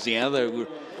Louisiana. They were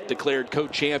declared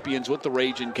co-champions with the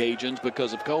Ragin' Cajuns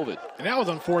because of COVID. And that was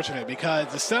unfortunate because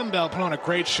the Sun Belt put on a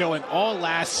great showing all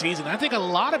last season. I think a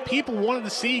lot of people wanted to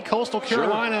see Coastal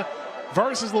Carolina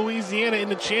versus Louisiana in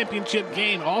the championship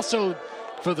game. Also,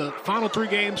 for the final 3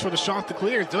 games for the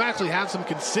Chanticleers, they'll actually have some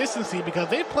consistency because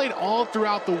they played all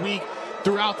throughout the week,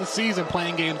 throughout the season,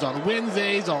 playing games on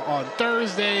Wednesdays, on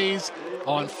Thursdays,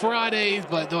 on Fridays,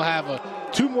 but they'll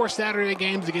have 2 more Saturday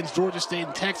games against Georgia State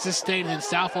and Texas State, and then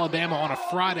South Alabama on a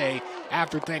Friday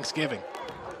after Thanksgiving.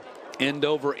 End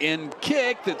over end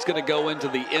kick that's going to go into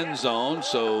the end zone,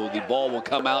 so the ball will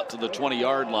come out to the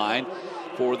 20-yard line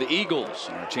for the Eagles.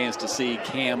 And a chance to see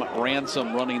Cam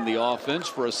Ransom running the offense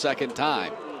for a second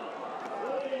time.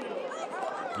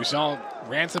 We saw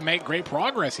Ransom make great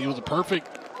progress. He was a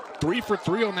perfect 3 for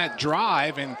 3 on that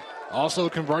drive and also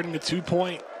converting the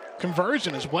 2-point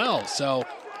conversion as well. So,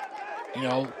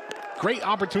 great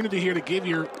opportunity here to give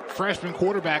your freshman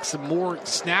quarterback some more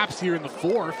snaps here in the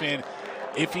fourth. And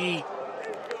if he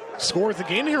scores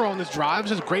again here on this drive,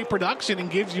 it's just great production and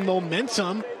gives you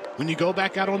momentum when you go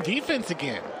back out on defense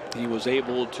again. He was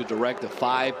able to direct a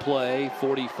 5-play,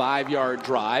 45-yard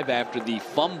drive after the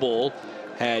fumble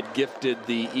had gifted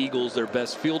the Eagles their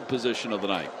best field position of the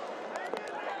night.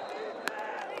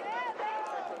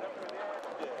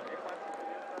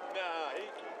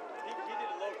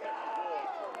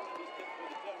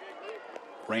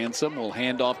 Ransom will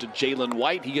hand off to Jalen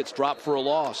White. He gets dropped for a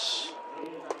loss.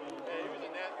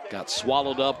 Got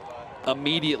swallowed up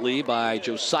immediately by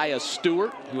Josiah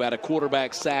Stewart, who had a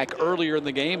quarterback sack earlier in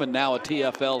the game and now a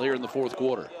TFL here in the fourth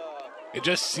quarter. It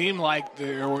just seemed like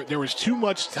there was too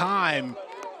much time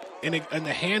in the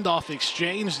handoff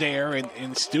exchange there,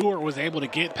 and Stewart was able to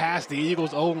get past the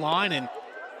Eagles' O-line and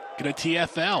get a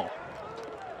TFL.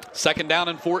 2nd down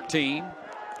and 14.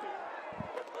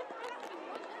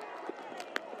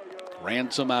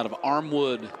 Ransom out of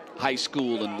Armwood High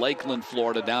School in Lakeland,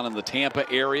 Florida, down in the Tampa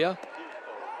area.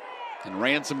 And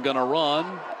Ransom going to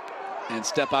run and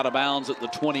step out of bounds at the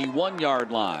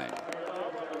 21-yard line.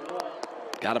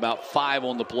 Got about 5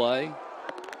 on the play.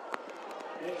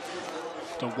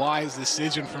 The wise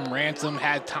decision from Ransom.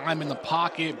 Had time in the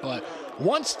pocket, but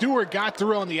once Stewart got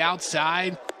through on the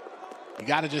outside, you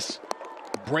got to just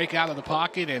break out of the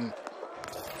pocket and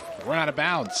run out of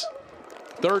bounds.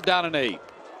 3rd down and 8.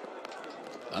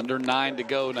 Under 9 to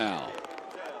go now.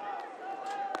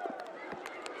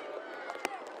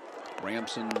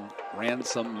 Ransom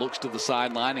looks to the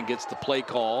sideline and gets the play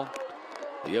call.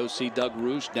 The OC Doug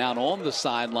Roos down on the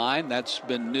sideline. That's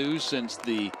been new since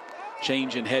the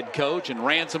change in head coach. And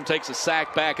Ransom takes a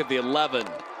sack back at the 11.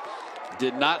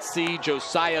 Did not see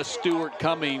Josiah Stewart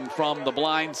coming from the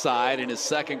blind side in his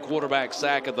 2nd quarterback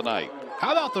sack of the night.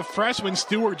 How about the freshman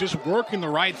Stewart just working the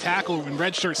right tackle and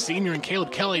redshirt senior and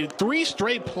Caleb Kelly? 3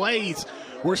 straight plays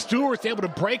where Stewart's able to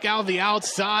break out of the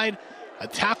outside, a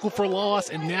tackle for loss,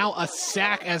 and now a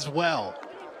sack as well.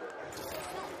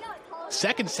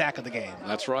 2nd sack of the game.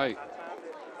 That's right.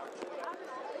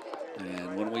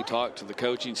 And when we talked to the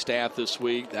coaching staff this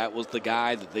week, that was the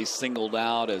guy that they singled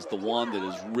out as the one that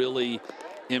has really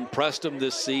impressed them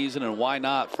this season. And why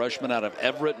not? Freshman out of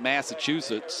Everett,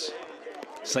 Massachusetts.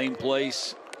 Same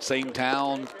place, same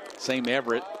town, same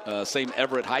Everett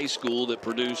High School that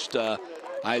produced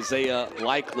Isaiah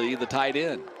Likely, the tight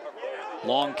end.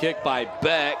 Long kick by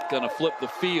Beck, going to flip the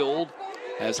field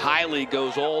as Hiley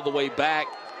goes all the way back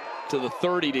to the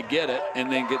 30 to get it,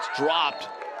 and then gets dropped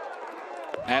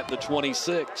at the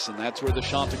 26. And that's where the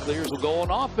Chanticleers will go on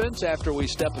offense after we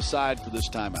step aside for this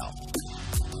timeout.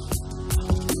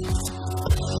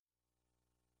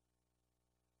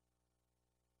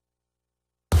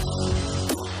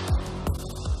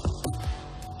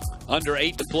 Under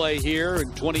 8 to play here,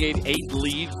 and 28-8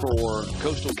 lead for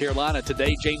Coastal Carolina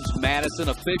today. James Madison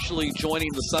officially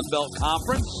joining the Sun Belt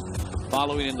Conference,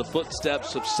 following in the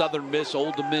footsteps of Southern Miss,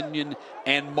 Old Dominion,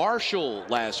 and Marshall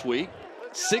last week.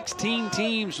 16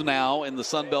 teams now in the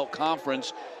Sun Belt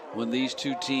Conference when these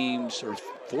two teams, or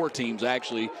 4 teams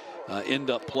actually, end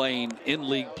up playing in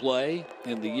league play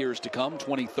in the years to come,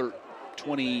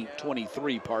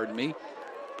 2023, pardon me.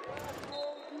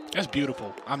 That's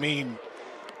beautiful. I mean,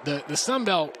 the Sun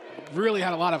Belt really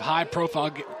had a lot of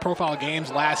high-profile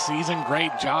games last season.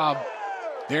 Great job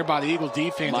there by the Eagles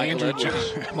defense.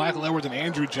 Michael Edwards and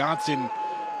Andrew Johnson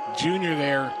Jr.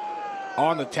 there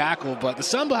on the tackle. But the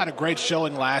Sun Belt had a great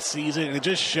showing last season, and it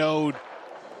just showed,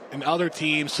 and other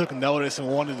teams took notice and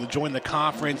wanted to join the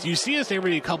conference. You see this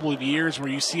every couple of years where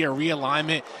you see a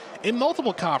realignment in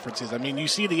multiple conferences. I mean, you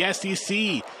see the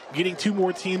SEC getting 2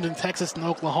 more teams in Texas and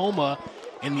Oklahoma,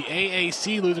 and the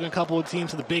AAC losing a couple of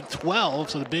teams to the Big 12,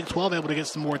 so the Big 12 able to get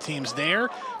some more teams there.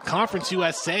 Conference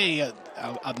USA,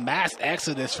 a mass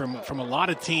exodus from a lot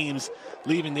of teams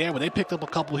leaving there, but they picked up a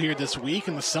couple here this week,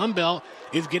 and the Sun Belt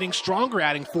is getting stronger,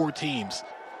 adding 4 teams.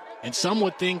 And some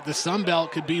would think the Sun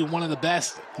Belt could be one of the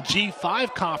best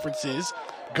G5 conferences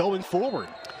going forward.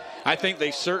 I think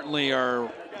they certainly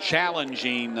are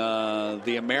challenging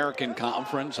the American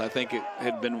Conference. I think it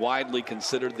had been widely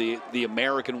considered the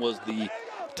American was the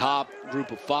top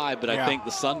group of 5, but I think the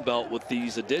Sun Belt, with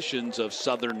these additions of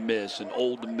Southern Miss and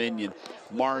Old Dominion,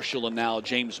 Marshall, and now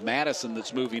James Madison,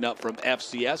 that's moving up from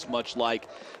FCS, much like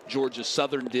Georgia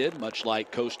Southern did, much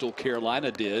like Coastal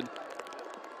Carolina did.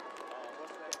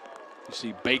 You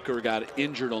see Baker got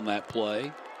injured on that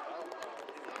play.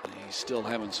 He's still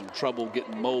having some trouble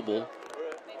getting mobile.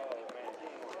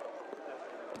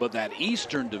 But that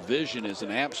Eastern Division is an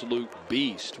absolute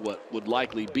beast. What would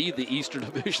likely be the Eastern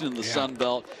Division in the Sun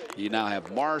Belt. You now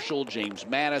have Marshall, James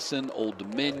Madison, Old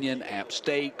Dominion, App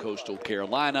State, Coastal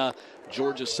Carolina,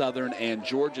 Georgia Southern, and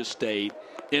Georgia State,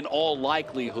 in all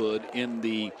likelihood in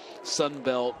the Sun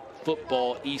Belt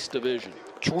Football East Division.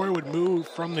 Troy would move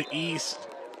from the East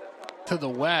to the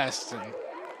West, and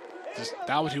just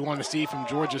that what you want to see from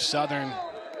Georgia Southern,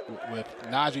 with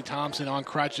Najee Thompson on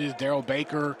crutches, Darrell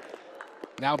Baker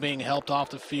now being helped off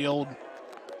the field.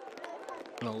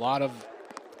 And a lot of,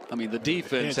 I mean, the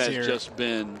defense has just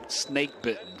been snake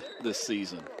bitten this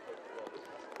season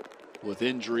with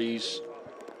injuries.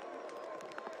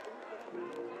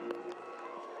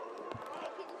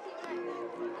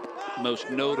 Most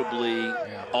notably,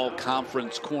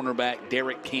 all-conference cornerback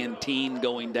Derek Canteen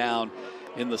going down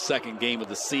in the second game of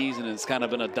the season. And it's kind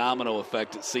of been a domino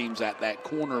effect, it seems, at that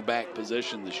cornerback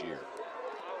position this year.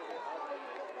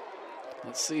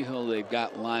 Let's see who they've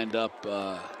got lined up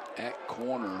at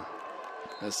corner.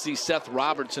 I see Seth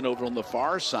Robertson over on the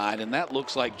far side, and that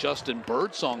looks like Justin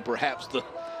Birdsong, perhaps the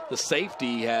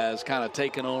safety, has kind of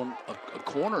taken on a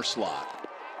corner slot.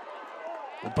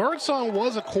 Well, Birdsong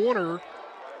was a corner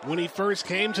when he first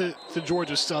came to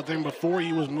Georgia Southern before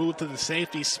he was moved to the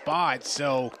safety spot.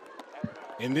 So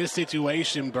in this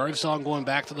situation, Birdsong going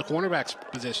back to the cornerback's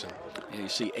position. Yeah, you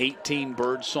see 18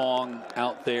 Birdsong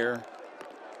out there.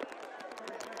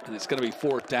 And it's going to be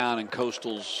 4th down, and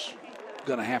Coastal's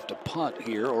going to have to punt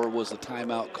here, or was a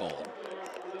timeout called?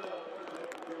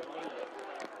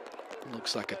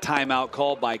 Looks like a timeout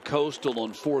called by Coastal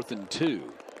on 4th and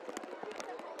 2.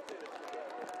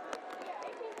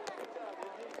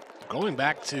 Going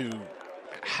back to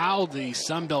how the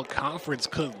Sun Belt Conference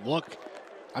could look,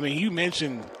 I mean, you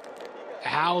mentioned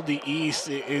how the East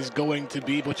is going to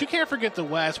be, but you can't forget the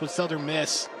West with Southern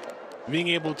Miss being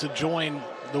able to join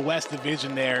the West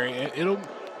Division there. It'll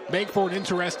make for an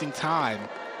interesting time.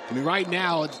 I mean, right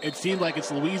now, it seems like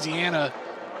it's Louisiana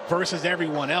versus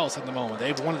everyone else at the moment.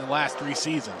 They've won the last 3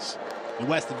 seasons. The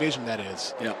West Division, that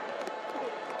is. Yep.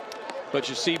 But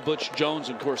you see Butch Jones,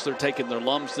 of course, they're taking their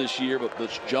lumps this year, but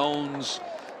Butch Jones,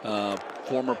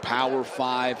 former Power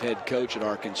 5 head coach at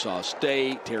Arkansas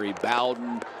State, Terry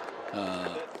Bowden,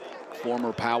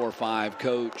 former Power 5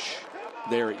 coach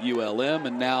there at ULM,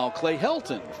 and now Clay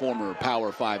Helton, former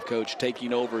Power 5 coach,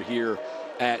 taking over here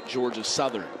at Georgia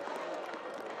Southern.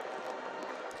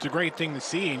 It's a great thing to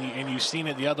see, and you've seen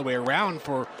it the other way around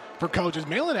for coaches,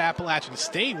 mainly at Appalachian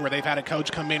State, where they've had a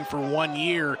coach come in for 1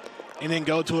 year and then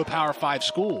go to a Power 5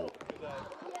 school.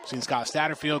 Seen Scott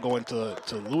Satterfield going to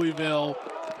Louisville.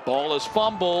 Ball is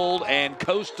fumbled, and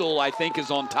Coastal, I think,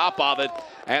 is on top of it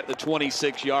at the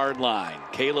 26-yard line.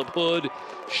 Caleb Hood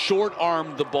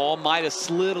short-armed the ball, might have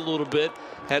slid a little bit,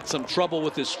 had some trouble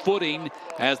with his footing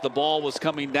as the ball was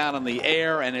coming down in the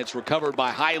air, and it's recovered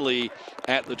by Hiley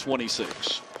at the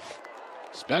 26.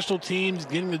 Special teams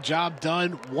getting the job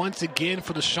done once again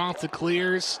for the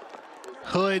Chanticleers.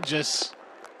 Hood just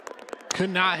could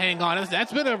not hang on.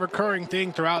 That's been a recurring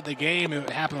thing throughout the game. It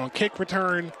happened on kick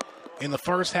return in the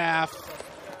first half.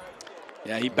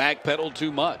 Yeah, he backpedaled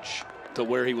too much to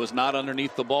where he was not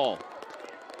underneath the ball.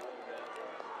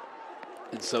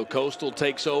 And so Coastal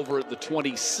takes over at the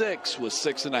 26 with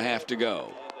 6.5 to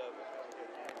go.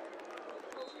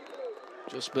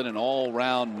 Just been an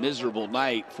all-round miserable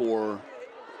night for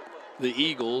the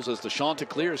Eagles as the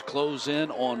Chanticleers close in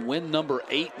on win number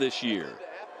 8 this year.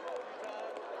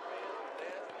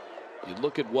 You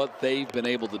look at what they've been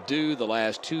able to do the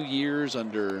last 2 years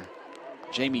under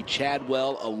Jamie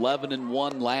Chadwell,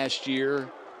 11-1 last year.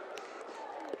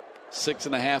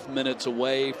 6.5 minutes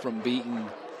away from beating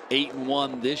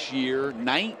 8-1 this year.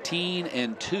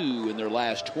 19-2 in their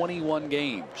last 21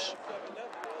 games.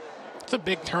 It's a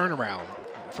big turnaround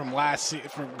from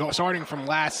starting from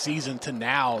last season to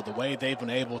now. The way they've been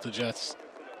able to just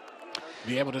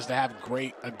be able to have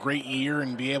a great year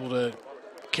and be able to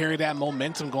carry that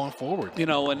momentum going forward. You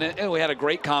know, and we had a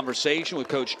great conversation with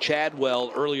Coach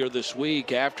Chadwell earlier this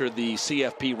week after the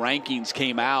CFP rankings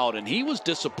came out, and he was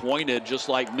disappointed, just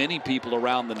like many people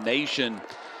around the nation,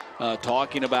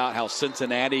 talking about how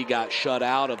Cincinnati got shut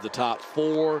out of the top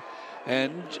 4.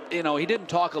 And, you know, he didn't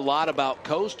talk a lot about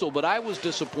Coastal, but I was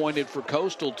disappointed for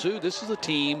Coastal, too. This is a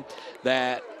team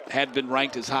that had been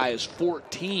ranked as high as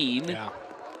 14,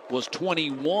 was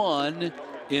 21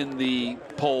 in the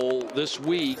poll this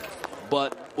week,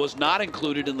 but was not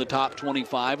included in the top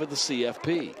 25 of the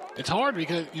CFP. It's hard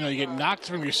because, you know, you get knocked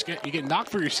for your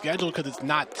schedule because it's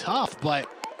not tough, but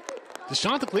the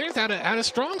Chanticleers had a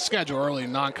strong schedule early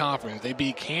in non-conference. They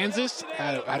beat Kansas,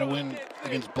 had a win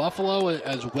against Buffalo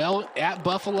as well at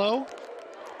Buffalo.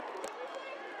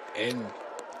 And,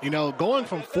 you know, going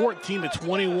from 14 to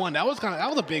 21, that was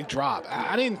a big drop.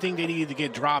 I didn't think they needed to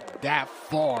get dropped that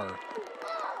far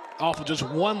off of just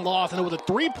one loss, and it was a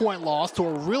 3-point loss to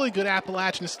a really good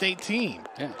Appalachian State team.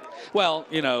 Yeah. Well,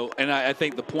 you know, and I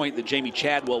think the point that Jamie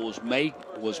Chadwell was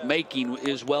making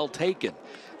is well taken.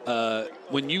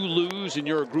 When you lose and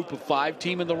you're a group of 5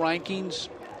 team in the rankings,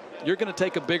 you're going to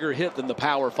take a bigger hit than the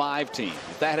Power 5 team.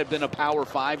 If that had been a Power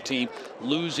 5 team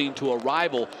losing to a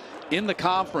rival in the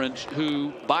conference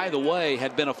who, by the way,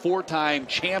 had been a 4-time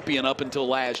champion up until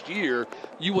last year,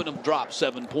 you wouldn't have dropped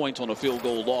 7 points on a field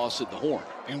goal loss at the Horn.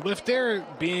 And with there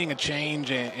being a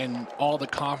change in all the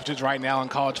conferences right now in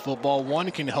college football,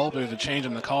 one can hope there's a change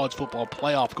in the college football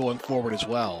playoff going forward as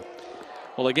well.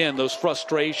 Well, again, those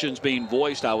frustrations being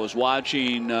voiced. I was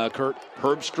watching Kurt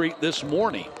Herbstreit this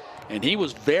morning, and he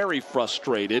was very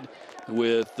frustrated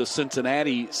with the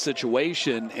Cincinnati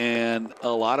situation, and a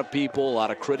lot of people, a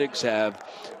lot of critics have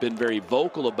been very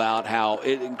vocal about how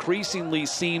it increasingly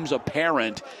seems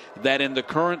apparent that in the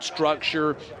current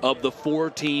structure of the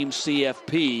 4-team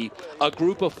CFP, a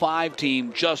group of 5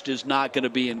 team just is not going to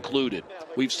be included.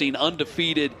 We've seen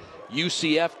undefeated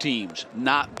UCF teams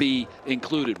not be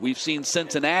included. We've seen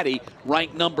Cincinnati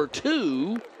ranked number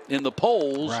 2 in the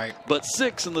polls, but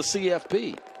 6 in the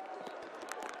CFP.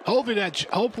 Hopefully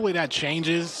that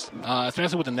changes,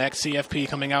 especially with the next CFP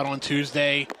coming out on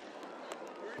Tuesday.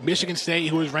 Michigan State,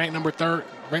 who was ranked number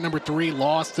 3,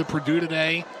 lost to Purdue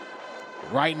today.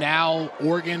 Right now,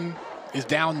 Oregon is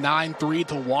down 9-3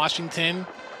 to Washington.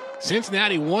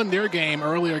 Cincinnati won their game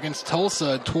earlier against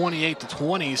Tulsa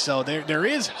 28-20, so there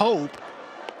is hope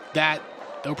that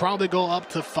they'll probably go up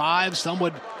to 5. Some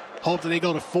would hope that they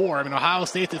go to 4. I mean, Ohio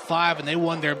State's at 5, and they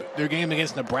won their game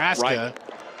against Nebraska. Right.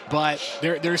 But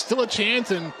there's still a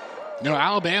chance, and you know,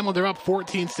 Alabama, they're up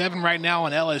 14-7 right now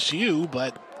on LSU,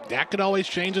 but that could always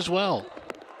change as well.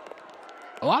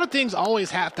 A lot of things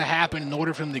always have to happen in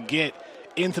order for them to get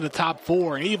into the top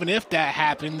 4, and even if that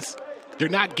happens, they're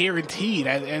not guaranteed,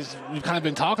 as we've kind of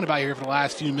been talking about here for the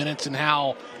last few minutes, and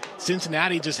how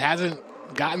Cincinnati just hasn't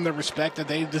gotten the respect that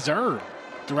they deserve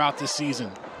throughout this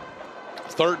season.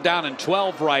 3rd down and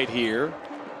 12 right here.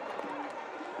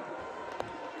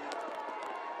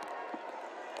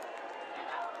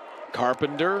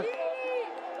 Carpenter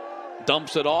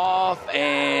dumps it off,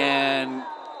 and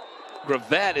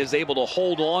Gravett is able to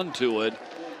hold on to it,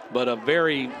 but a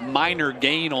very minor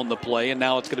gain on the play, and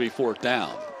now it's going to be 4th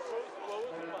down.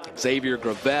 Xavier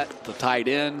Gravett, the tight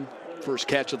end, first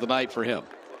catch of the night for him.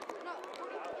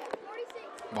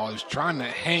 While he was trying to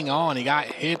hang on, he got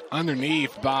hit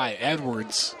underneath by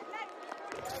Edwards.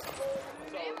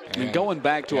 And going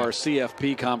back to our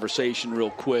CFP conversation real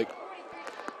quick,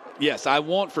 yes, I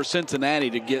want for Cincinnati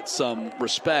to get some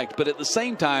respect, but at the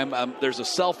same time, there's a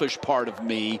selfish part of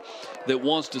me that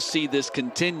wants to see this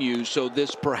continue, so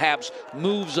this perhaps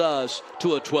moves us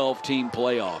to a 12-team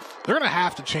playoff. They're going to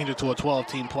have to change it to a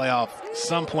 12-team playoff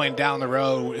some point down the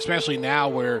road, especially now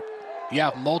where you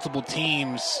have multiple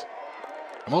teams,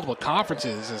 multiple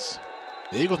conferences. As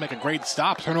the Eagles make a great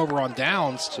stop, turnover on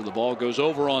downs. So the ball goes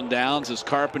over on downs as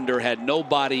Carpenter had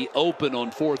nobody open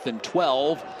on 4th and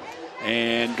 12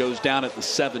 and goes down at the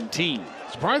 17.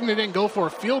 Surprisingly, they didn't go for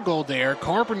a field goal there.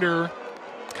 Carpenter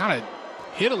kind of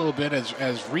hit a little bit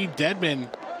as Reed Dedman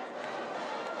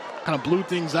kind of blew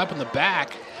things up in the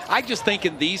back. I just think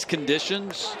in these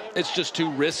conditions, it's just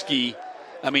too risky.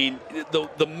 I mean,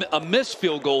 a missed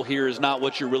field goal here is not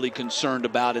what you're really concerned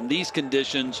about. In these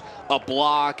conditions, a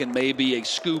block and maybe a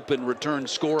scoop and return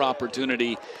score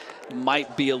opportunity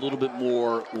might be a little bit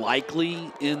more likely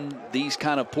in these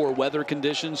kind of poor weather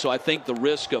conditions. So I think the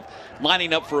risk of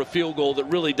lining up for a field goal that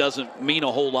really doesn't mean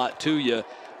a whole lot to you,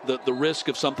 the risk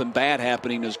of something bad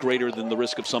happening is greater than the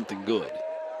risk of something good.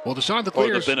 Well, Deshaun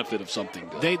or the benefit of something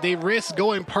good. They risked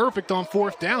going perfect on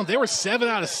 4th down. They were 7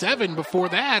 out of 7 before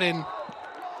that, and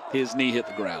his knee hit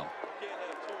the ground.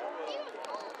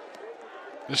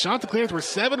 The Chanticleers were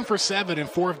 7 for 7 in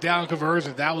 4th down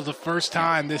conversions. That was the first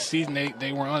time this season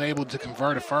they were unable to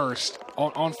convert a first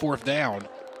on 4th down.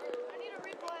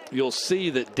 You'll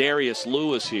see that Darius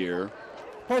Lewis here.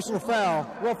 Personal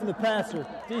foul, roughing the passer,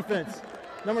 defense,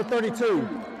 number 32,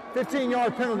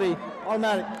 15-yard penalty,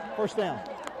 automatic, first down.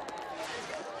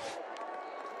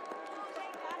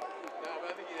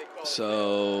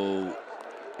 So,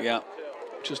 yeah,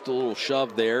 just a little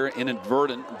shove there,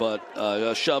 inadvertent, but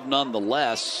a shove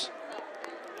nonetheless.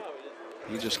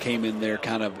 He just came in there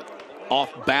kind of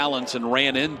off balance and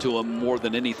ran into him more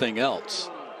than anything else.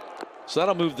 So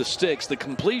that'll move the sticks. The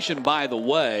completion, by the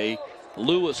way,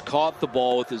 Lewis caught the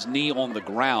ball with his knee on the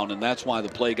ground, and that's why the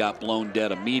play got blown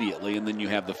dead immediately, and then you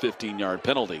have the 15-yard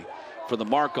penalty for the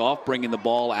mark-off, bringing the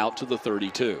ball out to the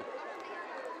 32.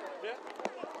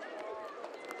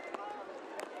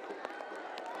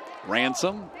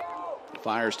 Ransom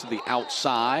fires to the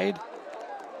outside,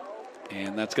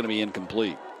 and that's going to be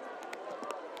incomplete.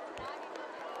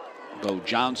 Though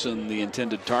Johnson, the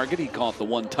intended target, he caught the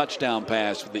one touchdown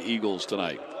pass for the Eagles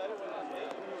tonight.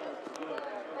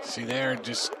 See there,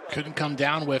 just couldn't come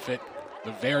down with it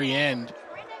the very end.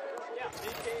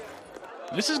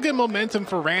 This is good momentum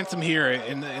for Ransom here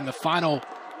in the final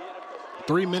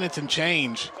 3 minutes and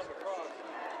change.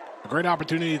 A great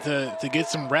opportunity to get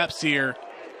some reps here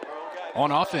on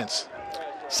offense.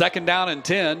 2nd down and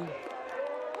 10.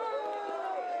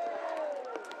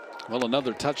 Well,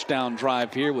 another touchdown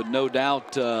drive here would no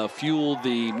doubt fuel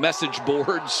the message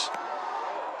boards.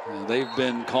 They've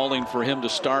been calling for him to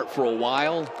start for a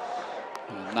while.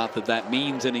 Not that that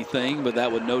means anything, but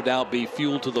that would no doubt be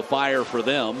fuel to the fire for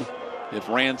them. If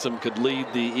Ransom could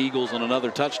lead the Eagles on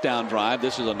another touchdown drive.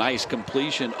 This is a nice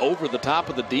completion over the top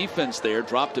of the defense there.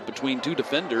 Dropped it between two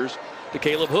defenders to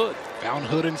Caleb Hood. Found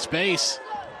Hood in space.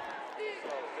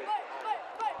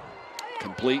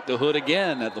 Complete to Hood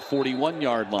again at the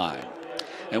 41-yard line.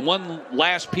 And one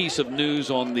last piece of news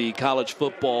on the college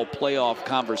football playoff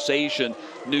conversation.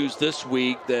 News this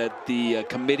week that the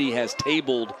committee has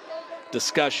tabled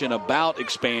discussion about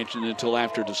expansion until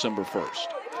after December 1st.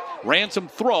 Ransom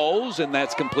throws, and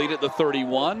that's complete at the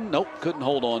 31. Nope, couldn't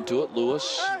hold on to it.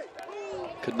 Lewis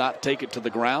could not take it to the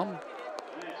ground.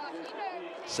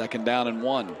 2nd down and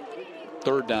 1.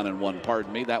 3rd down and 1,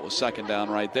 pardon me. That was 2nd down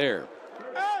right there.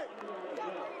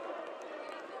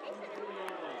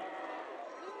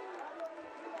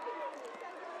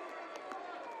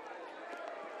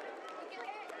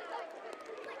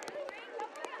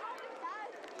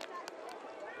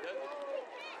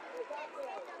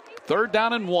 Third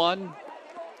down and 1.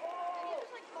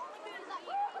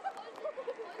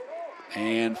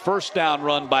 And first down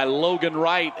run by Logan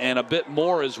Wright, and a bit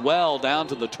more as well, down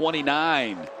to the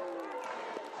 29.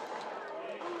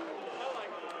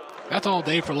 That's all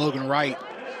day for Logan Wright.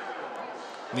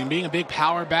 I mean, being a big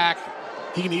power back,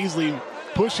 he can easily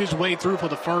push his way through for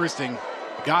the first and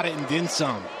got it and then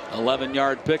some.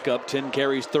 11-yard pickup, 10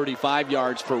 carries, 35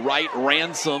 yards for Wright.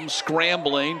 Ransom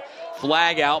scrambling.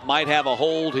 Flag out, might have a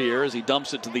hold here as he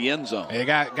dumps it to the end zone. He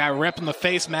got repping the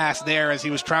face mask there as he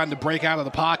was trying to break out of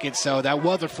the pocket, so that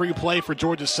was a free play for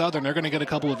Georgia Southern. They're going to get a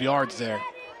couple of yards there.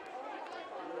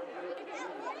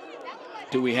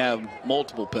 Do we have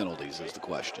multiple penalties is the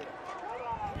question.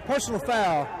 Personal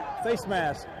foul, face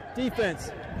mask,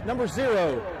 Defense, number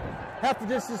 0. Half the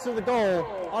distance to the goal,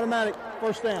 automatic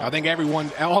first down. I think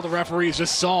all the referees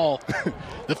just saw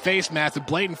the face mask, the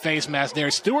blatant face mask there.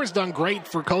 Stewart's done great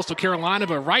for Coastal Carolina,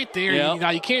 but right there,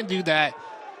 yep. you can't do that.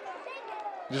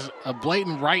 Just a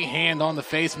blatant right hand on the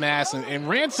face mask. And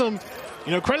Ransom,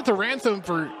 credit to Ransom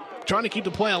for trying to keep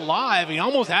the play alive. He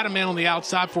almost had a man on the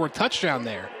outside for a touchdown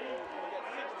there.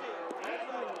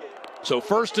 So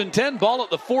 1st and 10, ball at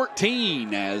the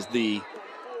 14 as the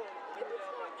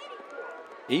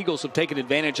Eagles have taken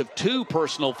advantage of 2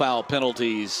 personal foul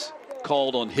penalties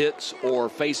called on hits or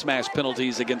face mask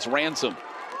penalties against Ransom.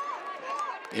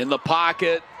 In the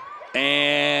pocket,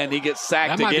 and he gets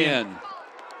sacked again.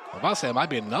 I'm about to say it might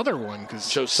be another one because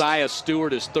Josiah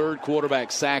Stewart, his 3rd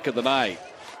quarterback sack of the night.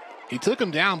 He took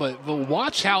him down, but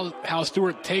watch how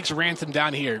Stewart takes Ransom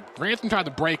down here. Ransom tried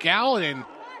to break out and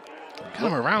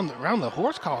kind of around the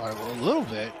horse collar a little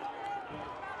bit.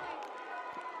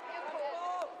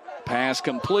 Pass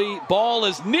complete. Ball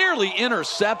is nearly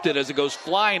intercepted as it goes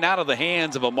flying out of the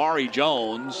hands of Amari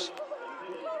Jones.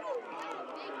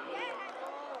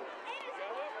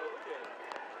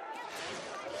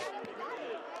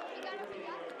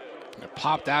 It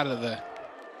popped out of the...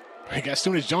 As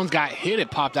soon as Jones got hit, it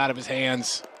popped out of his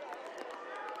hands.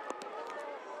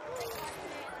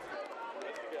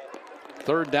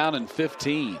 3rd down and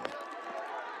 15.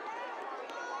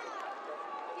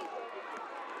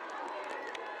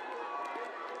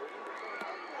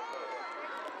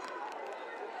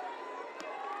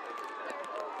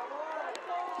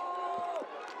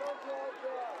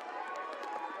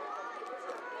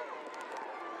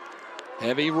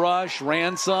 Heavy rush,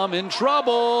 Ransom in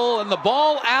trouble, and the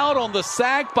ball out on the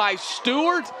sack by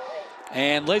Stewart.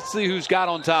 And let's see who's got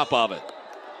on top of it.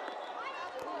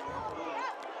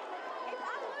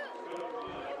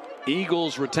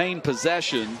 Eagles retain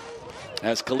possession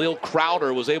as Khalil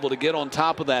Crowder was able to get on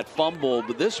top of that fumble,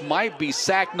 but this might be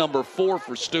sack number 4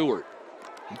 for Stewart.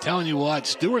 I'm telling you what,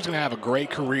 Stewart's going to have a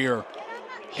great career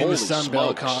in the Sun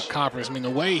Belt Conference. I mean, the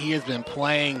way he has been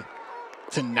playing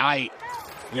tonight,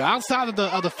 outside of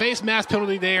the face mask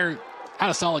penalty there, had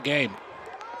a solid game.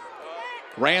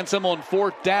 Ransom on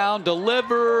 4th down,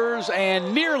 delivers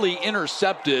and nearly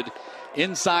intercepted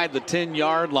inside the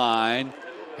 10-yard line.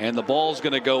 And the ball's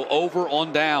going to go over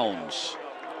on downs.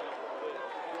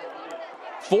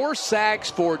 4 sacks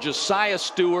for Josiah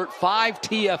Stewart, 5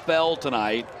 TFL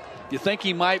tonight. You think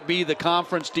he might be the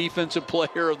conference defensive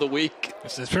player of the week?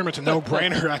 It's pretty much a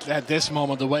no-brainer at this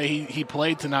moment, the way he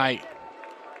played tonight.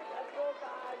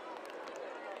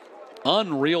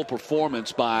 Unreal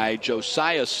performance by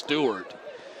Josiah Stewart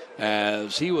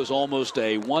as he was almost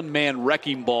a one-man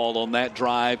wrecking ball on that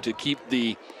drive to keep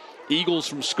the Eagles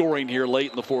from scoring here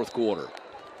late in the 4th quarter.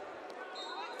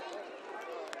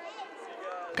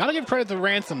 Got to give credit to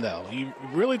Ransom, though. He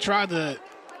really tried to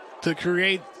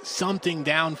create something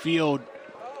downfield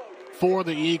for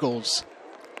the Eagles.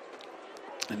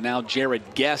 And now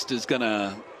Jared Guest is going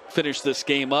to finish this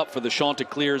game up for the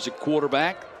Chanticleers at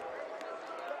quarterback.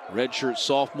 Redshirt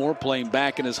sophomore playing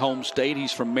back in his home state.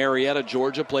 He's from Marietta,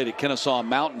 Georgia, played at Kennesaw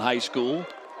Mountain High School.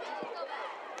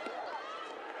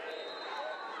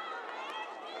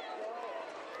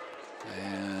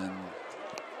 And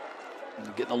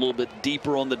getting a little bit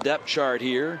deeper on the depth chart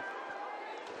here.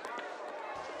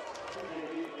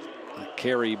 A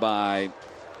carry by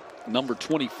number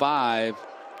 25,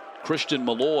 Christian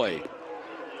Malloy.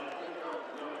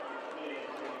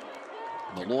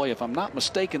 Malloy, if I'm not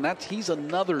mistaken, he's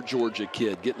another Georgia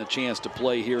kid getting a chance to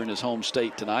play here in his home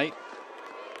state tonight.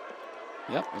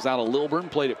 Yep, was out of Lilburn,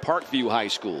 played at Parkview High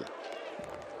School.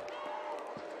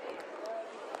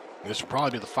 This will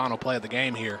probably be the final play of the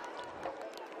game here.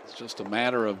 It's just a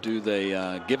matter of do they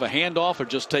give a handoff or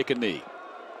just take a knee.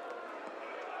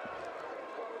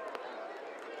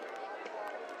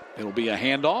 It'll be a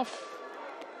handoff.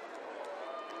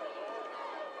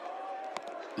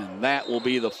 And that will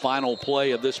be the final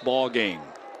play of this ball game.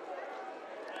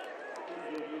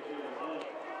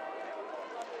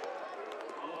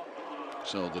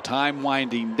 So the time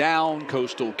winding down.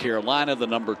 Coastal Carolina, the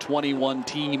number 21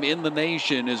 team in the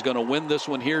nation, is going to win this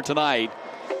one here tonight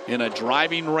in a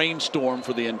driving rainstorm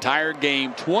for the entire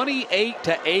game.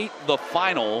 28-8 the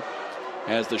final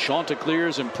as the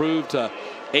Chanticleers improve to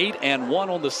 8-1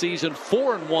 on the season,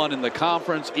 4-1 in the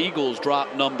conference. Eagles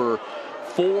drop number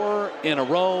 4 in a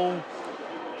row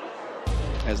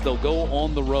as they'll go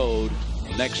on the road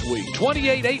next week.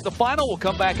 28-8 the final. We'll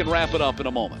come back and wrap it up in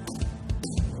a moment.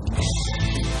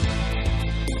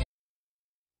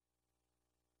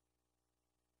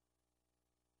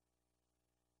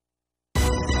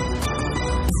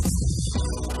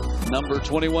 Number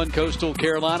 21 Coastal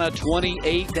Carolina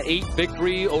 28-8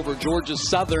 victory over Georgia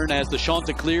Southern as the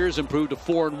Chanticleers improved to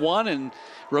 4-1 and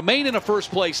remain in a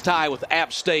first-place tie with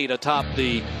App State atop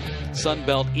the Sun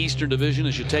Belt Eastern Division.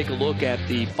 As you take a look at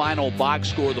the final box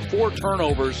score, the 4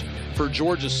 turnovers for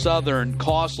Georgia Southern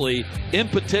costly, in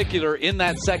particular in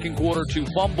that second quarter, 2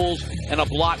 fumbles and a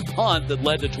blocked punt that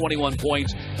led to 21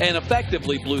 points and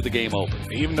effectively blew the game open.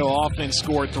 Even though offense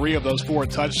scored 3 of those 4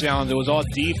 touchdowns, it was all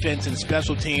defense and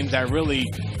special teams that really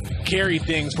carried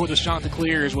things for the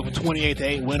Chanticleers with a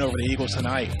 28-8 win over the Eagles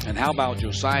tonight. And how about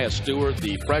Josiah Stewart,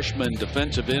 the freshman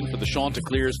defensive end for the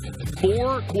Chanticleers?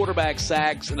 4 quarterback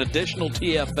sacks, an additional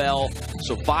TFL,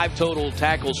 so 5 total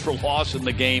tackles for loss in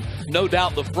the game. No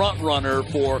doubt the front runner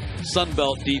for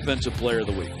Sunbelt Defensive Player of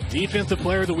the Week. Defensive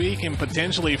Player of the Week and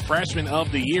potentially Freshman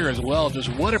of the Year as well. Just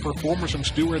what a performance from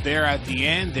Stewart there at the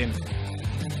end, and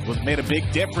made a big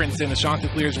difference in the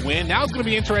Chanticleers win. Now it's going to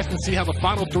be interesting to see how the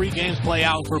final 3 games play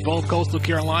out for both Coastal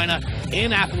Carolina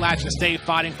and Appalachian State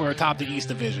fighting for atop the East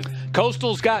Division.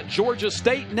 Coastal's got Georgia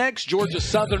State next. Georgia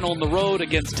Southern on the road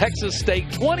against Texas State.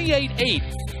 28-8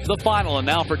 the final. And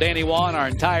now for Danny Waugh and our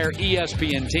entire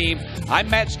ESPN team, I'm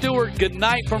Matt Stewart. Good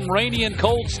night from rainy and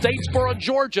cold Statesboro,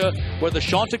 Georgia, where the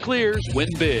Chanticleers win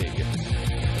big.